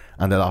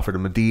 And they'll offer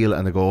them a deal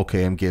and they go,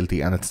 okay, I'm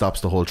guilty, and it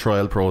stops the whole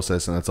trial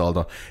process and it's all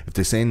done. If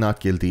they say not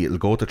guilty, it'll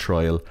go to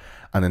trial,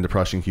 and then the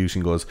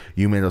prosecution goes,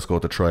 you made us go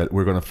to trial,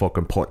 we're going to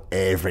fucking put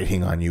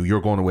everything on you, you're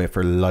going away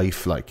for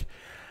life, like.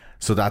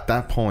 So at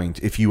that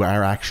point, if you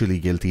are actually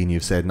guilty and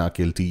you've said not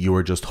guilty, you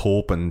are just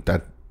hoping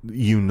that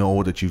you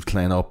know that you've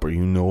cleaned up, or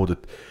you know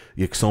that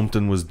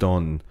something was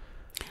done.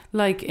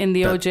 Like in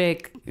the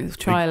OJ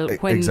trial,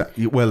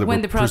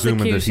 when the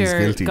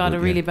prosecutor got a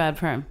really bad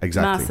perm.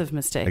 Exactly. Massive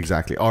mistake.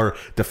 Exactly. Or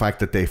the fact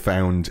that they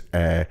found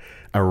a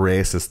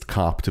racist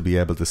cop to be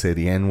able to say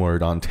the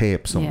N-word on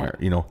tape somewhere.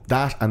 Yeah. You know,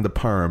 that and the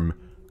perm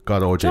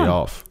got OJ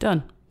off.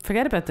 Done.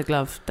 Forget about the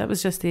glove. That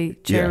was just the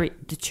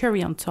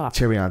cherry on top.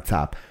 Cherry on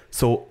top.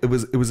 So it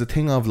was a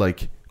thing of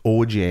like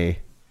OJ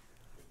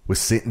was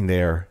sitting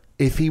there,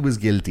 if he was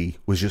guilty,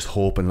 was just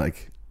hoping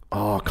like,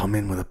 oh, come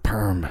in with a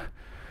perm.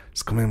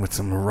 Just come in with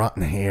some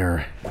rotten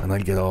hair and I'll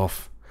get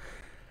off.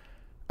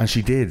 And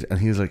she did. And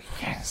he was like,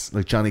 yes.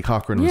 Like Johnny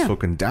Cochran was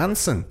fucking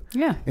dancing.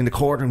 Yeah. In the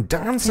courtroom,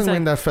 dancing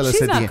when that fella said...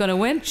 She's not going to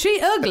win. She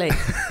ugly.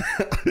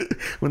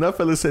 When that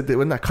fella said...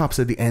 When that cop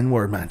said the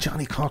N-word, man,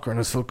 Johnny Cochran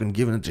was fucking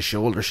giving it the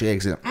shoulder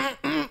shakes.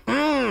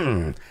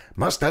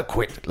 Must have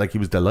quit. Like he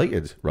was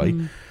delighted, right?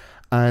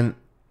 And...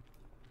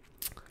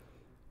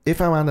 if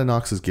Amanda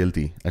Knox is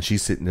guilty and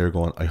she's sitting there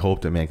going, I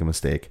hope they make a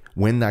mistake,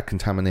 when that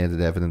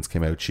contaminated evidence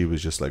came out, she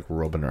was just like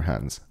rubbing her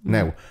hands.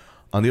 Now,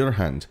 on the other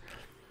hand,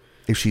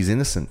 if she's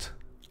innocent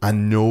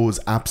and knows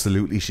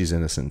absolutely she's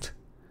innocent,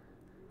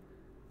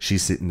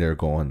 she's sitting there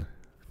going,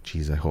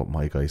 geez, I hope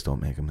my guys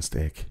don't make a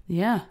mistake.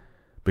 Yeah.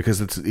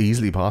 Because it's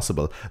easily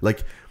possible.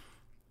 Like,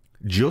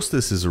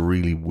 justice is a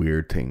really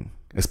weird thing,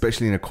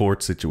 especially in a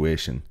court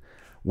situation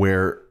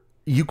where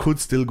you could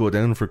still go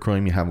down for a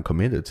crime you haven't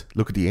committed.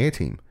 Look at the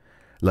A-Team.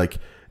 Like,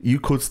 you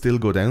could still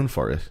go down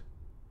for it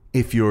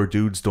if your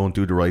dudes don't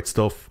do the right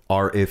stuff,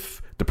 or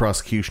if the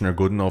prosecution are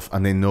good enough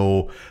and they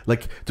know,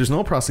 like, there's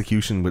no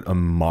prosecution with a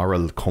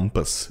moral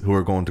compass who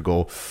are going to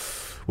go,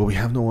 well, we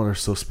have no other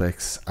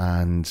suspects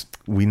and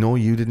we know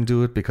you didn't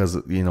do it because,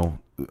 you know,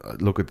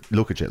 look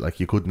at you, like,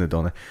 you couldn't have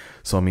done it.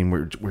 So, I mean,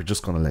 we're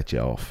just going to let you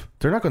off.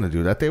 They're not going to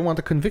do that. They want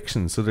a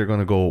conviction, so they're going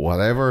to go,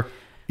 whatever.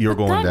 You're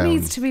going down. That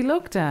needs to be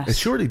looked at. It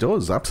surely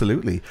does,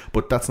 absolutely.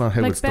 But that's not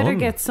how it's done. Like, better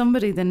get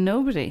somebody than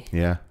nobody.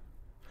 Yeah.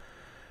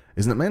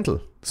 Isn't it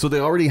mental? So they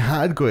already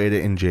had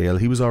Guaida in jail.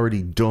 He was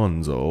already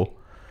done, so.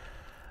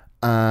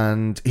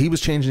 And he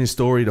was changing his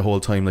story the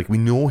whole time. Like, we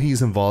know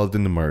he's involved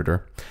in the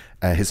murder.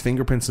 His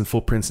fingerprints and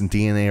footprints and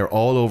DNA are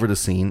all over the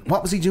scene.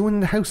 What was he doing in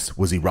the house?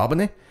 Was he robbing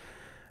it?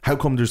 How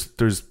come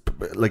there's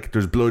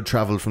blood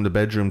travelled from the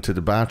bedroom to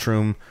the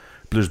bathroom?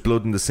 There's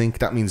blood in the sink.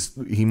 That means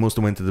he must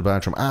have went to the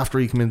bathroom after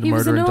he committed the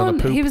murder and done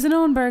a poop. He was a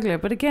known burglar.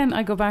 But again,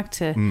 I go back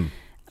to,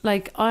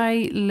 like,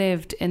 I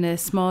lived in a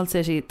small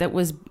city that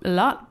was a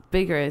lot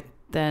bigger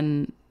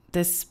than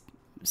this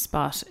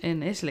spot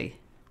in Italy.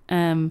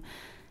 And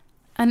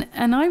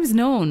I was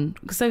known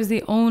because I was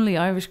the only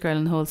Irish girl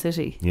in the whole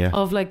city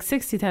of like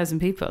 60,000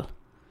 people.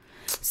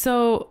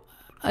 So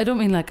I don't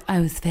mean like I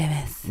was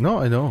famous. No,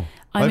 I know.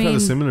 I've had a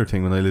similar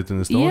thing when I lived in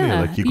Estonia.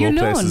 Yeah, like, you go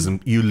places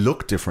and you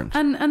look different.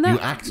 And that, you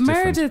act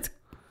different.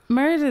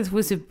 Meredith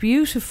was a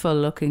beautiful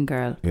looking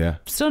girl. Yeah.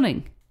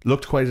 Stunning.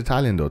 Looked quite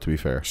Italian though, to be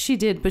fair. She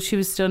did, but she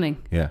was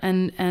stunning. Yeah.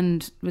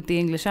 And with the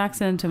English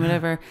accent and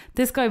whatever.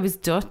 This guy was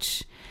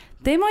Dutch.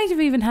 They might have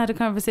even had a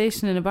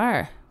conversation in a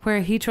bar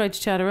where he tried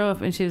to chat her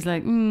up and she was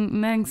like,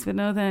 thanks, but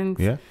no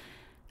thanks. Yeah.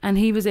 And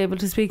he was able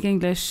to speak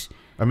English.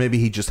 Or maybe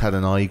he just had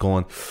an eye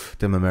going,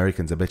 them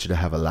Americans, I bet you they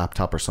have a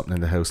laptop or something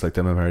in the house. Like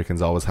them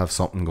Americans always have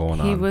something going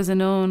on. He was a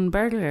known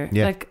burglar.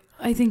 Yeah. Like,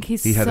 I think He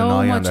he's had an so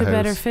eye on much the a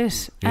better house.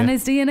 fit. Yeah. And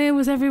his DNA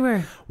was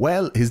everywhere.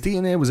 Well, his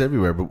DNA was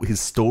everywhere, but his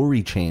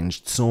story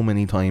changed so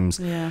many times,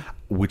 Yeah.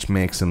 which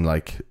makes him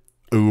like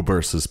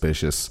uber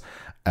suspicious.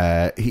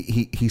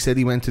 He said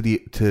he went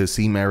to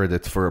see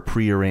Meredith for a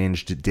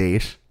prearranged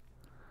date,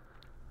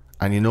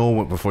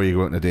 and before you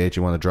go out on a date,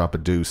 you want to drop a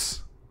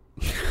deuce,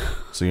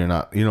 so you're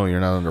not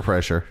under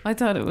pressure. I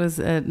thought it was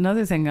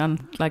another thing on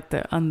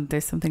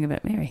There's Something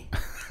About Mary.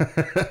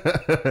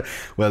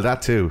 Well,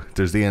 that too.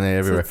 There's DNA So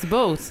everywhere. it's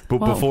both. But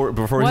Whoa. before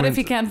he what went, if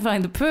you can't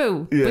find the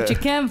poo, Yeah. but you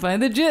can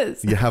find the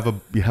jizz? you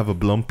have a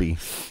blumpy,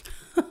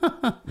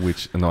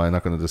 which no, I'm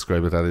not going to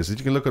describe what that is. You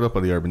can look it up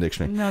on the Urban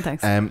Dictionary. No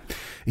thanks.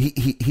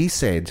 He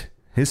said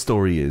his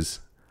story is,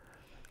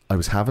 I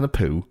was having a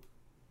poo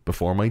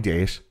before my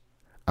date,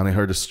 and I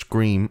heard a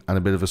scream and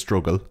a bit of a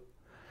struggle,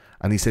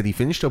 and he said he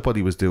finished up what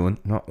he was doing,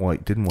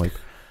 didn't wipe,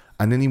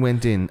 and then he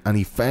went in and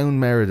he found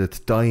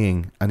Meredith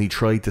dying, and he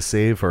tried to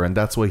save her, and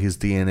that's why his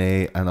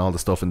DNA and all the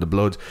stuff in the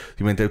blood.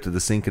 He went out to the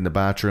sink in the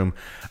bathroom.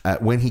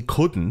 When he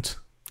couldn't,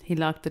 He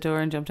locked the door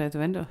and jumped out the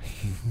window.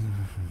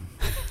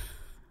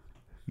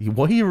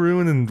 why are you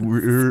ruining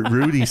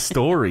Rudy's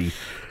story?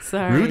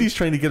 Sorry. Rudy's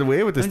trying to get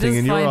away with this I'm thing, just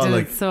and you're all finding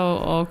like it so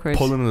awkward.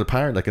 pulling it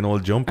apart like an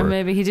old jumper. Or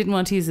maybe he didn't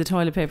want to use the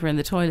toilet paper in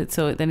the toilet,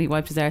 so then he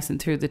wiped his arse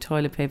and threw the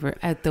toilet paper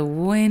out the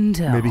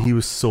window. Maybe he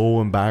was so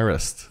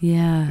embarrassed.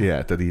 Yeah.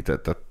 Yeah, that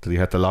he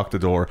had to lock the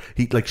door.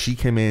 She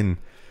came in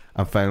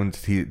and found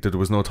that there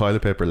was no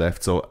toilet paper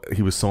left, so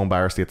he was so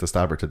embarrassed he had to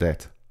stab her to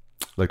death.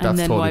 Like, that's And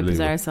then totally wipe his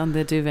believable. arse on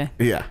the duvet.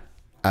 Yeah.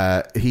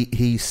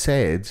 He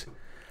said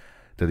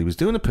that he was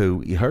doing a poo,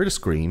 he heard a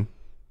scream,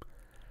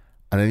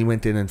 and then he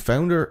went in and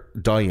found her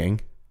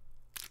dying,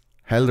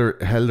 held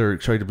her,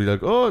 tried to be like,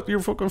 oh, you're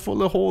fucking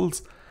full of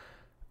holes.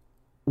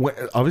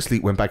 Obviously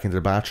went back into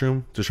the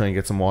bathroom to try and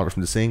get some water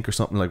from the sink or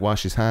something, like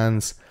wash his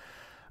hands,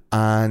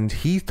 and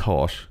he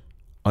thought,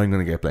 I'm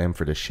going to get blamed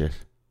for this shit.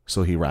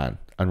 So he ran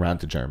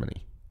to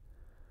Germany.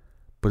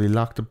 But he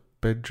locked the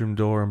bedroom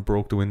door and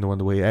broke the window on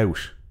the way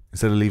out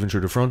instead of leaving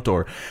through the front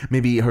door.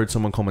 Maybe he heard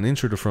someone coming in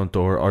through the front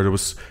door, or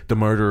the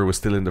murderer was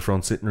still in the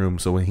front sitting room,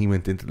 so when he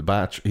went into the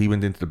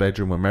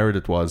bedroom where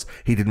Meredith was,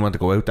 he didn't want to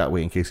go out that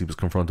way in case he was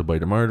confronted by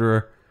the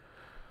murderer.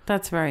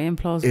 That's very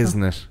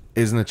implausible.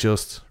 Isn't it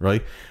just,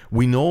 right?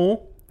 We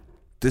know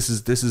this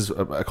is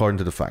according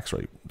to the facts,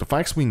 right? The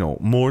facts we know,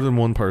 more than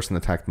one person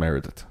attacked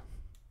Meredith.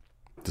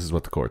 This is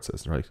what the court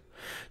says, right?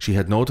 She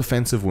had no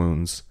defensive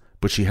wounds,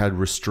 but she had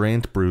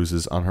restraint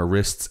bruises on her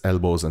wrists,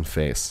 elbows, and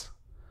face.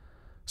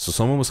 So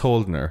someone was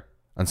holding her,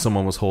 and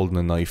someone was holding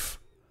a knife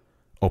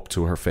up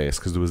to her face,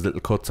 because there was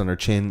little cuts on her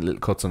chin, little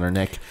cuts on her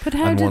neck, But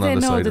how and did one they on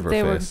the know side that of her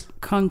they face. were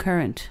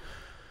concurrent?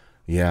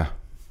 Yeah,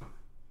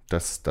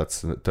 that's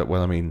that.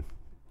 Well, I mean,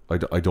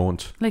 I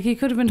don't. Like, he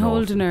could have been No.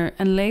 holding her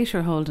and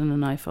later holding a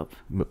knife up.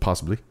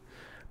 Possibly.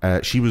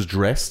 She was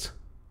dressed.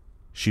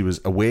 She was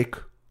awake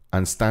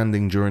and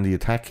standing during the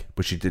attack,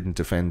 but she didn't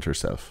defend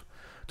herself.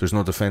 There's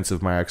no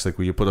defensive marks, like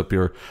where you put up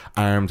your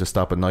arm to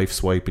stop a knife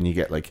swipe and you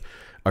get like,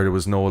 or there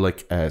was no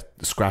like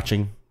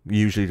scratching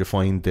usually to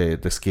find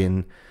the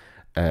skin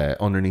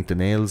underneath the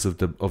nails of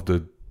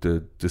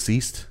the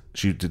deceased.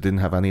 She didn't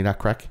have any of that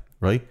crack,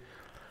 right?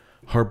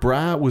 Her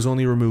bra was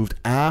only removed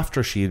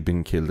after she had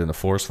been killed in a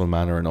forceful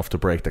manner enough to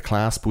break the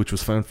clasp, which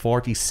was found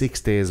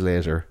 46 days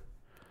later.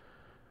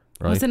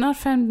 Right? Was it not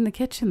found in the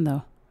kitchen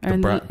though? Or The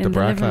in bra- the the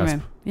bra living clasp?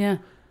 room? Yeah.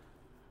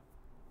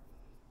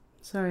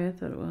 Sorry, I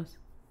thought it was.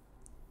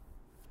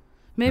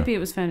 Maybe it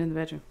was found in the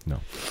bedroom.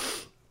 No.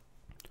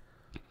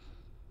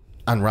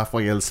 And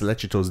Rafael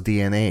Solecito's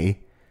DNA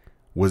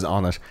was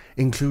on it,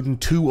 including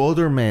 2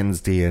 other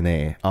men's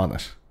DNA on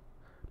it.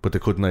 But they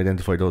couldn't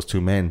identify those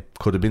 2 men.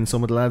 Could have been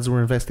some of the lads who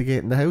were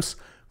investigating the house.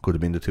 Could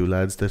have been the 2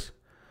 lads that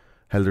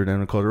held her down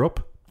and cut her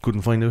up.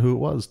 Couldn't find out who it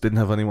was. Didn't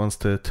have anyone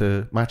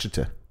to match it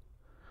to.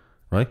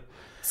 Right?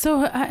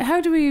 So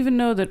how do we even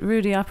know that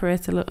Rudy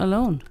operates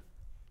alone?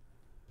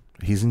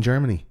 He's in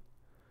Germany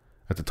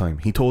at the time.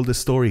 He told this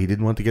story. He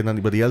didn't want to get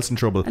anybody else in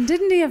trouble. And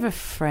didn't he have a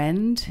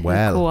friend who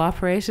Well.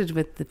 cooperated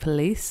with the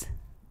police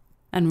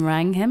and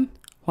rang him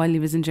while he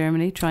was in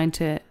Germany trying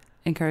to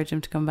encourage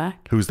him to come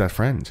back? Who's that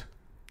friend?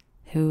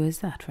 Who is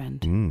that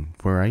friend?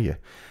 Where are you?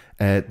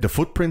 The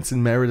footprints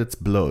in Meredith's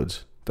blood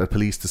that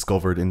police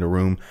discovered in the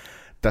room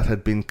that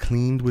had been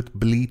cleaned with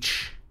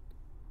bleach,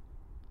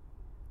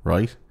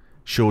 right,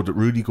 showed that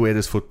Rudy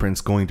Gueda's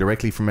footprints going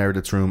directly from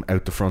Meredith's room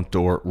out the front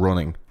door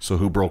running. So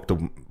who broke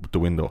the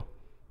window?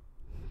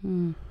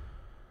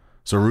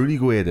 So Rudy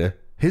Gueda,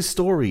 his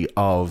story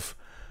of,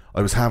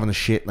 I was having a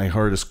shit and I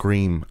heard a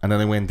scream and then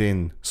I went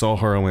in, saw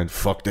her and went,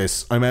 fuck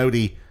this, I'm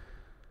outie,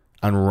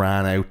 and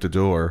ran out the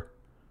door,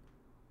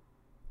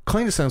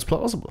 kind of sounds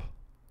plausible.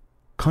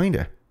 Kind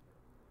of.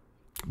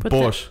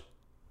 But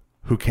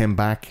who came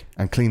back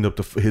and cleaned up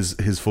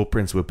his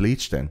footprints with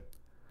bleach then?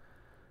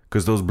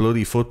 Because those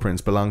bloody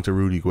footprints belonged to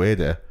Rudy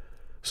Gueda.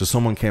 So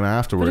someone came But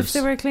afterwards. if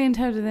they were cleaned,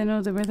 how did they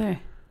know they were there?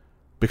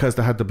 Because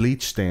they had the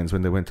bleach stains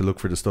when they went to look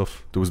for the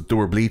stuff. They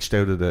were bleached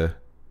out of the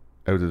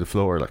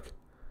floor. Like,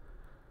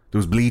 there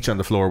was bleach on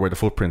the floor where the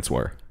footprints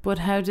were. But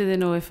how did they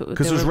know if it was?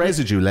 Because there's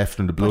residue left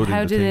in the blood. But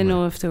how in the did they thing,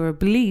 know like. if they were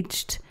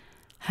bleached?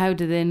 How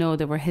did they know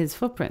they were his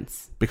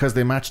footprints? Because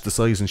they matched the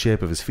size and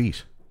shape of his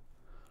feet.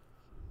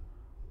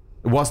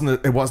 It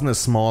wasn't a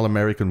small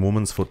American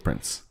woman's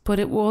footprints. But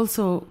it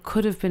also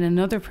could have been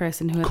another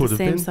person who had Could the have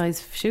same been.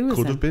 size shoes.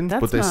 Could have been,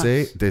 That's but they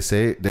not-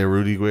 say they're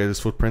Rudy Gueda's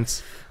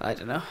footprints. I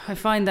don't know. I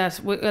find that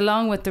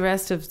along with the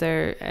rest of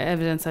their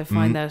evidence, I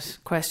find that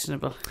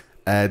questionable.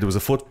 There was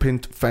a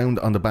footprint found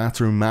on the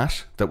bathroom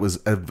mat that was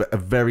a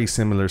very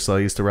similar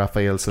size to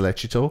Rafael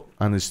Sollecito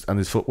on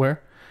his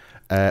footwear.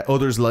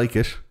 Others like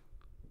it,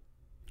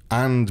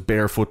 and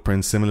bare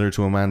footprints similar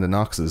to Amanda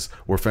Knox's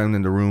were found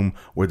in the room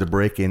where the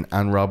break-in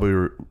and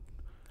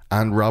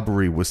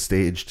robbery was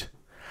staged,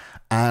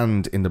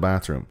 and in the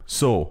bathroom.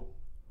 So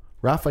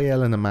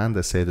Rafael and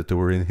Amanda say that they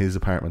were in his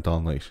apartment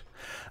all night.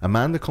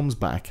 Amanda comes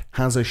back,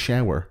 has a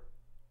shower,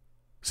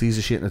 sees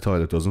a shit in the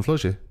toilet, doesn't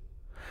flush it,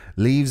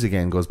 leaves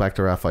again, goes back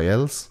to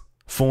Rafael's.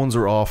 Phones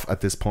are off at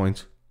this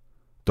point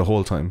the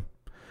whole time,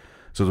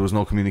 so there was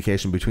no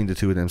communication between the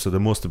two of them, so they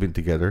must have been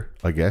together,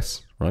 I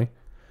guess, right?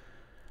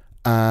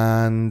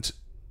 And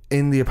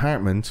in the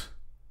apartment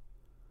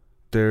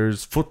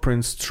there's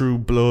footprints through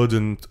blood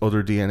and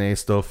other DNA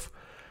stuff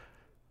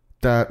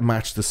that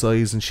match the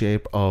size and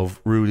shape of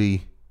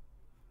Rudy,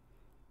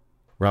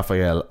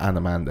 Rafael and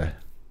Amanda,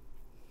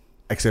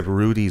 except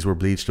Rudy's were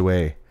bleached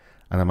away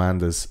and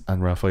Amanda's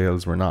and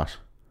Rafael's were not.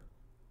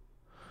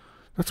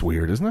 That's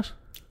weird, isn't it?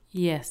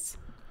 Yes.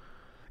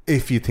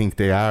 If you think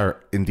they are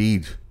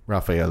indeed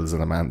Rafael's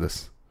and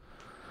Amanda's.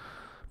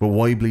 But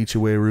why bleach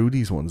away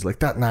Rudy's ones? Like,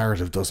 that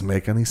narrative doesn't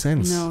make any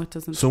sense. No, it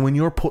doesn't. So when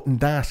you're putting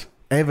that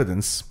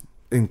evidence,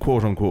 in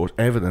quote unquote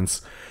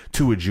evidence,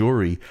 to a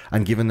jury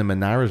and giving them a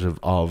narrative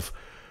of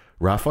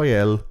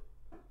Rafael,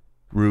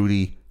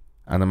 Rudy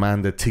and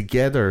Amanda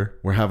together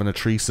were having a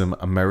threesome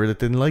and Meredith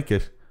didn't like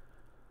it,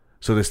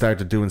 so they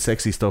started doing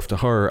sexy stuff to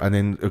her, and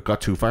then it got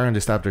too far and they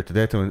stabbed her to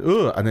death and went,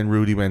 ugh, and then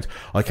Rudy went,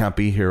 I can't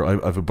be here,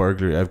 I've a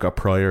burglary, I've got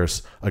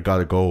priors, I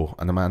gotta go.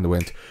 And Amanda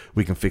went,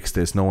 we can fix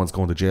this, no one's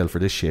going to jail for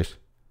this shit.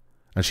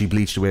 And she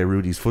bleached away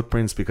Rudy's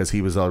footprints because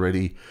he was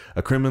already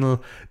a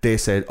criminal. They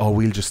said, oh,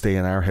 we'll just stay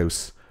in our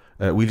house,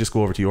 we'll just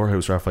go over to your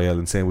house, Raphael,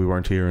 and say we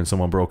weren't here and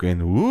someone broke in.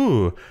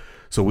 Ooh,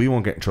 so we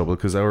won't get in trouble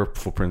because our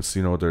footprints,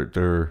 you know,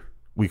 they're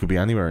we could be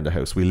anywhere in the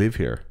house, we live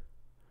here.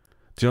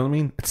 Do you know what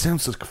I mean? It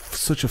sounds like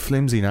such a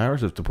flimsy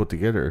narrative to put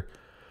together,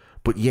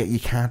 but yet you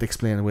can't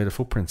explain away the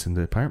footprints in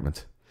the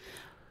apartment.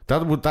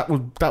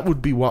 That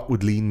would be what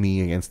would lean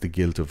me against the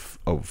guilt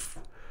of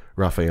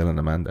Raphael and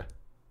Amanda.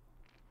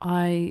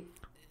 I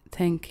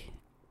think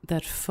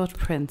that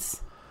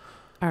footprints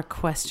are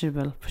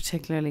questionable,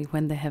 particularly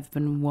when they have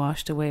been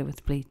washed away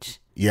with bleach.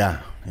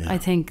 Yeah. I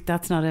think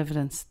that's not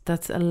evidence.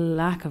 That's a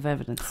lack of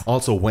evidence.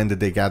 Also, when did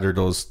they gather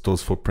those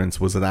footprints?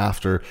 Was it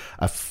after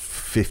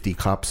 50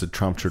 cops had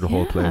tromped through the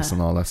whole place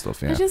and all that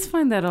stuff? Yeah. I just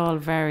find that all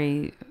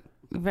very,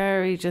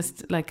 very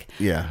just like...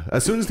 Yeah.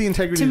 As soon as the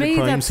integrity To of the me,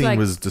 crime that's scene like-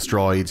 was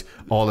destroyed,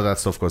 all of that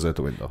stuff goes out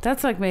the window.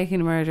 That's like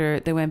making a murder.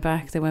 They went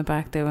back,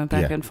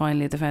 Yeah. and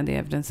finally they found the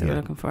evidence they were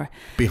looking for.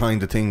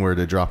 Behind the thing where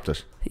they dropped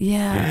it.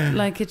 Yeah,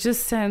 like it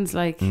just sounds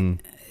like,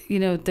 you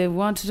know, they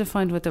wanted to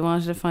find what they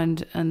wanted to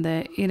find, and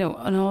they, you know,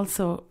 and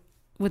also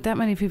with that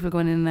many people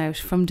going in and out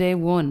from day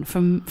one,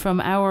 from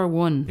hour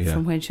one,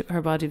 from when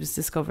her body was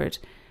discovered,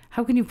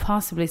 how can you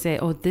possibly say,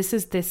 oh, this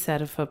is this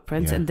set of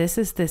footprints and this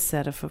is this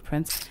set of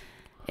footprints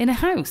in a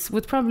house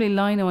with probably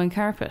lino and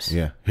carpet?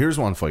 Yeah. Here's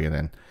one for you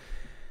then.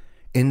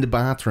 In the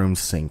bathroom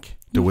sink,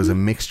 there was a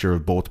mixture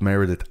of both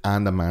Meredith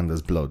and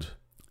Amanda's blood.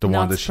 The one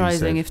Not that she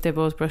surprising said. if they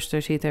both brushed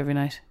their teeth every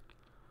night.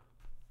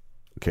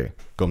 Okay,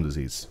 gum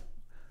disease,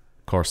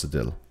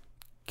 Corsadil,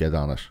 get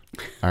on it,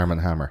 Arm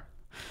and Hammer,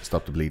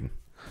 stop the bleeding,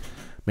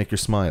 make your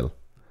smile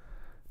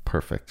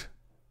perfect,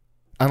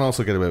 and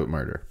also get away with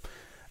murder.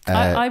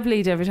 I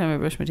bleed every time I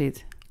brush my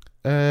teeth.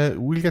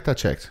 We'll get that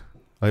checked.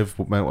 I have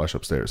mouthwash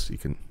upstairs. You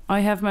can. I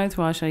have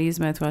mouthwash. I use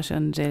mouthwash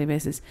on a daily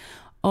basis.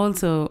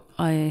 Also,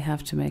 I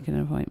have to make an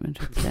appointment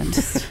with the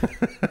dentist.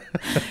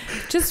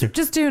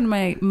 just doing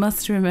my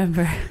must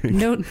remember.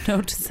 Note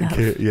to self.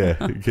 Yeah,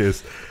 in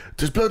case.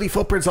 There's bloody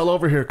footprints all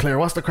over here, Claire.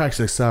 What's the crack? She's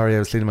like, sorry, I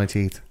was cleaning my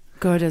teeth.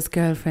 Gorda's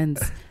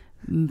girlfriend's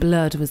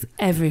blood was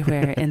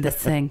everywhere in the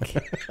sink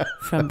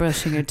from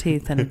brushing her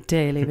teeth on a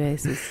daily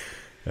basis.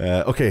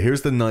 Okay,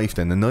 here's the knife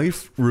then. The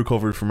knife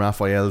recovered from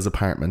Raphael's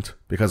apartment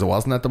because it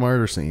wasn't at the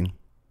murder scene.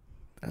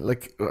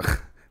 Like,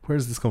 where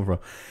does this come from?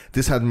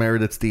 This had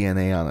Meredith's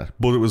DNA on it,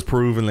 but it was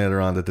proven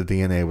later on that the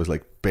DNA was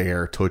like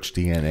bare touch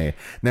DNA.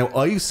 Now,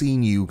 I've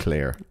seen you,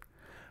 Claire,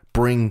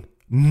 bring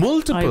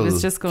multiple I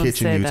was just going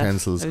kitchen to say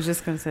utensils. that. I was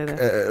just going to say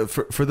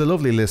that. For the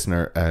lovely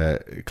listener,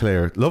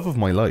 Claire, love of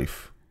my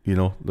life, you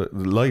know, the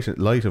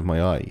light of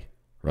my eye,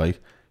 right?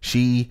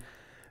 She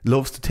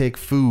loves to take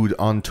food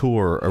on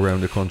tour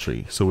around the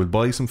country. So we'll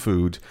buy some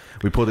food,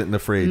 we put it in the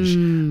fridge,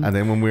 and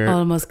then when we're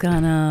almost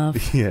gone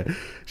off. yeah,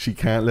 she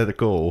can't let it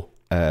go.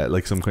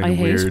 Like some kind I of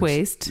hate weird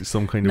waste.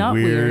 some kind Not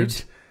of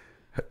weird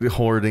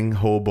hoarding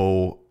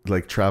hobo,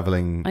 like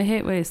traveling. I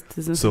hate waste.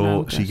 There's nothing So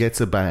wrong with she it.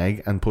 gets a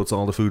bag and puts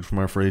all the food from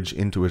our fridge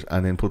into it,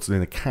 and then puts it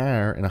in a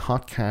car, in a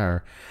hot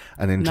car,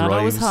 and then Not drives.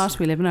 always hot.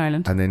 We live in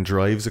Ireland. And then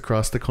drives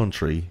across the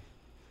country,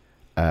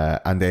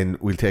 and then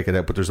we'll take it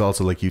out. But there's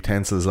also like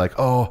utensils, like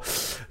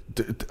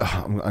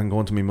I'm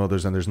going to my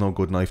mother's and there's no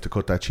good knife to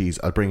cut that cheese.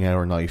 I'll bring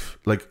our knife.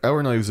 Like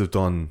our knives have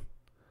done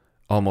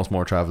almost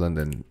more traveling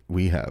than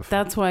we have.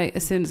 That's why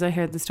as soon as I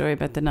heard the story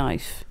about the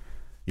knife,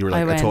 You were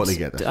like, I totally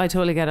get it. I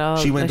totally get it all.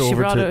 She went Like,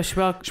 over to. she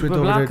brought She went a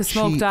over block to of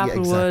smoked cheese.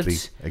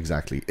 applewood.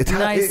 Exactly. It's A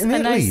nice, in a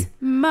Italy.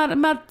 nice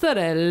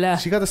mozzarella.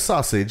 She got a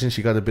sausage and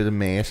she got a bit of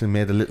meat and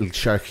made a little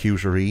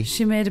charcuterie.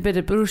 She made a bit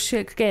of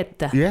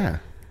bruschetta. Yeah,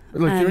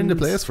 like you're in the And-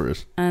 place for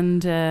it.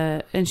 And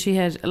she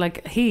had,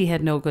 like, he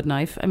had no good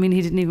knife. I mean,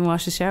 he didn't even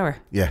wash the shower.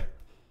 Yeah,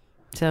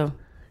 So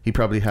he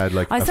probably had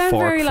like I a sound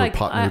fork very for like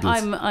pot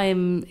noodles.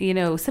 I'm you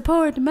know,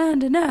 support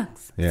Amanda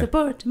Knox. Yeah.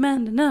 Support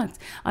Amanda Knox.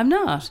 I'm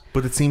not.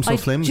 But it seems so I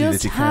flimsy just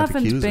that you can't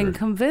haven't accuse been her.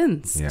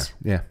 convinced.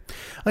 Yeah,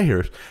 I hear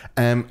it.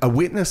 A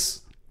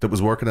witness that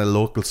was working at a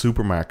local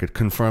supermarket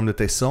confirmed that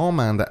they saw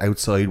Amanda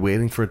outside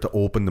waiting for it to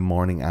open the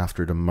morning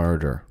after the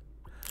murder.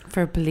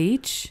 For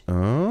bleach.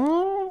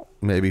 Oh,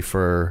 maybe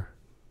for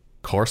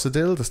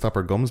Corsadil to stop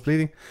her gums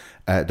bleeding.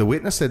 The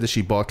witness said that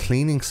she bought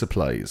cleaning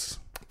supplies,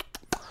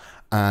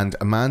 and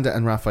Amanda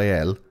and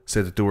Raphael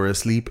said that they were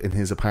asleep in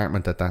his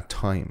apartment at that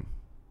time.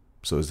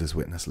 So is this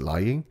witness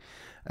lying?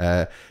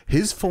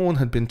 His phone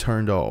had been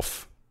turned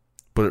off,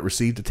 but it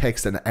received a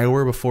text an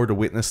hour before the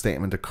witness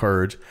statement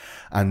occurred,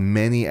 and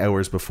many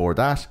hours before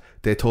that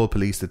they told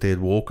police that they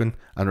had woken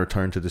and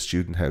returned to the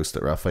student house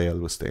that Raphael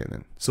was staying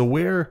in. So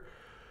where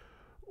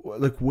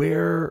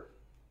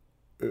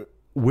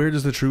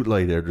does the truth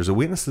lie there? There's a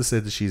witness that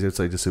said that she's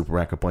outside the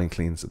supermarket buying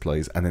cleaning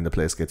supplies, and then the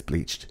place gets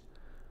bleached,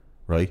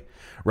 right?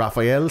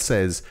 Raphael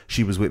says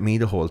she was with me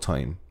the whole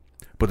time,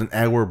 but an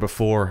hour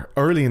before,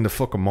 early in the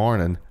fucking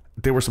morning,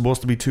 they were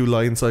supposed to be two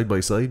lying side by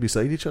side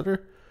beside each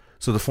other.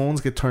 So the phones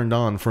get turned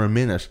on for a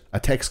minute, a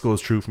text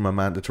goes through from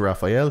Amanda to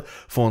Raphael,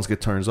 phones get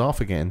turned off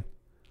again,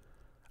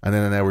 and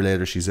then an hour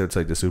later she's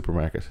outside the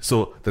supermarket.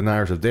 So the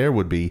narrative there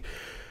would be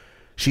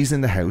she's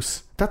in the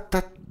house.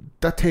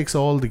 That takes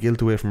all the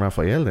guilt away from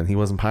Raphael, then he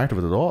wasn't part of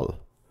it at all.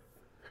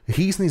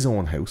 He's in his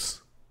own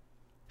house,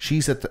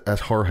 she's at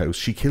her house,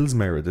 she kills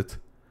Meredith,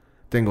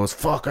 then goes,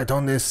 fuck, I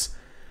done this,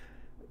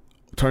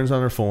 turns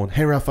on her phone,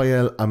 hey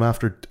Raphael, I'm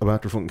after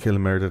fucking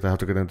killing Meredith, I have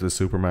to go down to the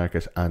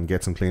supermarket and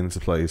get some cleaning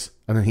supplies.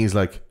 And then he's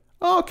like,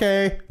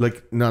 okay,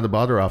 like not a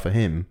bother off of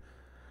him.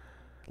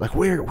 Like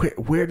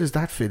where does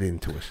that fit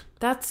into it?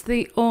 That's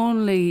the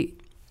only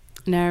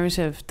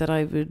narrative that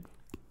I would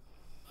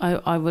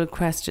have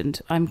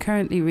questioned. I'm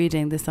currently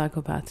reading The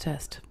Psychopath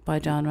Test by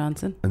John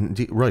Ranson.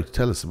 And right,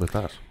 tell us about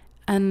that.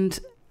 And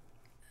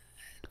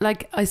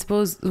like, I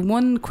suppose the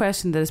one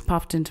question that has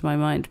popped into my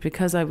mind,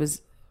 because I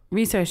was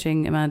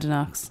researching Amanda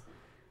Knox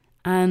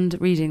and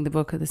reading the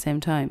book at the same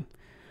time,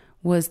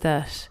 was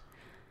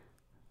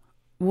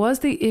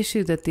the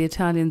issue that the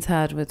Italians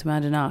had with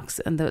Amanda Knox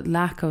and the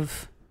lack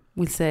of,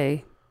 we'll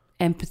say,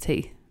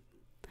 empathy,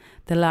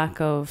 the lack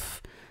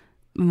of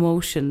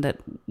emotion that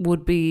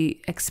would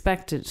be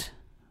expected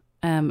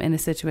in a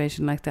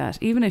situation like that,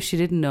 even if she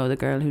didn't know the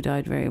girl who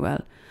died very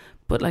well.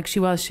 But like, she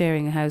was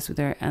sharing a house with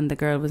her and the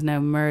girl was now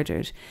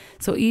murdered.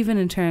 So even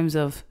in terms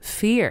of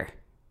fear,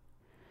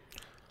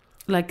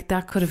 like,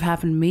 that could have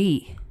happened to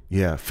me.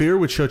 Yeah, fear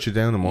would shut you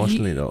down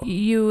emotionally, though.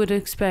 You would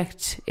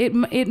expect it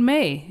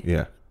may.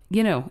 Yeah.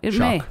 You know, it Shock.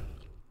 may.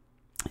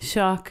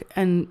 Shock.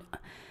 And,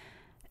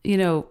 you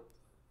know,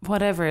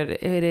 whatever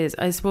it is,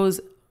 I suppose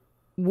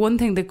one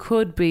thing that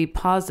could be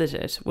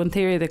posited, one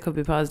theory that could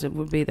be positive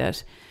would be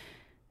that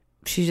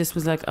she just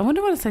was like, I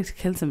wonder what it's like to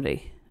kill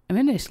somebody. I'm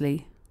in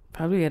Italy.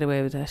 Probably get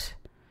away with that.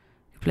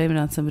 Blame it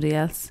on somebody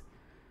else.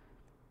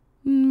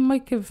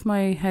 Might give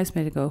my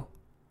housemate a go.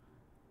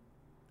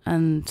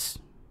 And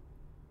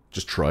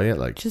Just try it,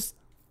 like. just,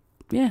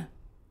 yeah.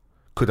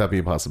 Could that be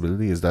a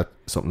possibility? Is that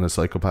something a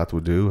psychopath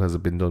would do? Has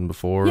it been done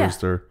before? Yeah. Is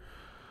there?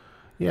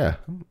 Yeah.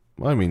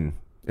 I mean,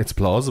 it's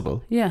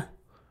plausible. Yeah.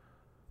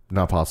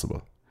 Not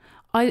possible.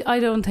 I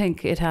don't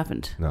think it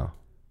happened. No. It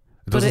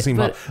But doesn't it- seem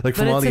but- like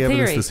from but all it's the a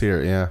evidence theory. that's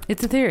here. Yeah.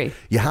 It's a theory.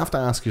 You have to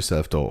ask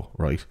yourself, though,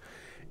 right?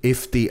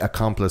 If the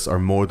accomplice or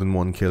more than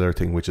one killer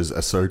thing, which is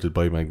asserted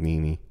by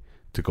Magnini,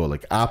 to go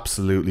like,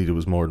 absolutely there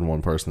was more than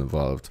one person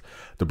involved.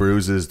 The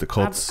bruises, the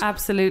cuts.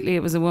 Absolutely,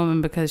 it was a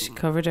woman because she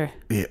covered her.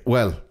 Yeah,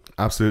 well,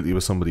 absolutely, it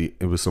was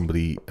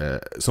somebody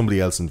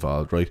else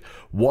involved, right?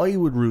 Why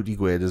would Rudy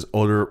Gueda's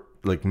other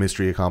like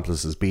mystery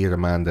accomplices, be it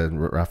Amanda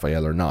and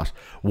Raphael or not,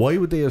 why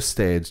would they have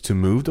stayed to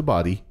move the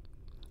body,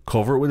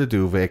 cover it with a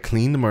duvet,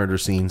 clean the murder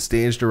scene,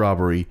 stage the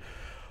robbery,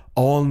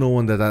 all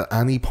knowing that at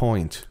any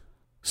point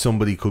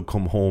somebody could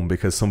come home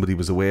because somebody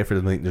was away for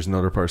the night and there's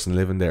another person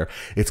living there?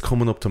 It's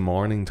coming up to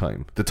morning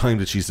time, the time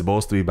that she's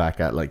supposed to be back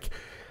at, like,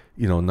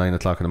 9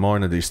 o'clock in the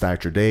morning, you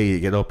start your day, you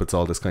get up, it's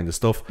all this kind of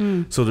stuff.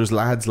 So there's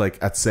lads like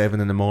at 7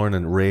 in the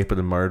morning raping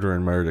and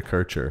murdering Meredith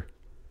Kircher,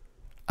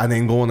 and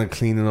then going and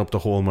cleaning up the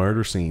whole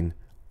murder scene.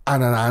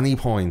 And at any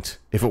point,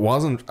 if it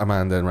wasn't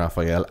Amanda and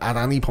Raphael, at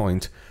any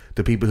point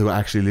the people who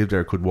actually lived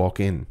there could walk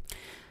in.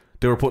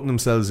 They were putting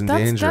themselves in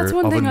danger that's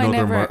one of thing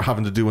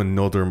having to do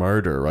another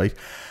murder, right?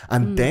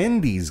 And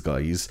then these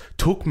guys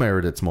took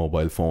Meredith's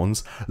mobile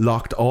phones,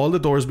 locked all the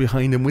doors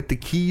behind them with the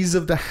keys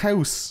of the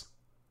house,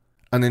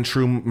 and then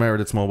threw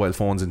Meredith's mobile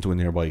phones into a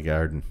nearby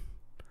garden.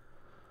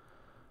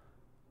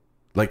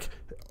 Like,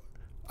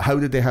 how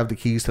did they have the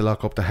keys to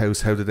lock up the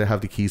house? How did they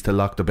have the keys to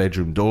lock the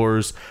bedroom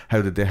doors?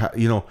 How did they have,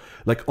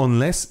 like,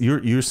 unless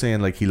you're saying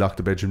like he locked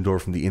the bedroom door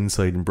from the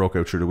inside and broke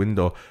out through the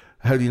window.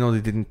 How do you know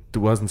there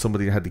wasn't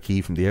somebody that had the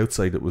key from the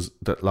outside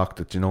that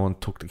locked it,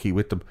 and took the key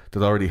with them,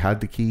 that already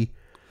had the key?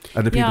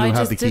 And the people who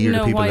have the key are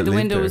the people that live there. I just didn't know why the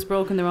window was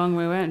broken the wrong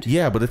way around.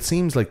 Yeah, but it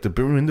seems like the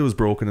window was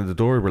broken and the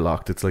door were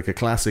locked. It's like a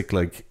classic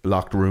like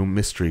locked room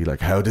mystery. Like,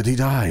 how did he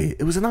die?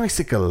 It was an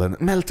icicle and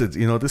it melted.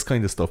 This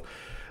kind of stuff.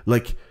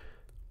 Like,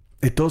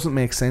 it doesn't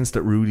make sense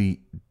that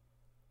Rudy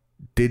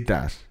did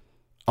that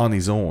on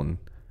his own.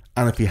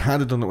 And if he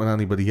had done it with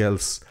anybody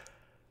else,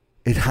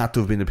 it had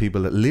to have been the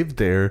people that lived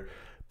there,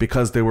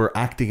 because they were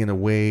acting in a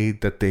way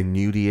that they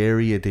knew the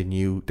area, they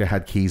knew they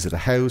had keys of the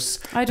house,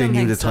 they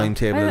knew the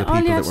timetable of the people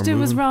that were moving. All you had to do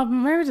was rob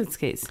Meredith's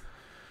keys.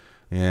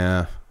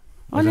 Yeah.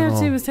 All you had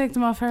to do was take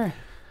them off her.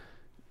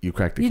 You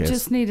cracked the case. You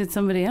just needed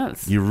somebody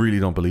else. You really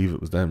don't believe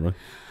it was them,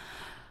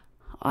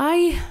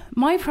 right?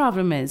 My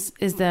problem is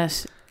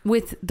that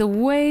with the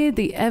way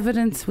the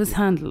evidence was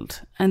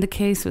handled and the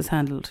case was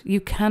handled,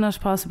 you cannot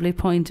possibly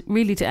point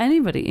really to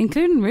anybody,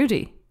 including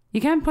Rudy. You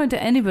can't point to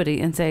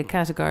anybody and say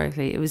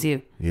categorically it was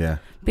you. Yeah.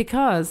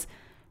 Because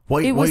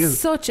it was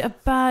such a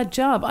bad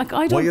job.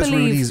 I don't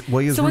believe.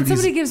 When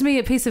somebody gives me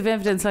a piece of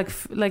evidence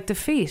like the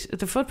feet,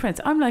 the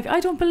footprints, I'm like, I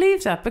don't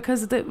believe that,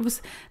 because it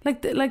was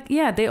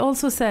they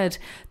also said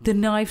the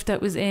knife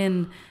that was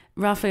in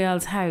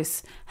Raphael's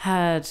house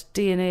had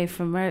DNA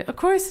from Meredith. Of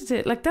course it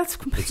did. Like, that's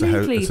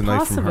completely it's a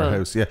knife from her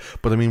house. Yeah,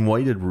 but I mean, why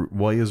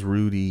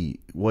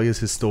is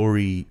his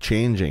story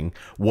changing?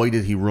 Why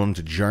did he run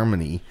to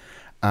Germany?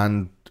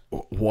 And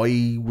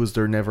why was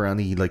there never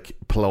any like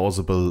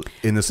plausible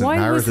innocent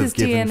narrative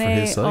given for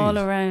his side? All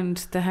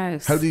around the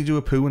house. How did he do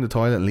a poo in the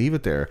toilet and leave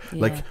it there?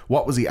 Yeah. Like,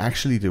 what was he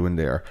actually doing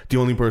there? The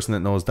only person that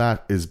knows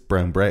that is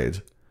Brown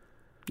Bread.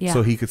 Yeah.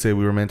 So he could say,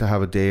 we were meant to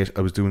have a date,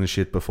 I was doing the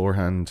shit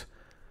beforehand.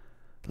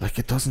 Like,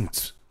 it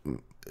doesn't.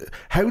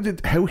 How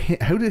did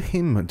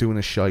him doing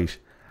a shite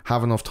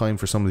have enough time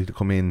for somebody to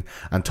come in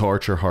and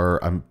torture her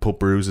and put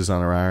bruises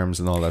on her arms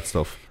and all that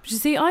stuff? But you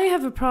see, I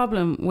have a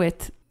problem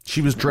with.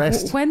 She was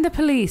dressed. When the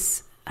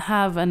police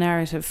have a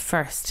narrative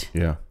first,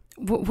 yeah.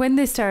 When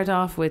they start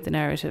off with the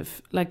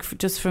narrative, like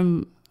just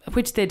from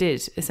which they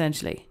did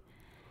essentially,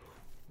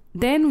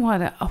 then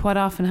what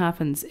often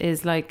happens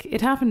is, like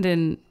it happened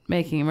in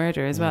Making a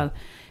Murder as well.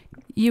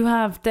 You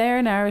have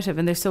their narrative,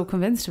 and they're so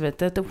convinced of it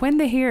that when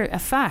they hear a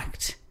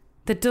fact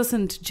that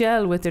doesn't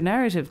gel with their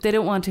narrative, they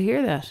don't want to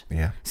hear that.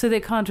 Yeah. So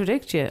they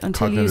contradict you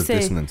until cognitive you say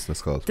dissonance,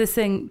 that's called. the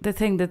thing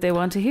that they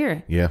want to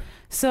hear. Yeah.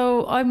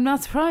 So I'm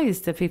not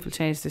surprised that people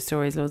change their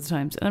stories loads of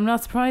times, and I'm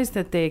not surprised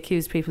that they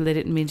accuse people they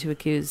didn't mean to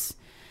accuse.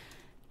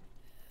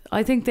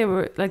 I think they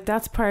were like,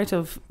 that's part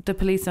of the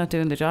police not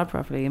doing their job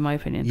properly, in my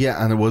opinion.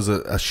 Yeah, and it was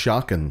a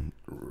shocking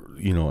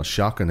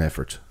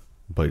effort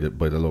by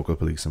the local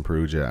police in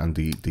Perugia, and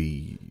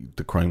the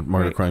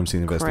crime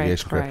scene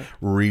investigation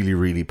really,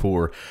 really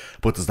poor.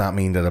 But does that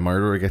mean that a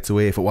murderer gets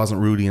away? If it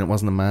wasn't Rudy and it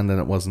wasn't Amanda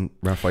and it wasn't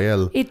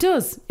Raphael, it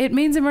does. It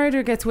means a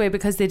murderer gets away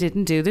because they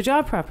didn't do the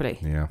job properly.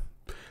 Yeah.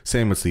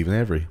 Same with Stephen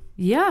Avery.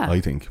 Yeah. I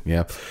think.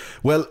 Yeah.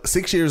 Well,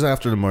 6 years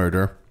after the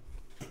murder,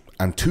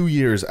 and 2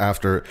 years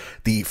after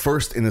the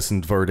first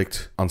innocent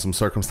verdict on some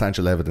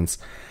circumstantial evidence,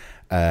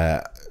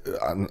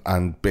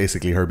 and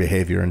basically her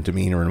behaviour and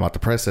demeanour and what the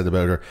press said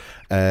about her,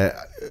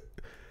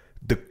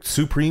 the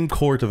Supreme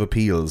Court of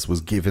Appeals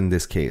was given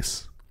this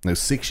case. Now,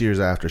 6 years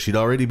after, she'd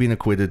already been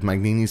acquitted.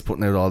 Magnini's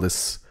putting out all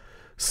this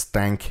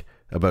stank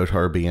about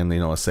her being,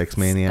 a sex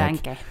maniac.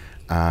 Stanky.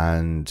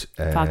 And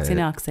Foxy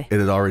Noxy. It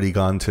had already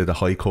gone to the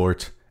High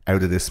Court,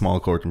 out of this small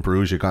court in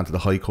Perugia, gone to the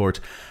High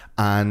Court,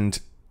 and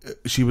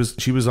she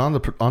was on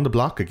the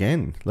block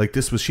again. Like,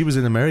 she was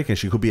in America, and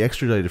she could be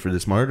extradited for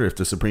this murder if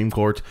the Supreme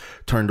Court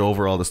turned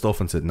over all the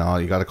stuff and said, no,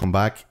 you got to come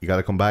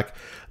back.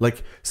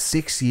 Like,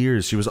 6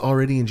 years. She was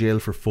already in jail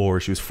for 4.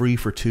 She was free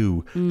for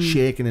 2,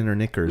 shaking in her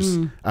knickers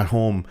at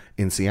home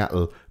in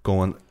Seattle,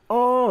 going,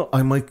 oh,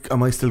 I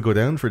might still go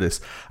down for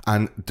this.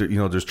 And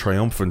there's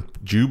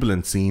triumphant,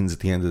 jubilant scenes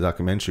at the end of the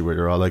documentary where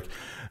they're all like,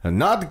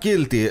 not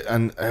guilty,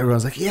 and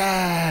everyone's like,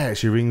 yeah.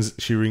 She rings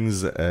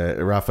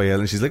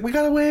Raphael, and she's like, we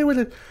got away with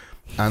it.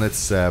 And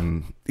it's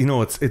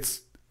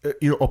it's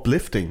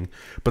uplifting,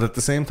 but at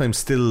the same time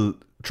still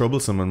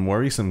troublesome and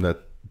worrisome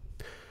that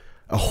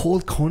a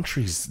whole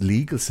country's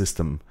legal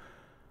system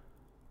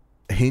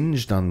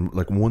hinged on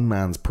like one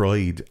man's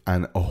pride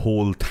and a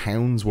whole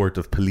town's worth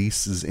of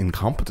police's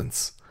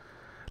incompetence.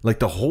 Like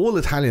the whole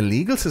Italian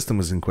legal system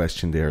was in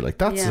question there. Like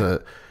that's Yeah.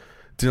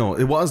 you know,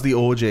 it was the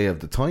OJ of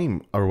the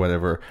time or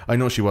whatever. I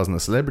know she wasn't a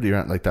celebrity or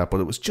anything like that, but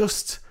it was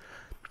just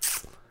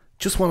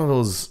one of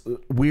those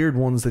weird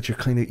ones that you're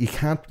kind of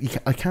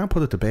I can't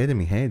put it to bed in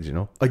my head, you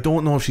know. I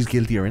don't know if she's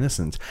guilty or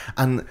innocent.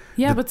 And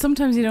Yeah, but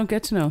sometimes you don't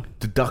get to know.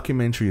 the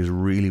documentary is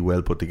really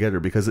well put together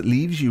because it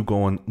leaves you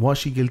going, was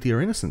she guilty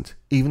or innocent?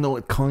 Even though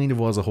it kind of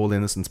was a whole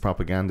innocence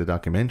propaganda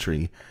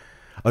documentary,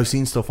 I've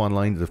seen stuff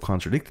online that have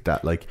contradicted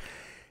that. Like,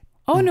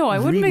 Oh no, I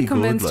wouldn't really be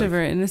convinced good, of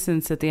her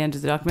innocence at the end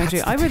of the documentary.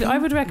 That's the I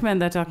would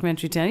recommend that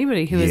documentary to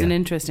anybody who has Yeah. an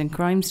interest in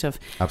crime stuff,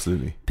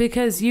 absolutely.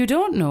 because you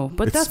don't know.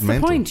 But It's that's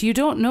mental. the point. You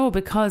don't know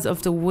because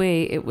of the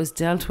way it was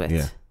dealt with.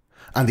 Yeah.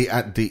 And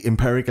the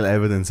empirical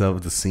evidence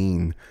of the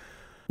scene,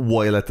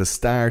 while at the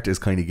start is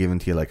kind of given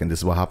to you, like, and this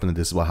is what happened, and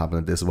this is what happened,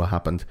 and this is what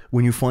happened.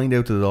 When you find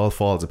out that it all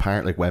falls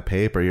apart like wet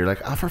paper, you're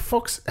like, for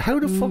fuck's, how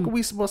the fuck are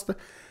we supposed to?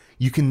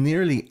 You can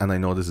nearly, and I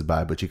know this is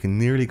bad, but you can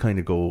nearly kind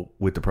of go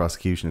with the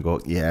prosecution and go,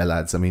 yeah,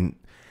 lads, I mean,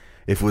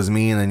 if it was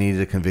me and I needed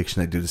a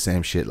conviction, I'd do the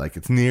same shit. Like,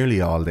 it's nearly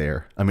all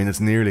there. I mean,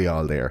 it's nearly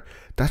all there.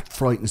 That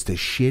frightens the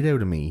shit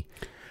out of me.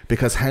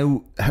 Because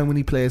how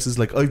many places,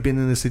 like, I've been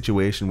in a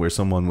situation where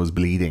someone was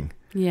bleeding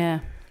Yeah.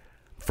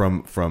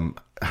 from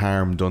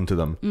harm done to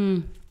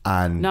them.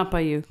 And Not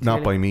by you.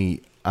 not by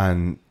me.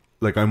 And,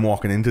 like, I'm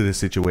walking into this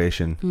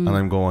situation and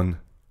I'm going,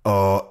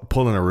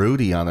 pulling a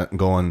Rudy on it and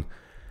going,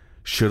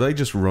 should I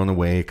just run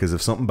away? Because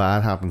if something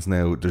bad happens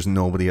now, there's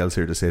nobody else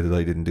here to say that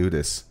I didn't do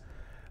this.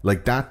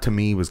 Like, that to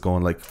me was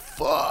going like,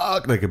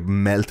 fuck, like it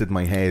melted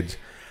my head.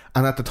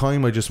 And at the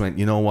time I just went,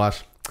 you know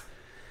what?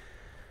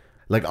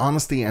 Like,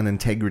 honesty and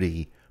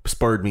integrity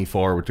spurred me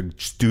forward to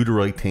just do the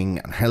right thing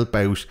and help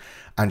out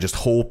and just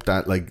hope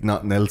that, like,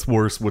 nothing else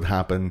worse would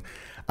happen.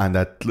 And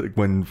that, like,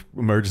 when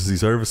emergency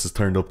services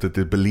turned up, that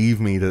they believe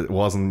me that it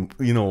wasn't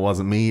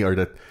me, or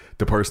that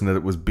the person that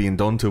it was being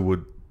done to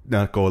would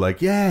not go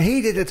like, yeah,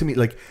 he did it to me.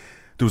 Like,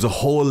 there was a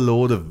whole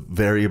load of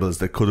variables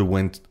that could have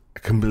went a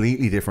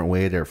completely different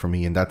way there for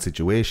me in that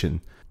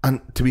situation.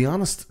 And to be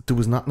honest, there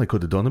was nothing I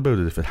could have done about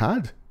it if it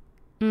had.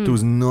 There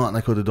was nothing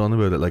I could have done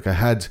about it. Like, I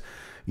had,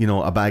 you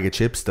know, a bag of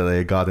chips that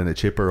I got in a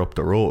chipper up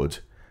the road.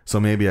 So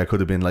maybe I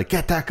could have been like,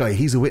 get that guy,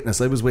 he's a witness.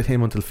 I was with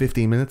him until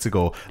 15 minutes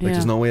ago. Like, Yeah.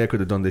 there's no way I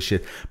could have done this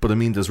shit. But I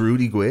mean, does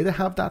Rudy Gueda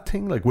have that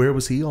thing? Like, where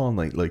was he all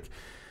night? Like,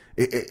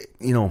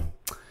 you know,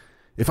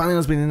 if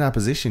anyone's been in that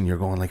position, you're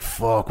going like,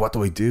 fuck, what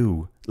do I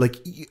do? Like,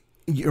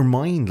 your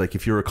mind, like,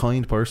 if you're a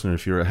kind person or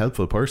if you're a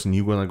helpful person,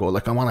 you're gonna go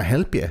like, I want to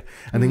help you,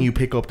 and then you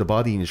pick up the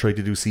body and you try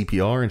to do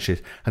CPR and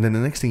shit, and then the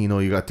next thing you know,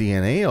 you got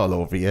DNA all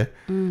over you.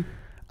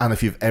 And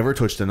if you've ever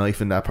touched a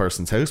knife in that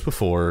person's house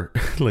before,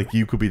 like,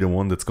 you could be the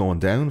one that's going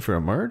down for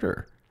a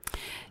murder.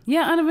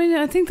 Yeah, and I mean,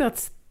 I think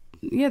that's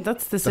the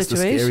situation.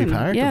 The scary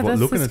part of that's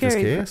looking the at this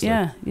scary- case.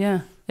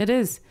 Yeah, it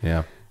is.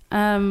 Yeah.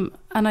 And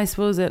I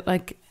suppose it,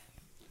 like,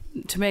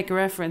 to make a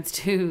reference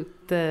to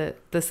the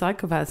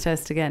psychopath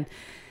test again,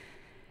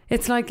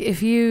 it's like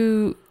if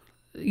you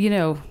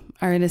know,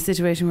 are in a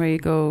situation where you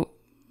go,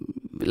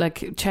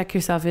 like, check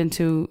yourself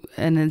into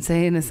an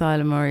insane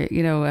asylum or,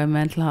 you know, a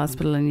mental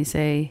hospital, and you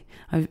say,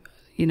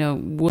 you know,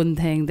 one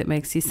thing that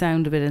makes you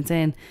sound a bit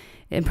insane.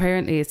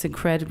 Apparently it's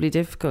incredibly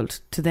difficult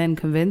to then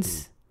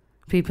convince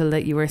people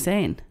that you were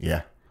sane.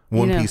 Yeah.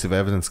 One You know. piece of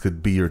evidence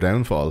could be your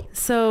downfall.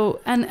 So,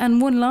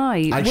 and one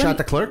lie. I shot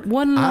the clerk.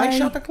 I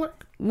shot the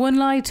clerk. One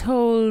lie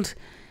told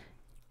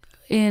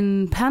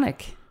in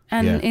panic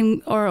and Yeah.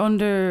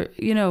 under,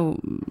 you know,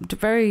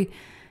 very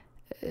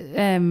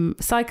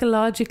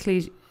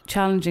psychologically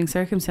challenging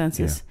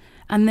circumstances.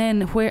 And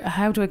then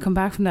how do I come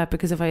back from that?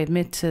 Because if I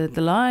admit to the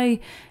lie,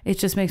 it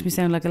just makes me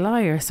sound like a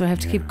liar. So I have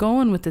to keep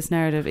going with this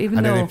narrative, even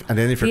And though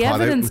then if you're the caught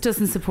out evidence in-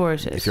 doesn't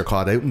support it. If you're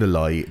caught out in the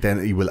lie,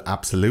 then you will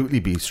absolutely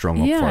be strung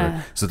up for Yeah.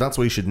 it. So that's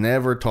why you should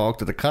never talk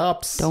to the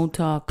cops. Don't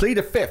talk. Plead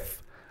the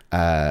fifth.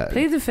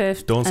 Plead the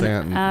fifth. Don't say and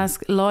anything.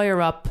 ask, lawyer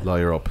up.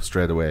 Lawyer up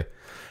straight away.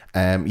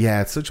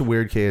 Yeah, it's such a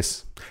weird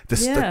case. The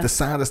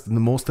saddest and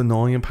the most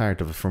annoying part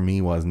of it for me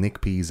was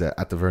Nick Pisa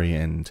at the very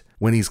end,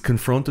 when he's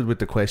confronted with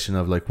the question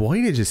of, like, why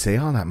did you say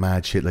all that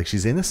mad shit? Like,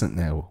 she's innocent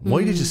now.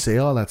 Why did you say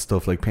all that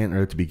stuff, like painting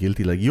her out to be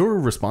guilty? Like, you're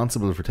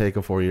responsible for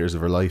taking 4 years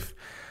of her life.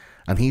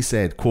 And he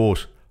said,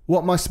 quote,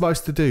 what am I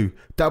supposed to do?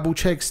 Double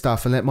check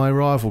stuff and let my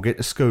rival get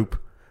the scoop?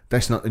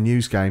 That's not the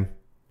news game.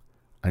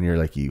 And you're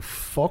like, you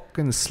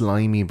fucking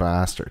slimy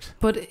bastard.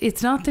 But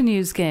it's not the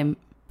news game.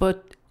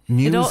 But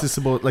News is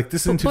about, like,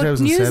 this is in But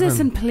 2007. news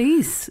isn't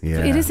police.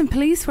 Yeah. It isn't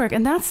police work,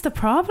 and that's the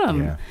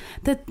problem. Yeah.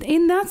 That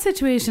in that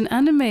situation,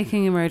 and in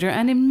Making a Murder,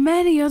 and in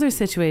many other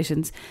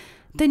situations,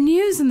 the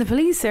news and the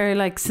police are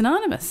like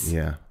synonymous.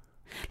 Yeah.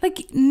 Like,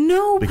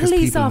 no Because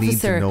police people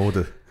officer, need to know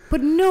that.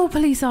 but no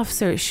police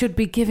officer should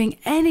be giving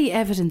any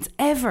evidence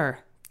ever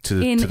To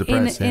the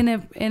press,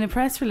 in a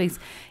press release.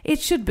 It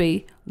should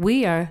be,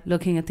 we are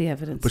looking at the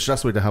evidence. But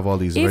that's why they have all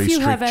these If very you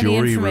have strict any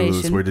jury rules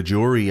information- where the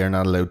jury are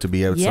not allowed to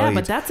be outside. Yeah,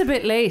 but that's a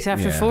bit late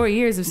after Yeah. 4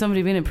 years of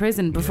somebody being in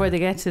prison before they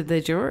get to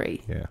the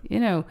jury. Yeah. You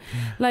know,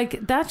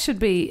 like, that should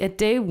be at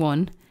day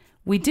one.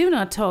 We do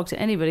not talk to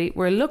anybody.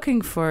 We're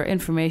looking for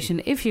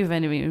information. If you have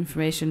any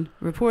information,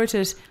 report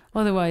it.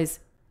 Otherwise,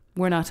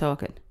 we're not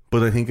talking.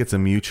 But I think it's a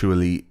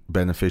mutually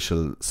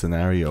beneficial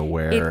scenario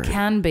where It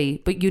can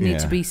be, but you need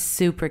to be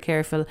super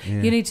careful.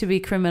 You need to be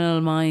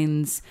Criminal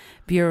Minds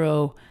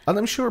Bureau. And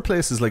I'm sure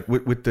places like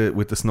with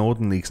the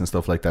Snowden leaks and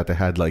stuff like that, they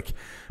had like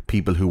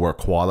people who were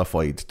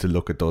qualified to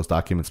look at those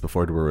documents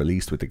before they were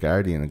released with The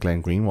Guardian, and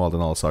Glenn Greenwald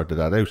and all sorted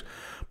that out.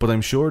 But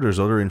I'm sure there's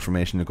other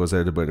information that goes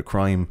out about a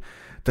crime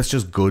that's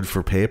just good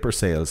for paper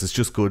sales. It's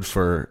just good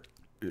for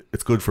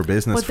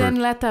business. But then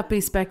let that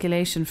be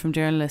speculation from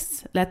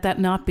journalists. Let that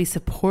not be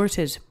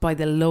supported by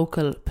the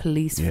local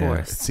police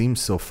force. It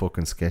seems so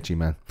fucking sketchy,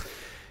 man.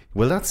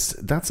 Well,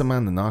 that's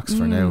Amanda Knox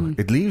for now.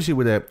 It leaves you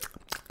with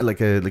like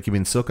you've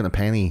been sucking a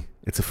penny.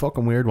 It's a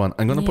fucking weird one.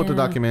 I'm going to put the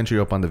documentary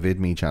up on the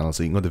VidMe channel,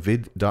 so you can go to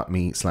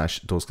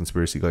vid.me/Those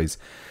Conspiracy Guys,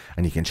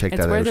 and you can check that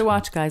out. It's worth a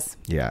watch, guys.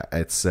 Yeah,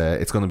 it's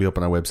going to be up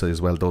on our website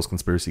as well,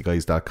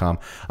 thoseconspiracyguys.com.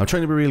 I'm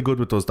trying to be real good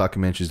with those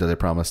documentaries that I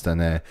promised,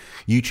 and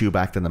YouTube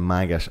acting a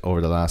maggot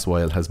over the last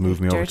while has moved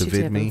me over to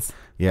VidMe. Tipples.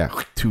 Yeah,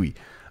 tui.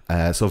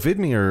 So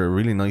VidMe are a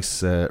really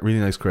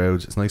nice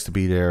crowd. It's nice to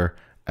be there.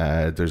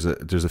 There's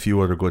a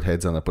few other good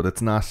heads on it, but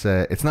it's not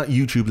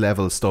YouTube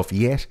level stuff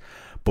yet.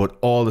 But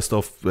all the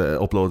stuff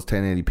uploads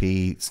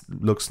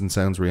 1080p, looks and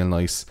sounds real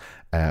nice.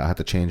 I had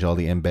to change all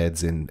the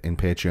embeds in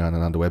Patreon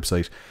and on the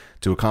website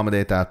to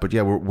accommodate that. But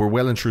yeah, we're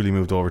well and truly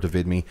moved over to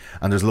VidMe,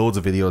 and there's loads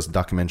of videos and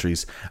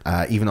documentaries,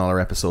 even all our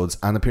episodes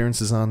and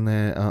appearances on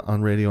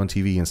radio and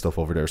TV and stuff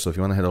over there. So if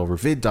you want to head over,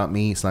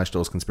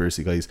 vid.me/Those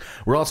Conspiracy Guys.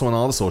 We're also on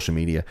all the social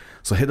media,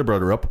 so hit a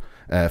brother up.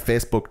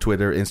 Facebook,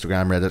 Twitter,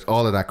 Instagram, Reddit,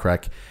 all of that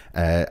crack.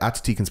 At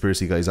T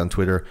Conspiracy Guys on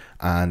Twitter,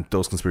 and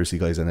Those Conspiracy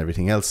Guys on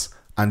everything else.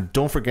 And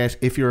don't forget,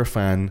 if you're a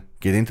fan,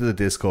 get into the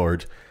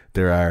Discord.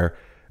 There are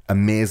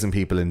amazing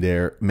people in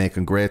there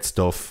making great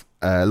stuff,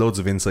 loads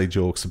of inside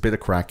jokes, a bit of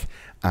crack,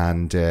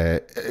 and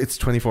it's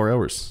 24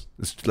 hours.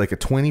 It's like a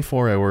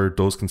 24-hour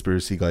Those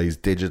Conspiracy Guys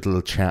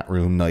digital chat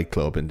room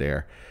nightclub in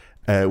there.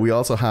 We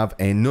also have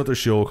another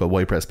show called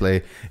White Press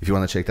Play, if you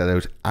want to check that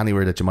out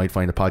anywhere that you might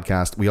find a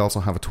podcast. We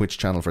also have a Twitch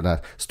channel for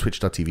that. It's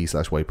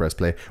twitch.tv/White Press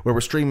Play, where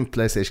we're streaming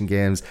PlayStation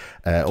games,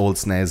 old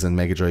SNES and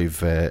Mega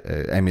Drive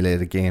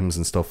emulated games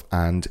and stuff.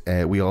 And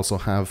we also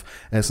have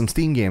some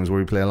Steam games where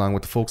we play along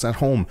with the folks at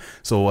home.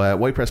 So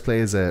White Press Play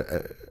is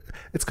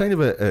it's kind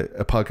of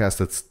a podcast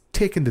that's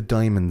taking the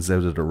diamonds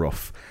out of the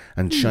rough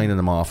and shining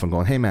them off and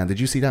going, hey man, did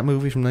you see that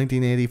movie from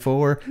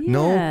 1984?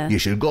 No? You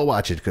should go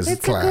watch it because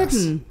it's class. A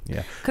good one.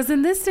 Yeah. Because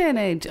in this day and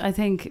age, I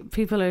think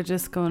people are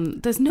just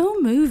going, there's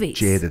no movies.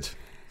 Jaded.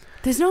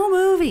 There's no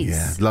movies.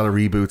 Yeah, a lot of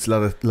reboots, a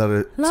lot of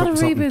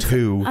something reboots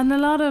too. And a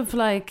lot of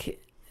like,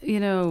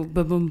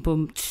 boom,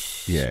 boom,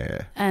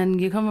 yeah.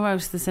 And you come out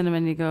to the cinema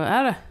and you go,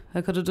 I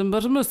could have done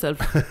better myself.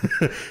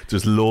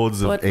 There's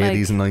loads of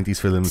 80s and 90s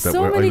films that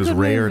I was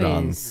reared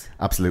movies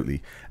on.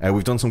 Absolutely.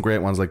 We've done some great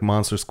ones like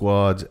Monster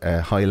Squad,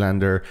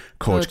 Highlander,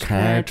 Coach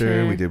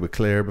Carter. We did with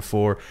Claire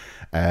before.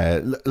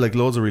 Like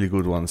loads of really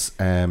good ones.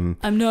 I'm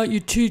not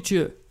your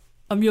teacher,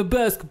 I'm your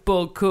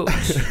basketball coach.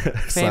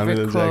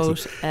 Favorite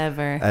quote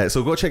ever.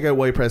 So go check out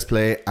White Press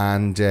Play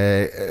and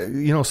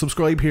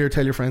subscribe here,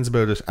 tell your friends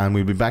about it, and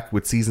we'll be back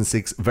with season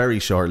 6 very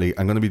shortly.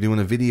 I'm going to be doing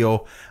a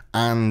video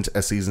and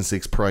a season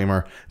 6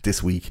 primer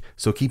this week,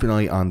 so keep an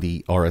eye on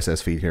the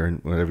RSS feed here and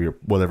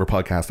whatever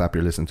podcast app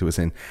you're listening to us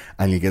in,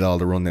 and you get all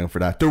the rundown for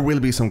that. There will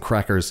be some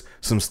crackers,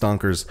 some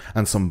stonkers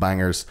and some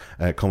bangers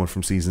coming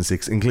from season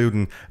 6,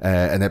 including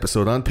an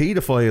episode on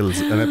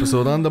pedophiles, an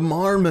episode on the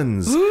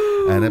Mormons,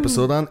 an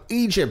episode on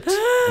Egypt,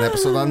 an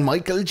episode on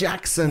Michael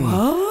Jackson.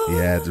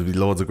 Yeah, there'll be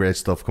loads of great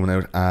stuff coming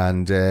out,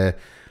 and I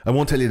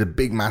won't tell you the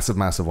big massive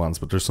ones,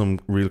 but there's some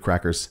real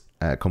crackers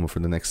coming for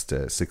the next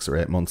 6 or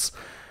 8 months.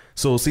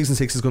 So season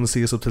 6 is going to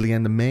see us up till the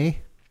end of May.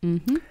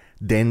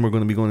 Then we're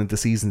going to be going into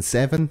season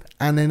 7,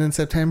 and then in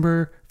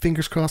September,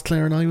 fingers crossed,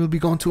 Claire and I will be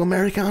going to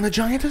America on a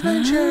giant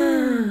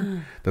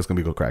adventure. That's going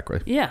to be good crack,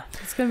 right? Yeah,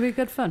 it's going to be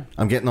good fun.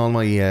 I'm getting all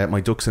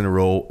my ducks in a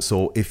row,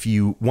 so if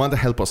you want to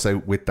help us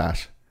out with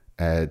that,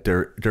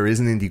 there is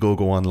an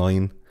Indiegogo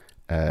online.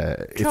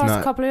 If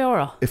not, a couple of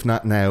euro. If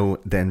not now,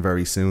 then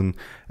very soon.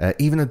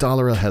 Even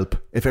 $1 will help.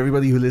 If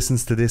everybody who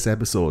listens to this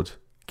episode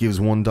gives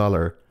 $1,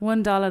 $1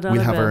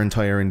 we'll have bill. our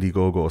entire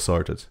Indiegogo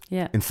sorted.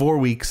 Yeah. In 4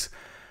 weeks,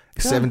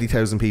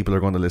 70,000 people are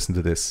going to listen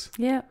to this.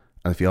 Yeah.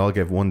 And if you all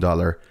give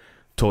 $1,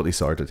 totally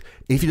sorted.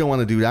 If you don't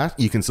want to do that,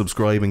 you can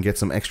subscribe and get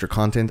some extra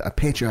content at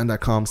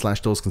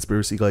patreon.com/Those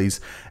Conspiracy Guys.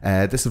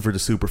 This is for the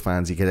super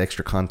fans. You get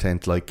extra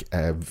content like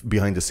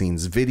behind the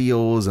scenes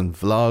videos and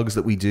vlogs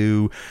that we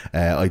do.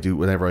 I do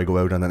whenever I go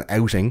out on an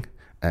outing.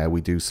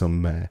 We do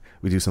some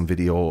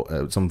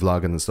video, some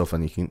vlogging and stuff,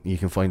 and you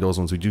can find those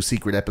ones. We do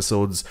secret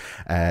episodes.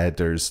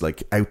 There's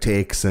like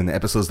outtakes and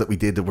episodes that we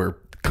did that were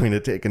kind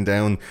of taken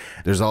down.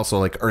 There's also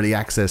like early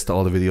access to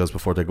all the videos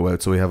before they go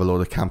out. So we have a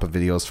load of camping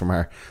videos from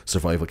our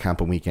survival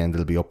camping weekend.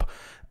 It'll be up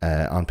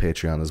on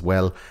Patreon as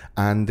well,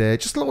 and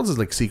just loads of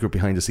like secret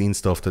behind the scenes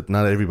stuff that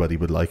not everybody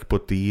would like,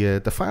 but the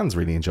fans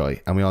really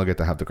enjoy, and we all get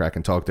to have the crack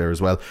and talk there as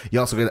well.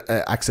 You also get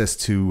access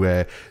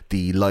to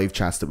the live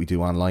chats that we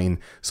do online.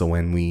 So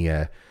when we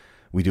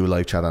do a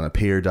live chat on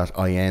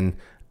appear.in,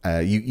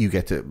 you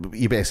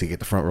basically get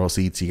the front row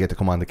seats, you get to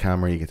come on the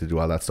camera, you get to do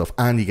all that stuff,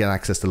 and you get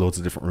access to loads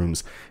of different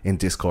rooms in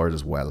Discord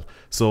as well.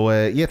 So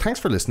thanks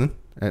for listening.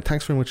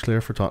 Thanks very much, Claire,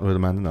 for talking about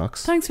Amanda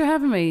Knox. Thanks for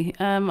having me.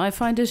 I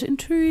find it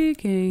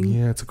intriguing.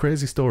 Yeah, it's a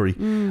crazy story,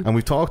 and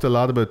we've talked a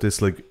lot about this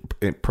like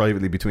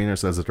privately between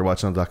ourselves that they're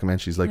watching the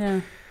documentaries.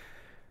 Like,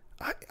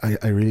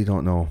 I really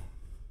don't know.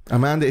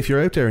 Amanda, if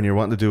you're out there and you're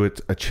wanting to do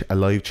a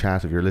live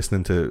chat, if you're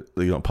listening to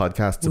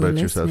podcasts about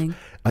yourself,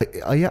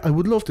 I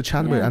would love to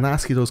chat about it and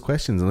ask you those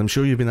questions, and I'm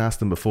sure you've been asked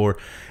them before.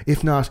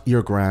 If not,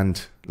 you're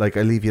grand. Like,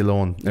 I leave you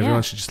alone.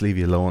 Everyone should just leave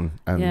you alone,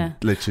 and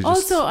literally.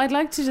 Also, I'd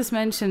like to just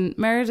mention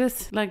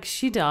Meredith. Like,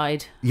 she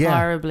died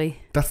horribly.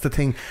 That's the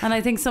thing. And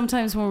I think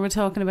sometimes when we're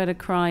talking about a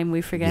crime,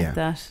 we forget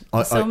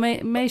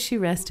that. May she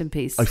rest in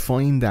peace. I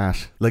find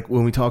that, like,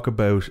 when we talk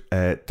about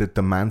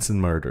the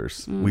Manson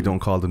murders, we don't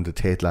call them the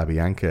Tate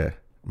LaBianca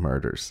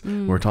murders.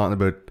 We're talking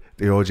about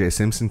the O.J.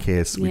 Simpson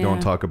case. We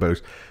don't talk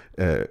about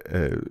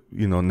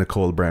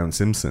Nicole Brown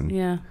Simpson.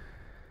 Yeah.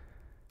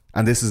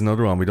 And this is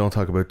another one. We don't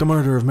talk about the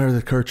murder of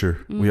Meredith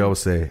Kircher. We always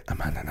say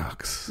Amanda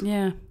Knox.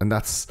 Yeah. And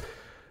that's,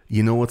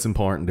 what's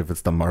important if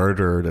it's the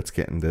murderer that's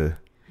getting the,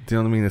 do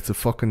you know what I mean? It's a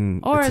fucking,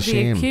 or it's a the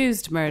shame.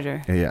 accused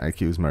murder. Yeah,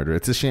 accused murder.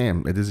 It's a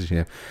shame. It is a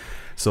shame.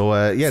 So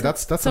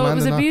that's so Amanda it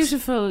was Knox. A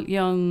beautiful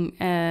young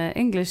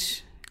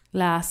English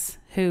lass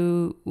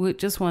who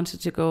just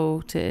wanted to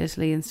go to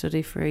Italy and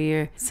study for a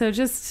year. So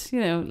just,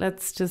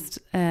 let's just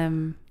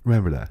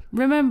remember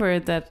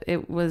that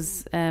it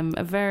was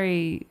a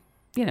very,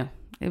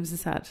 it was a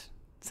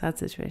sad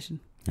situation.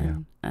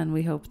 And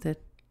we hope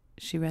that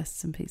she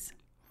rests in peace.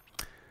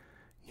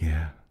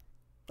 Yeah.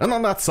 And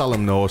on that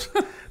solemn note,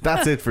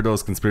 that's it for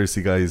those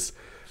conspiracy guys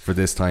for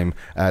this time.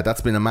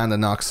 That's been Amanda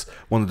Knox,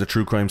 one of the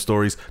true crime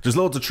stories. There's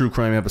loads of true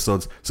crime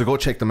episodes, so go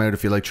check them out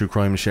if you like true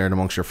crime and share it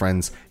amongst your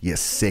friends, you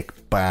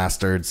sick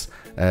bastards.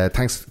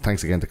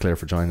 Thanks again to Claire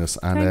for joining us,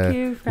 and Thank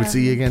you we'll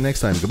see you again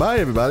next time. Goodbye,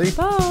 everybody.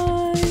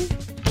 Bye.